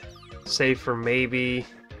be? Save for maybe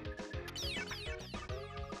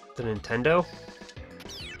the Nintendo?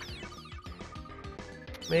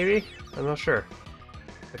 Maybe? I'm not sure.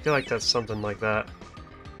 I feel like that's something like that.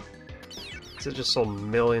 It just sold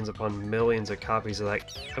millions upon millions of copies of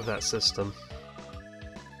that system.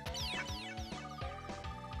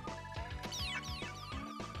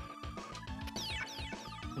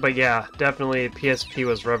 But yeah, definitely PSP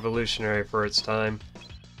was revolutionary for its time.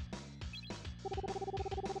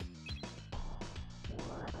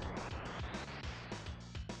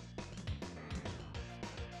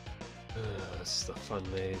 This is the fun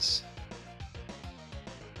maze.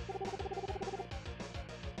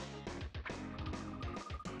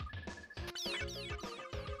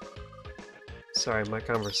 Sorry, my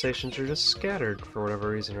conversations are just scattered for whatever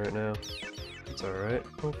reason right now. It's alright,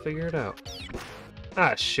 we'll figure it out.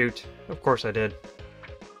 Ah, shoot. Of course I did.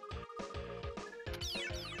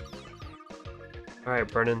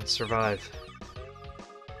 Alright, Brennan, survive.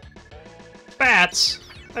 Bats!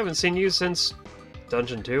 I haven't seen you since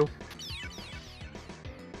Dungeon 2.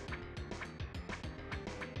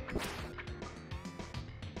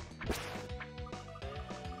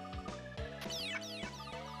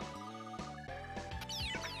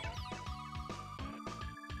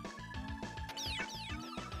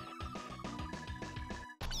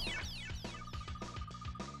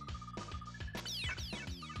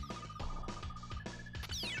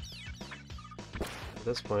 At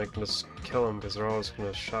this point, I can just kill them because they're always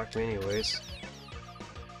going to shock me anyways.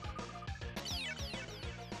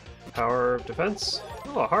 Power of defense?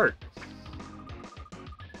 Oh, a heart. I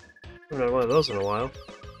haven't had one of those in a while.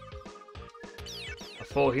 A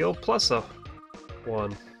full heal plus a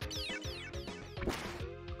one.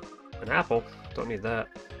 An apple? Don't need that.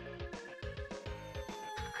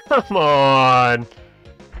 Come on!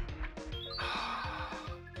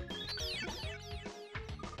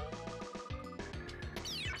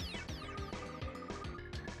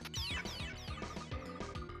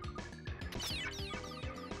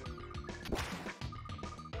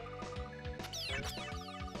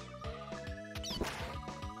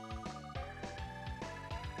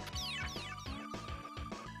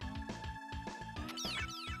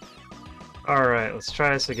 Alright, let's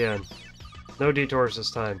try this again. No detours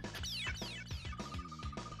this time.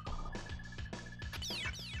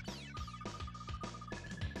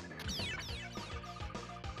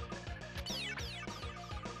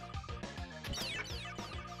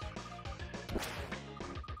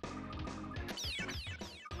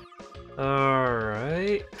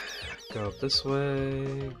 Alright. Go up this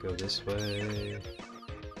way, go this way.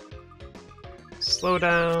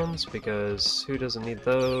 Slowdowns, because who doesn't need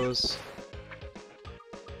those?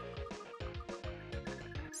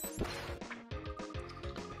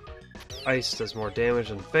 Ice does more damage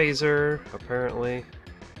than Phaser, apparently.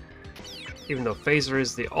 Even though Phaser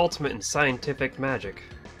is the ultimate in scientific magic.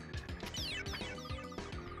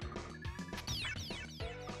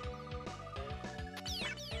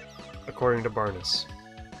 According to Barnes,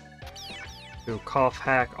 who cough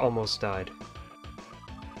hack almost died.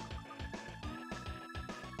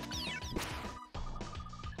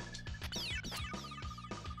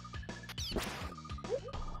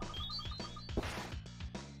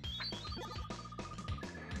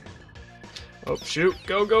 Oh, shoot.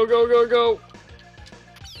 Go, go, go, go, go!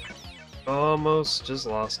 Almost just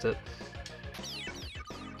lost it.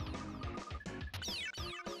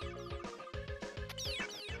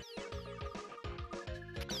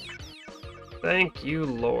 Thank you,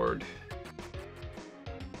 Lord.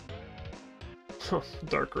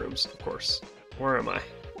 Dark rooms, of course. Where am I?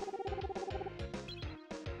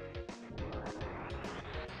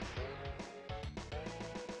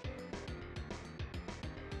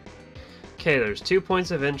 Okay, there's 2 points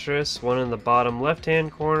of interest, one in the bottom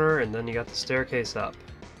left-hand corner, and then you got the staircase up.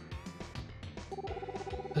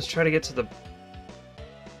 Let's try to get to the...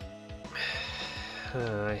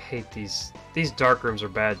 I hate these. These dark rooms are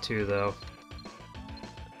bad too, though.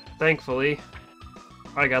 Thankfully,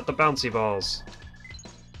 I got the bouncy balls.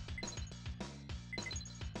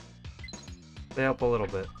 They help a little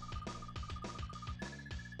bit.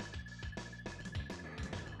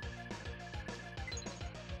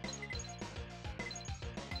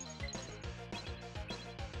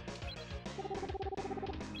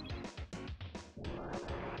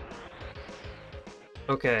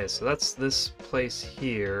 Okay, so that's this place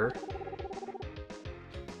here.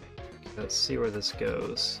 Let's see where this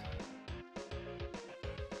goes.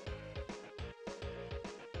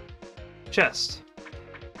 Chest.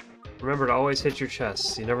 Remember to always hit your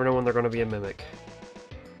chests. You never know when they're going to be a mimic.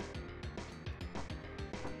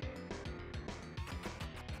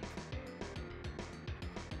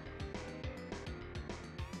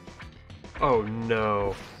 Oh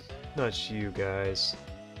no. Not you guys.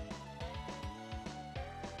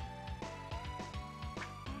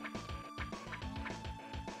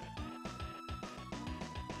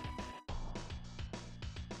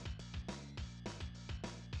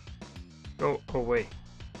 Oh wait.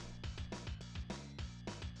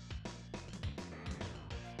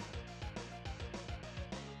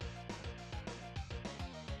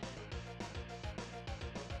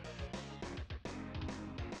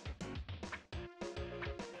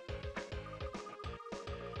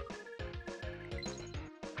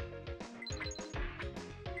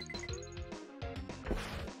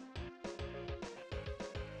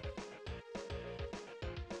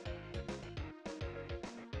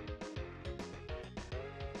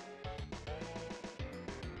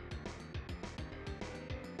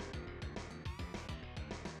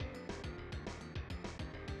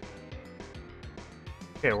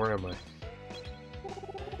 Okay, where am I?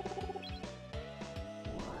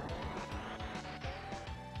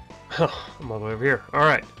 Oh, I'm all the way over here.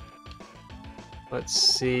 Alright. Let's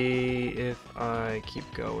see if I keep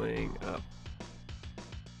going up.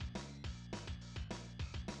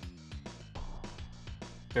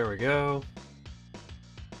 There we go.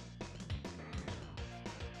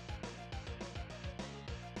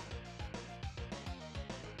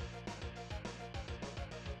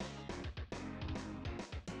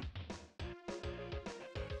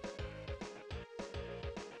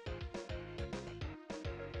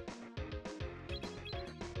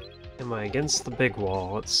 Am I against the big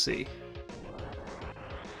wall? Let's see.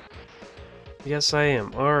 Yes, I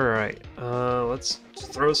am. Alright, let's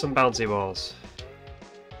throw some bouncy balls.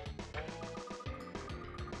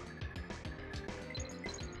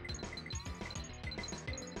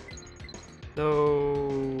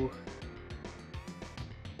 No.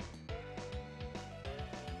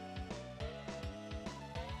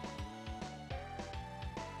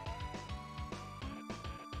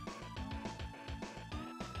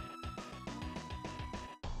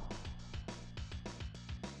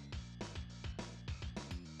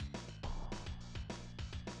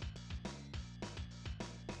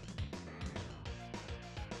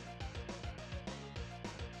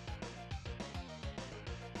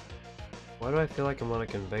 Why do I feel like I'm on a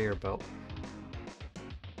conveyor belt?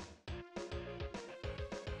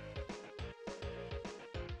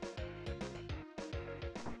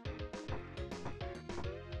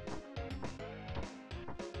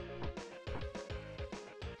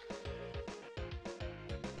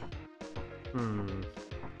 Hmm.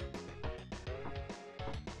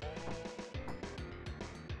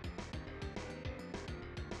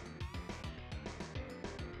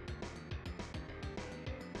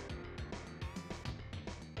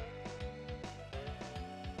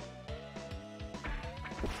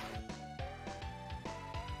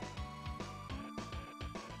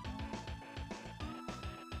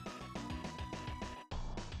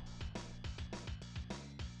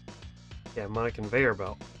 Yeah, I'm on a conveyor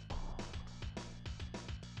belt.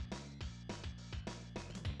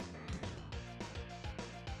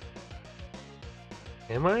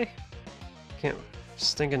 Am I? Can't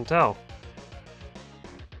stinking tell.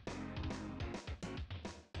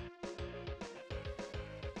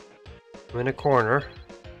 I'm in a corner.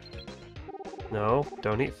 No,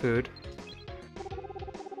 don't eat food.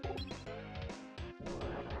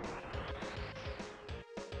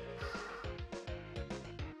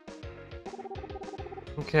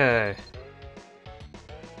 Okay.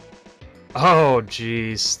 Oh,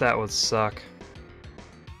 jeez, that would suck.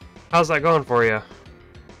 How's that going for you?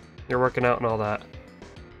 You're working out and all that.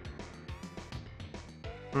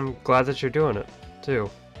 I'm glad that you're doing it, too.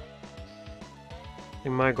 I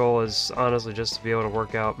think my goal is honestly just to be able to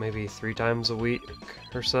work out maybe 3 times a week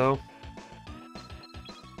or so.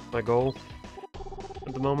 My goal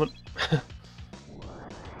at the moment.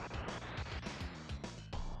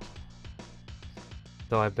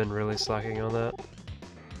 Though I've been really slacking on that.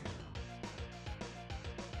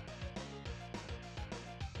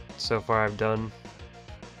 So far I've done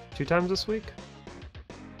 2 times this week.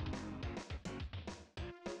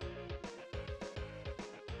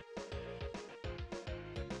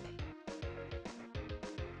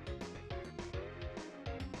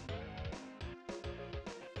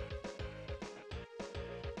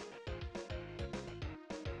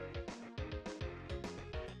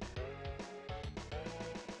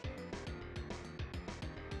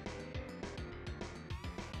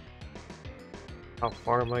 How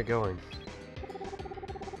far am I going?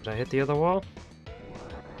 Did I hit the other wall?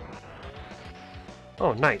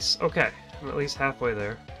 Oh, nice. Okay. I'm at least halfway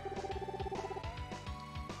there.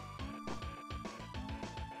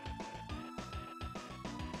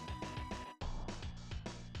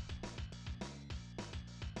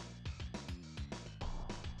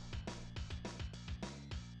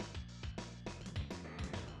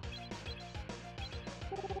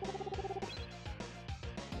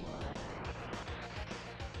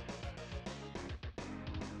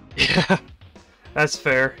 Yeah, that's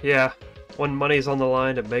fair, yeah. When money's on the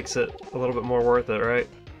line, it makes it a little bit more worth it, right?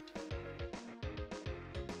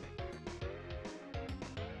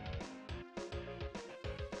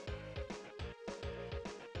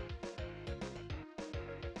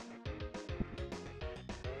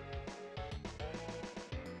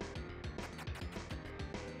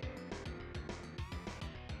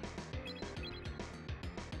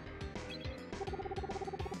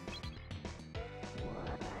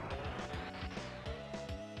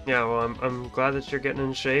 Yeah, well, I'm glad that you're getting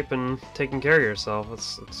in shape and taking care of yourself.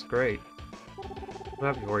 That's great. I'm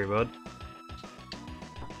happy for you, bud.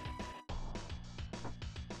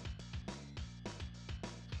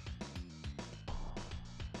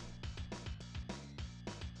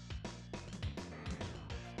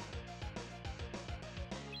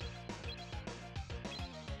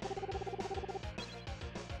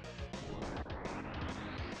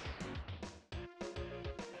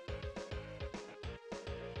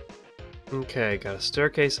 Okay, got a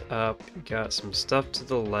staircase up, got some stuff to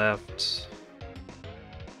the left.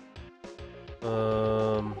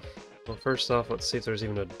 Well, first off, let's see if there's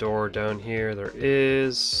even a door down here. There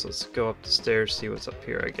is. Let's go up the stairs, see what's up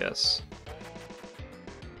here, I guess.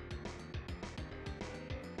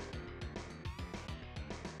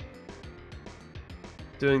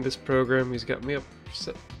 Doing this program, he's got me up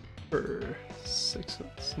set for 6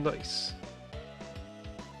 months. Nice.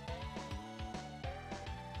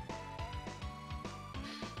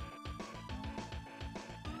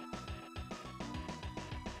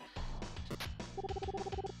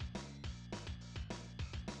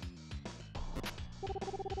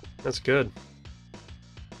 That's good.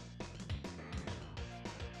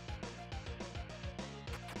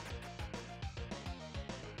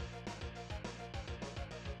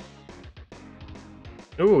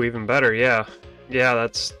 Ooh, even better, yeah. Yeah,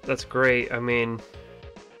 that's great. I mean,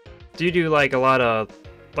 do you do like a lot of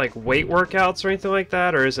like weight workouts or anything like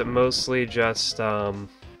that, or is it mostly just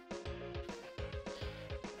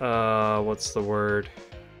what's the word?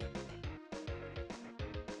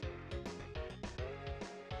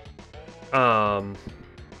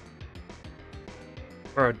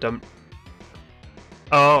 Or a dumb...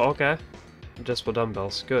 Oh, okay. Just with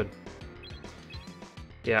dumbbells. Good.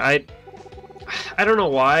 Yeah, I don't know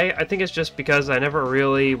why. I think it's just because I never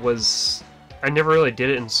really did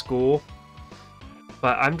it in school.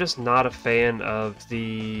 But I'm just not a fan of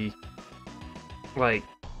the, like,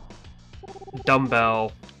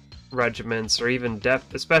 dumbbell regiments or even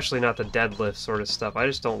especially not the deadlift sort of stuff. I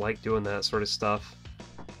just don't like doing that sort of stuff.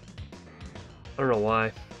 I don't know why.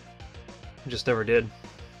 I just never did.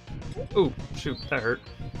 Ooh, shoot, that hurt.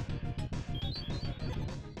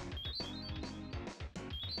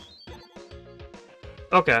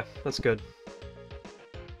 Okay, that's good.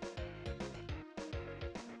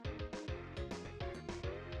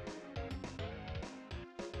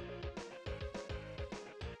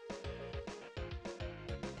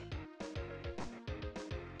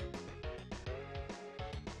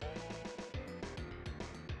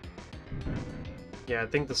 Yeah, I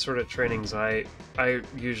think the sort of trainings I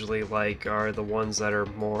usually like are the ones that are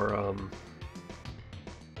more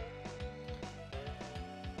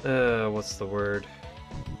what's the word?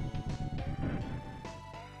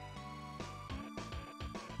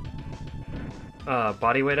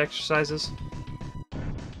 Body weight exercises.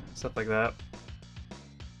 Stuff like that.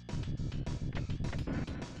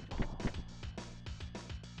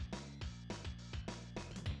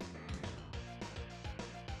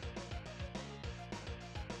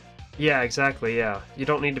 Yeah, exactly, yeah. You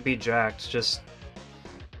don't need to be jacked, just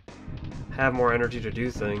have more energy to do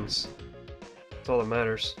things. That's all that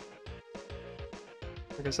matters.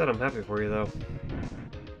 Like I said, I'm happy for you, though.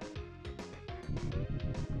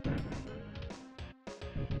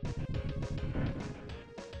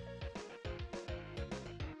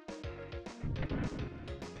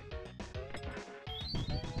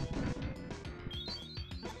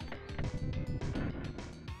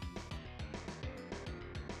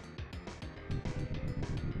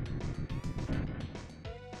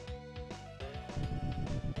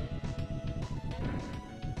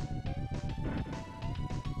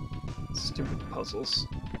 Stupid puzzles.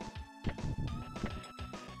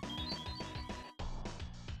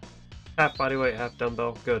 Half body weight, half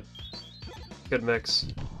dumbbell. Good. Good mix.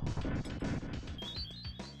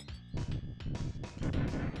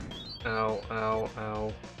 Ow, ow,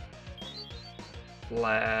 ow.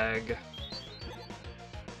 Lag.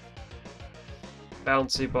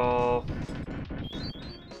 Bouncy ball.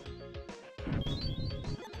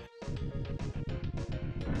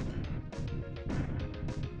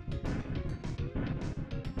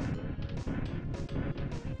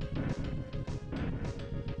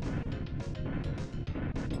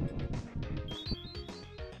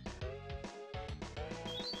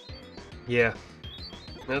 Yeah,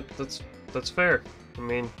 that's fair. I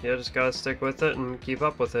mean, you just gotta stick with it and keep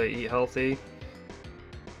up with it. Eat healthy.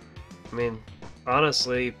 I mean,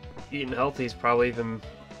 honestly, eating healthy is probably even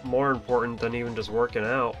more important than even just working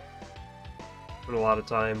out. A lot of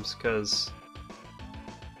times, because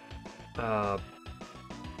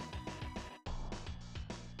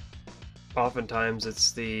oftentimes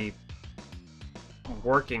it's the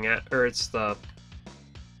working at, or it's the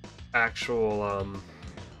actual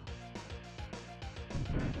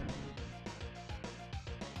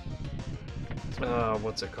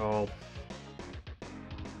what's it called?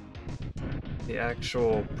 The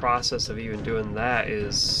actual process of even doing that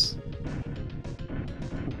is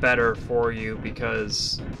better for you,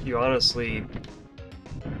 because you honestly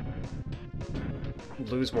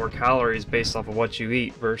lose more calories based off of what you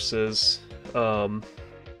eat versus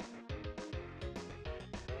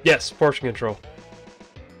yes, portion control.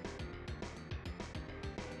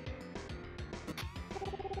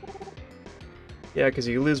 Yeah, because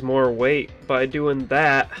you lose more weight by doing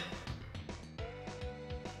that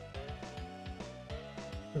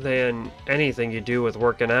than anything you do with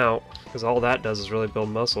working out, because all that does is really build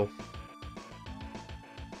muscle.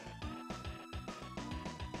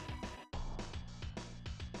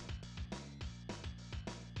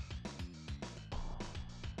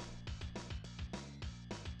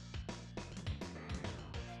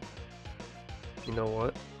 You know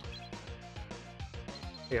what?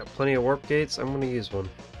 I got plenty of warp gates. I'm gonna use one.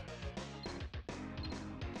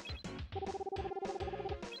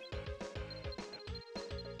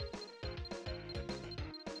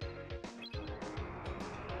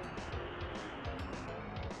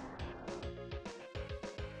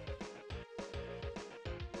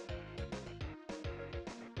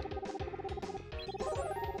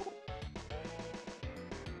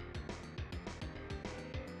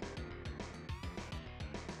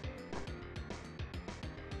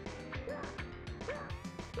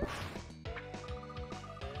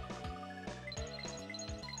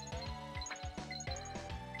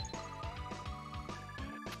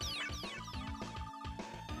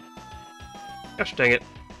 Gosh dang it.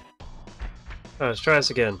 Oh, let's try this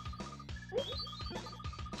again.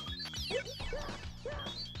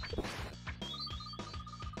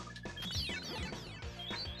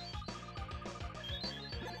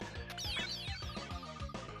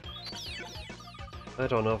 I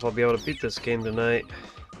don't know if I'll be able to beat this game tonight.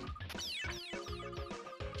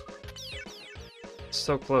 It's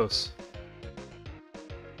so close.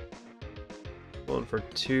 Going for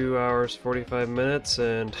 2 hours 45 minutes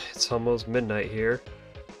and it's almost midnight here.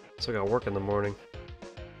 Still got work in the morning.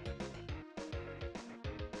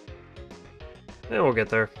 Yeah, we'll get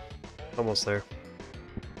there. Almost there.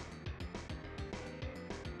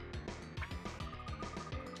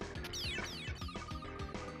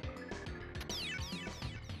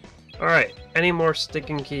 Alright, any more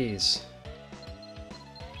sticking keys?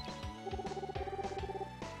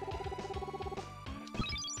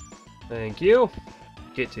 Thank you.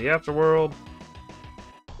 Get to the afterworld.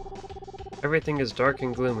 Everything is dark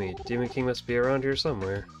and gloomy. Demon King must be around here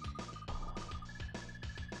somewhere.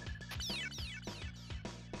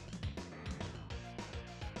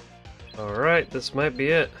 Alright, this might be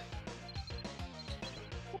it.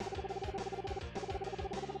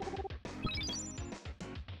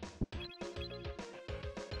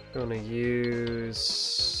 Gonna use...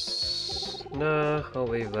 Nah, I'll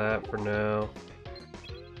leave that for now.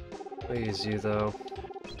 I'll use you though.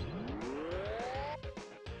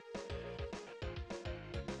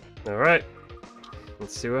 Alright,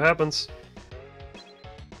 let's see what happens.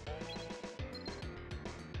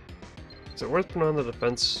 Is it worth putting on the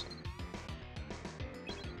defense?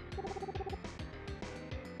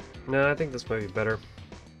 No, I think this might be better.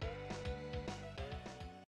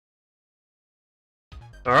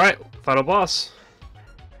 Alright, final boss.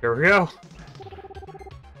 Here we go.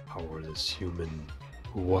 Powerless human,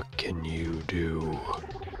 what can you do?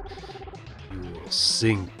 You will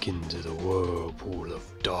sink into the whirlpool of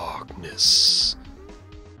darkness.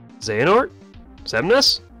 Xehanort?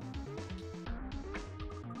 Xemnas?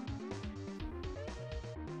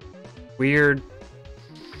 Weird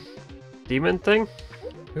demon thing?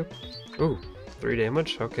 Oop. Ooh, 3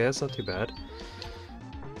 damage? Okay, that's not too bad.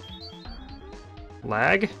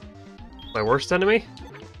 Lag? My worst enemy?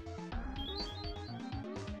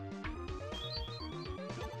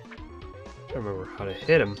 I don't remember how to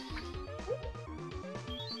hit him.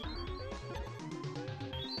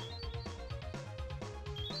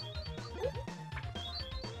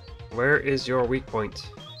 Where is your weak point?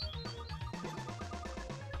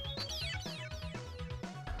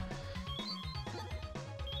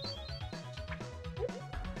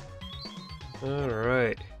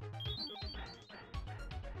 Alright.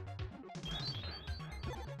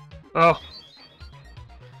 Oh.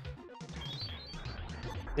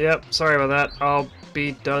 Yep, sorry about that. I'll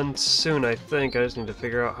be done soon, I think. I just need to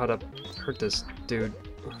figure out how to hurt this dude.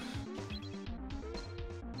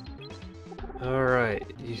 Alright,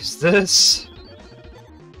 use this.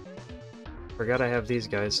 Forgot I have these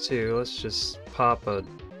guys too. Let's just pop a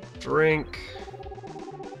drink.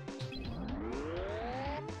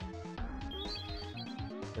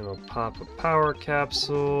 And we'll pop a power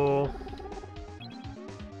capsule.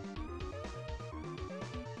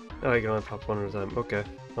 Oh, you can only pop one at a time. Okay.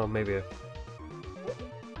 Well, maybe.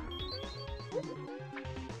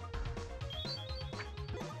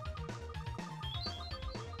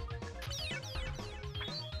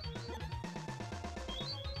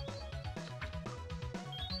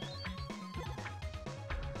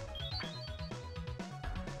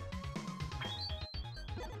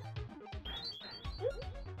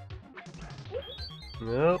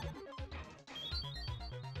 Nope.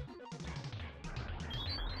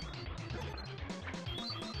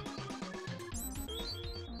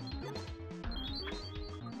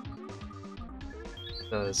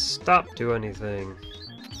 Does stop do anything?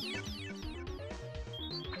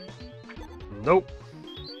 Nope.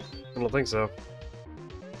 I don't think so.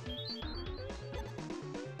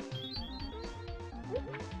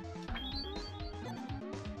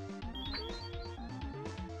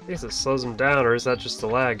 I guess it slows him down, or is that just a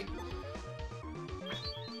lag?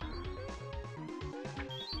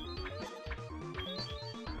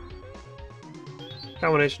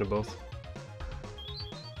 Combination of both.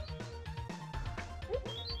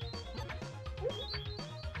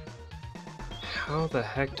 How the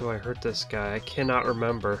heck do I hurt this guy? I cannot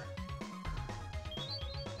remember.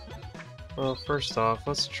 Well, first off,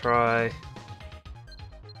 let's try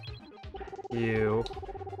you.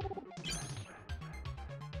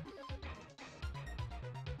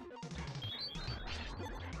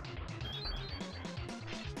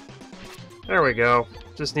 There we go.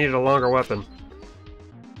 Just needed a longer weapon.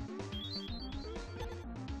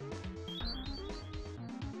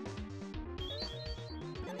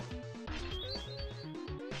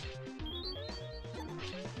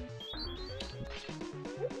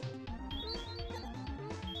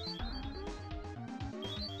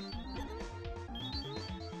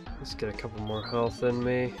 Let's get a couple more health in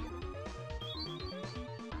me.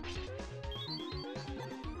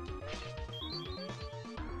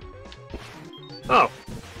 Oh!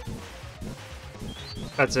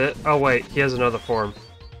 That's it? Oh wait, he has another form.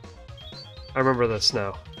 I remember this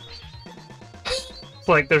now.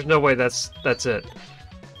 Like, there's no way that's it.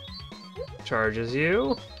 Charges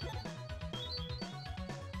you.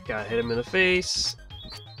 Gotta hit him in the face.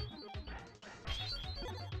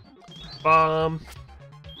 Bomb.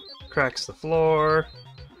 Cracks the floor.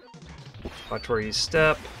 Watch where you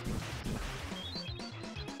step.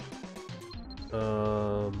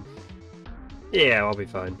 Yeah, I'll be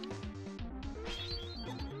fine.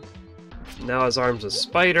 Now his arm's a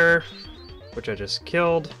spider, which I just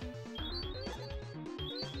killed.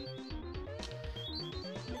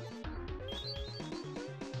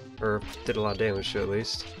 Or did a lot of damage to, at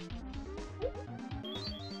least.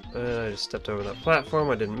 I just stepped over that platform,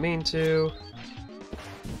 I didn't mean to.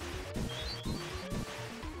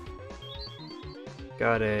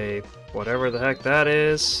 Got a whatever the heck that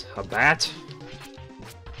is. A bat?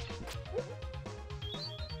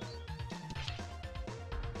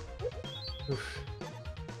 Oof.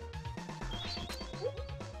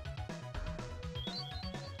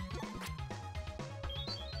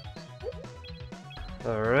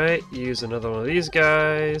 Alright, use another one of these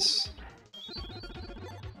guys.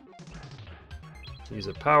 Use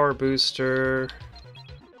a power booster.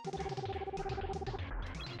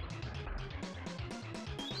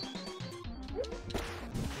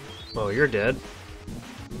 Oh, you're dead.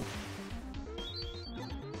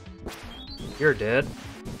 You're dead.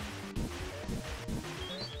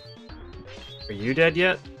 Are you dead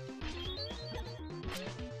yet?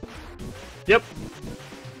 Yep.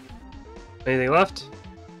 Anything left?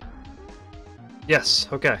 Yes,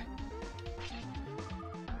 okay.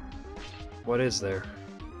 What is there?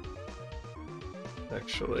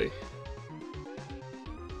 Actually.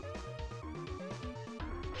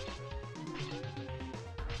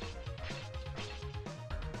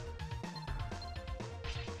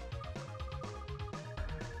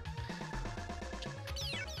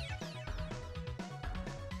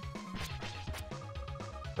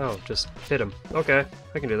 Oh, just hit him. Okay,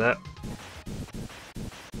 I can do that.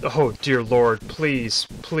 Oh, dear lord, please,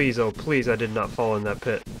 please, oh please, I did not fall in that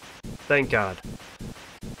pit. Thank God.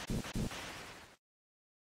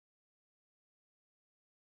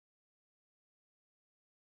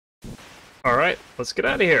 Alright, let's get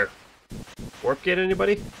out of here. Warp gate,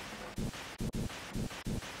 anybody?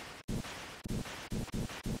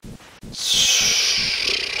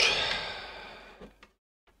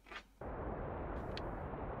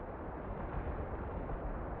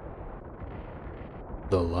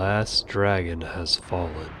 The last dragon has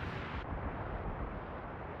fallen.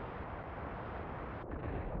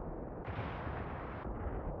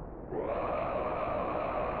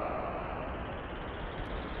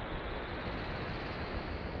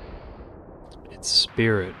 Its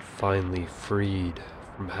spirit finally freed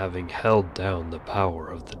from having held down the power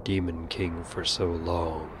of the Demon King for so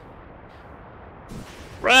long.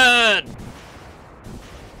 Run!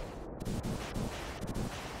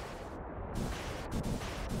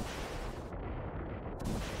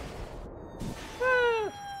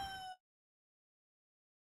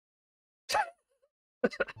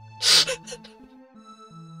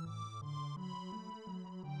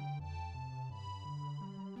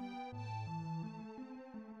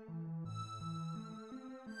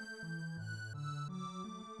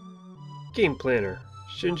 Game Planner,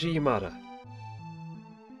 Shinji Yamada.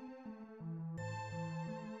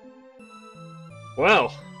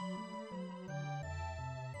 Wow.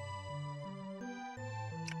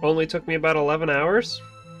 Only took me about 11 hours?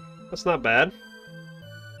 That's not bad.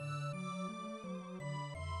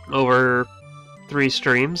 Over 3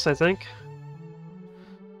 streams, I think.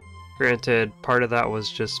 Granted, part of that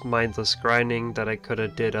was just mindless grinding that I could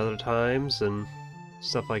have did other times and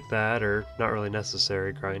stuff like that, or not really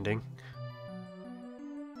necessary grinding.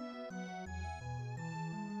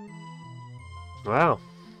 Wow.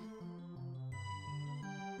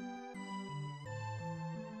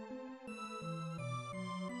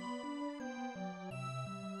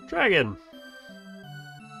 Dragon!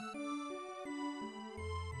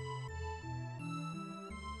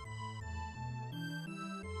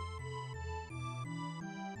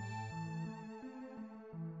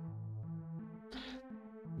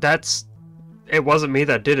 It wasn't me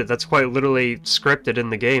that did it. That's quite literally scripted in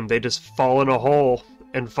the game. They just fall in a hole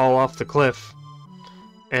and fall off the cliff.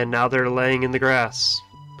 And now they're laying in the grass.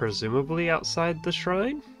 Presumably outside the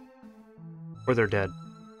shrine? Or they're dead.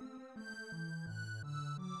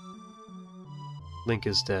 Link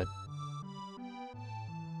is dead.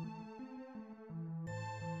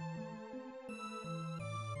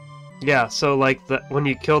 Yeah, so like when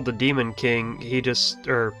you killed the Demon King, he just,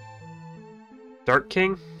 or Dark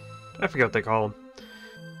King? I forget what they call him.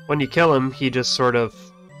 When you kill him, he just sort of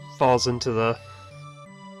falls into the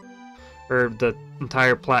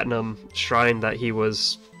entire platinum shrine that he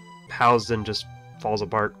was housed in just falls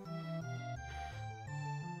apart.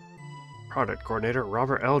 Product coordinator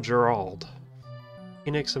Robert L. Gerald.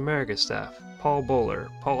 Phoenix America staff Paul Bowler,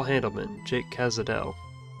 Paul Handelman, Jake Cazadell,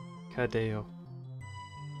 Cadeo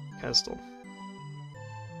Castle.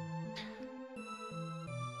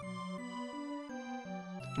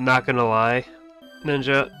 Not gonna lie,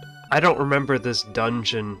 Ninja, I don't remember this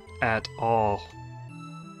dungeon at all.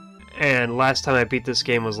 And last time I beat this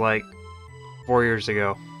game was like 4 years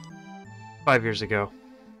ago. 5 years ago.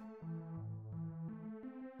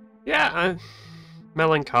 Yeah, I'm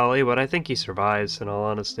melancholy, but I think he survives, in all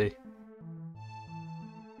honesty.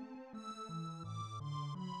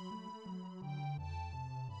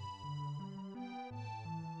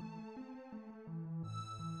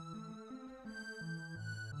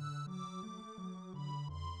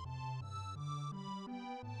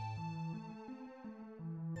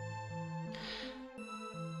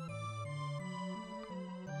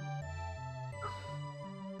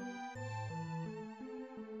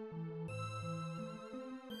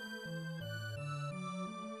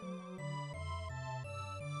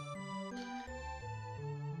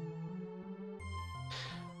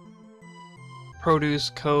 Produce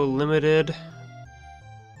Co. Limited.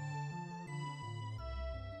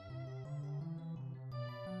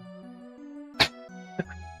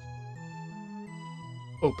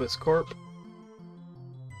 Opus Corp.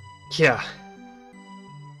 Yeah.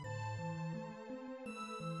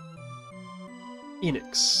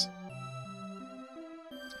 Enix.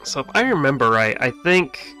 So if I remember right, I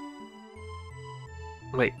think...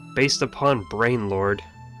 Wait, based upon Brainlord.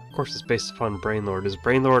 Of course it's based upon Brainlord. Is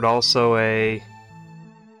Brainlord also a...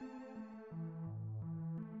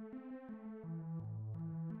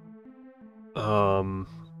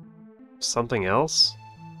 something else?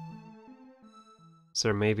 Is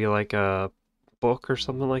there maybe like a book or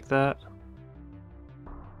something like that?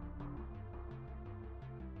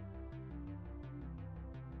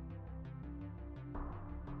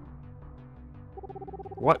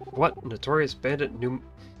 What? Notorious bandit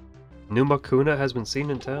Numakuna has been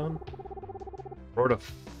seen in town? Reward of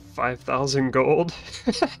 5,000 gold?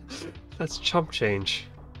 That's chump change.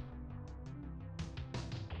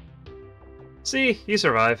 See, you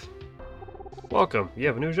survive. Welcome, you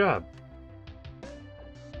have a new job.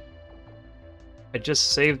 I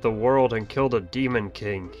just saved the world and killed a demon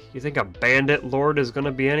king. You think a bandit lord is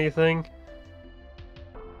gonna be anything?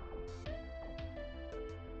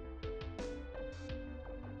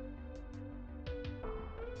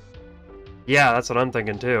 Yeah, that's what I'm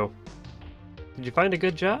thinking too. Did you find a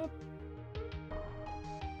good job?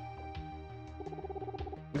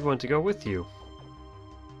 We want to go with you.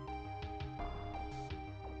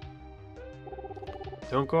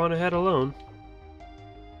 Don't go on ahead alone.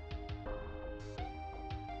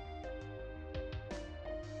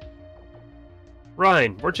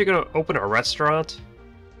 Ryan, weren't you gonna open a restaurant?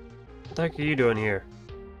 What the heck are you doing here?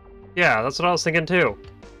 Yeah, that's what I was thinking too.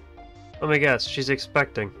 Let me guess, she's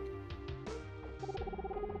expecting.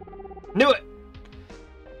 Knew it!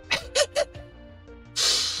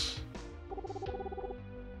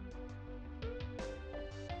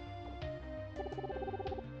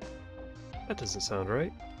 That doesn't sound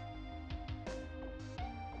right.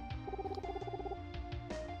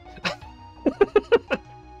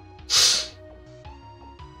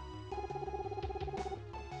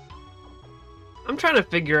 I'm trying to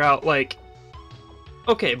figure out, like...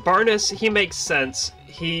 Okay, Barnes, he makes sense.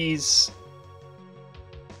 He's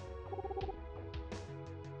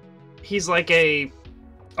like a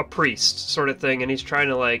priest sort of thing, and he's trying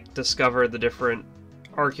to, like, discover the different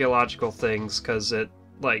archaeological things, because it,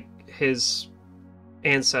 like, his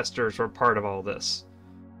ancestors were part of all this.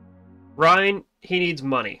 Ryan, he needs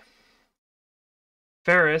money.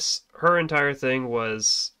 Ferris, her entire thing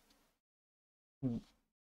was...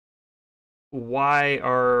 Why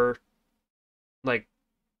are... Like...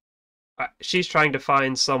 She's trying to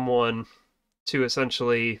find someone to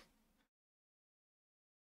essentially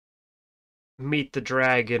meet the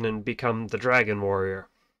dragon and become the dragon warrior.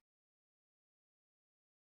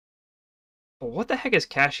 But what the heck is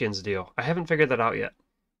Cassian's deal? I haven't figured that out yet.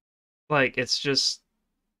 Like, it's just...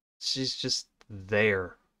 She's just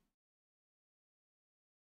there.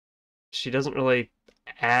 She doesn't really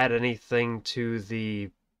add anything to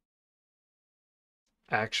the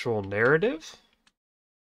actual narrative.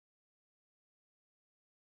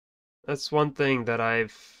 That's one thing that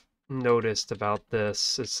I've noticed about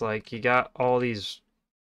this. It's like you got all these...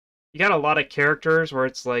 You got a lot of characters where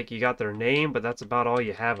it's like you got their name, but that's about all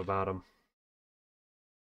you have about them.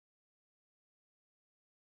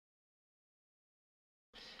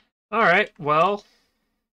 Alright, well,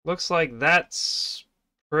 looks like that's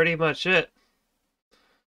pretty much it.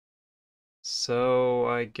 So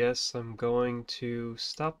I guess I'm going to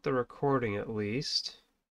stop the recording at least.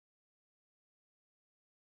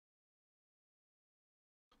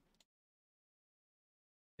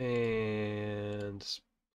 And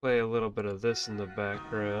play a little bit of this in the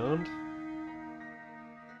background.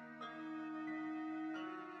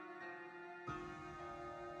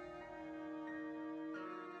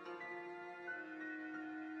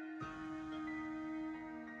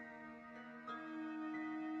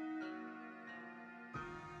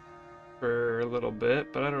 For a little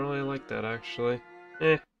bit, but I don't really like that actually.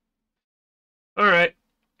 Alright.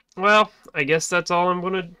 Well, I guess that's all I'm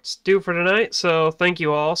going to do for tonight, so thank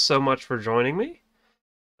you all so much for joining me.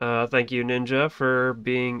 Thank you, Ninja, for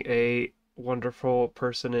being a wonderful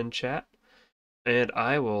person in chat, and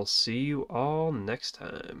I will see you all next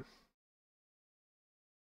time.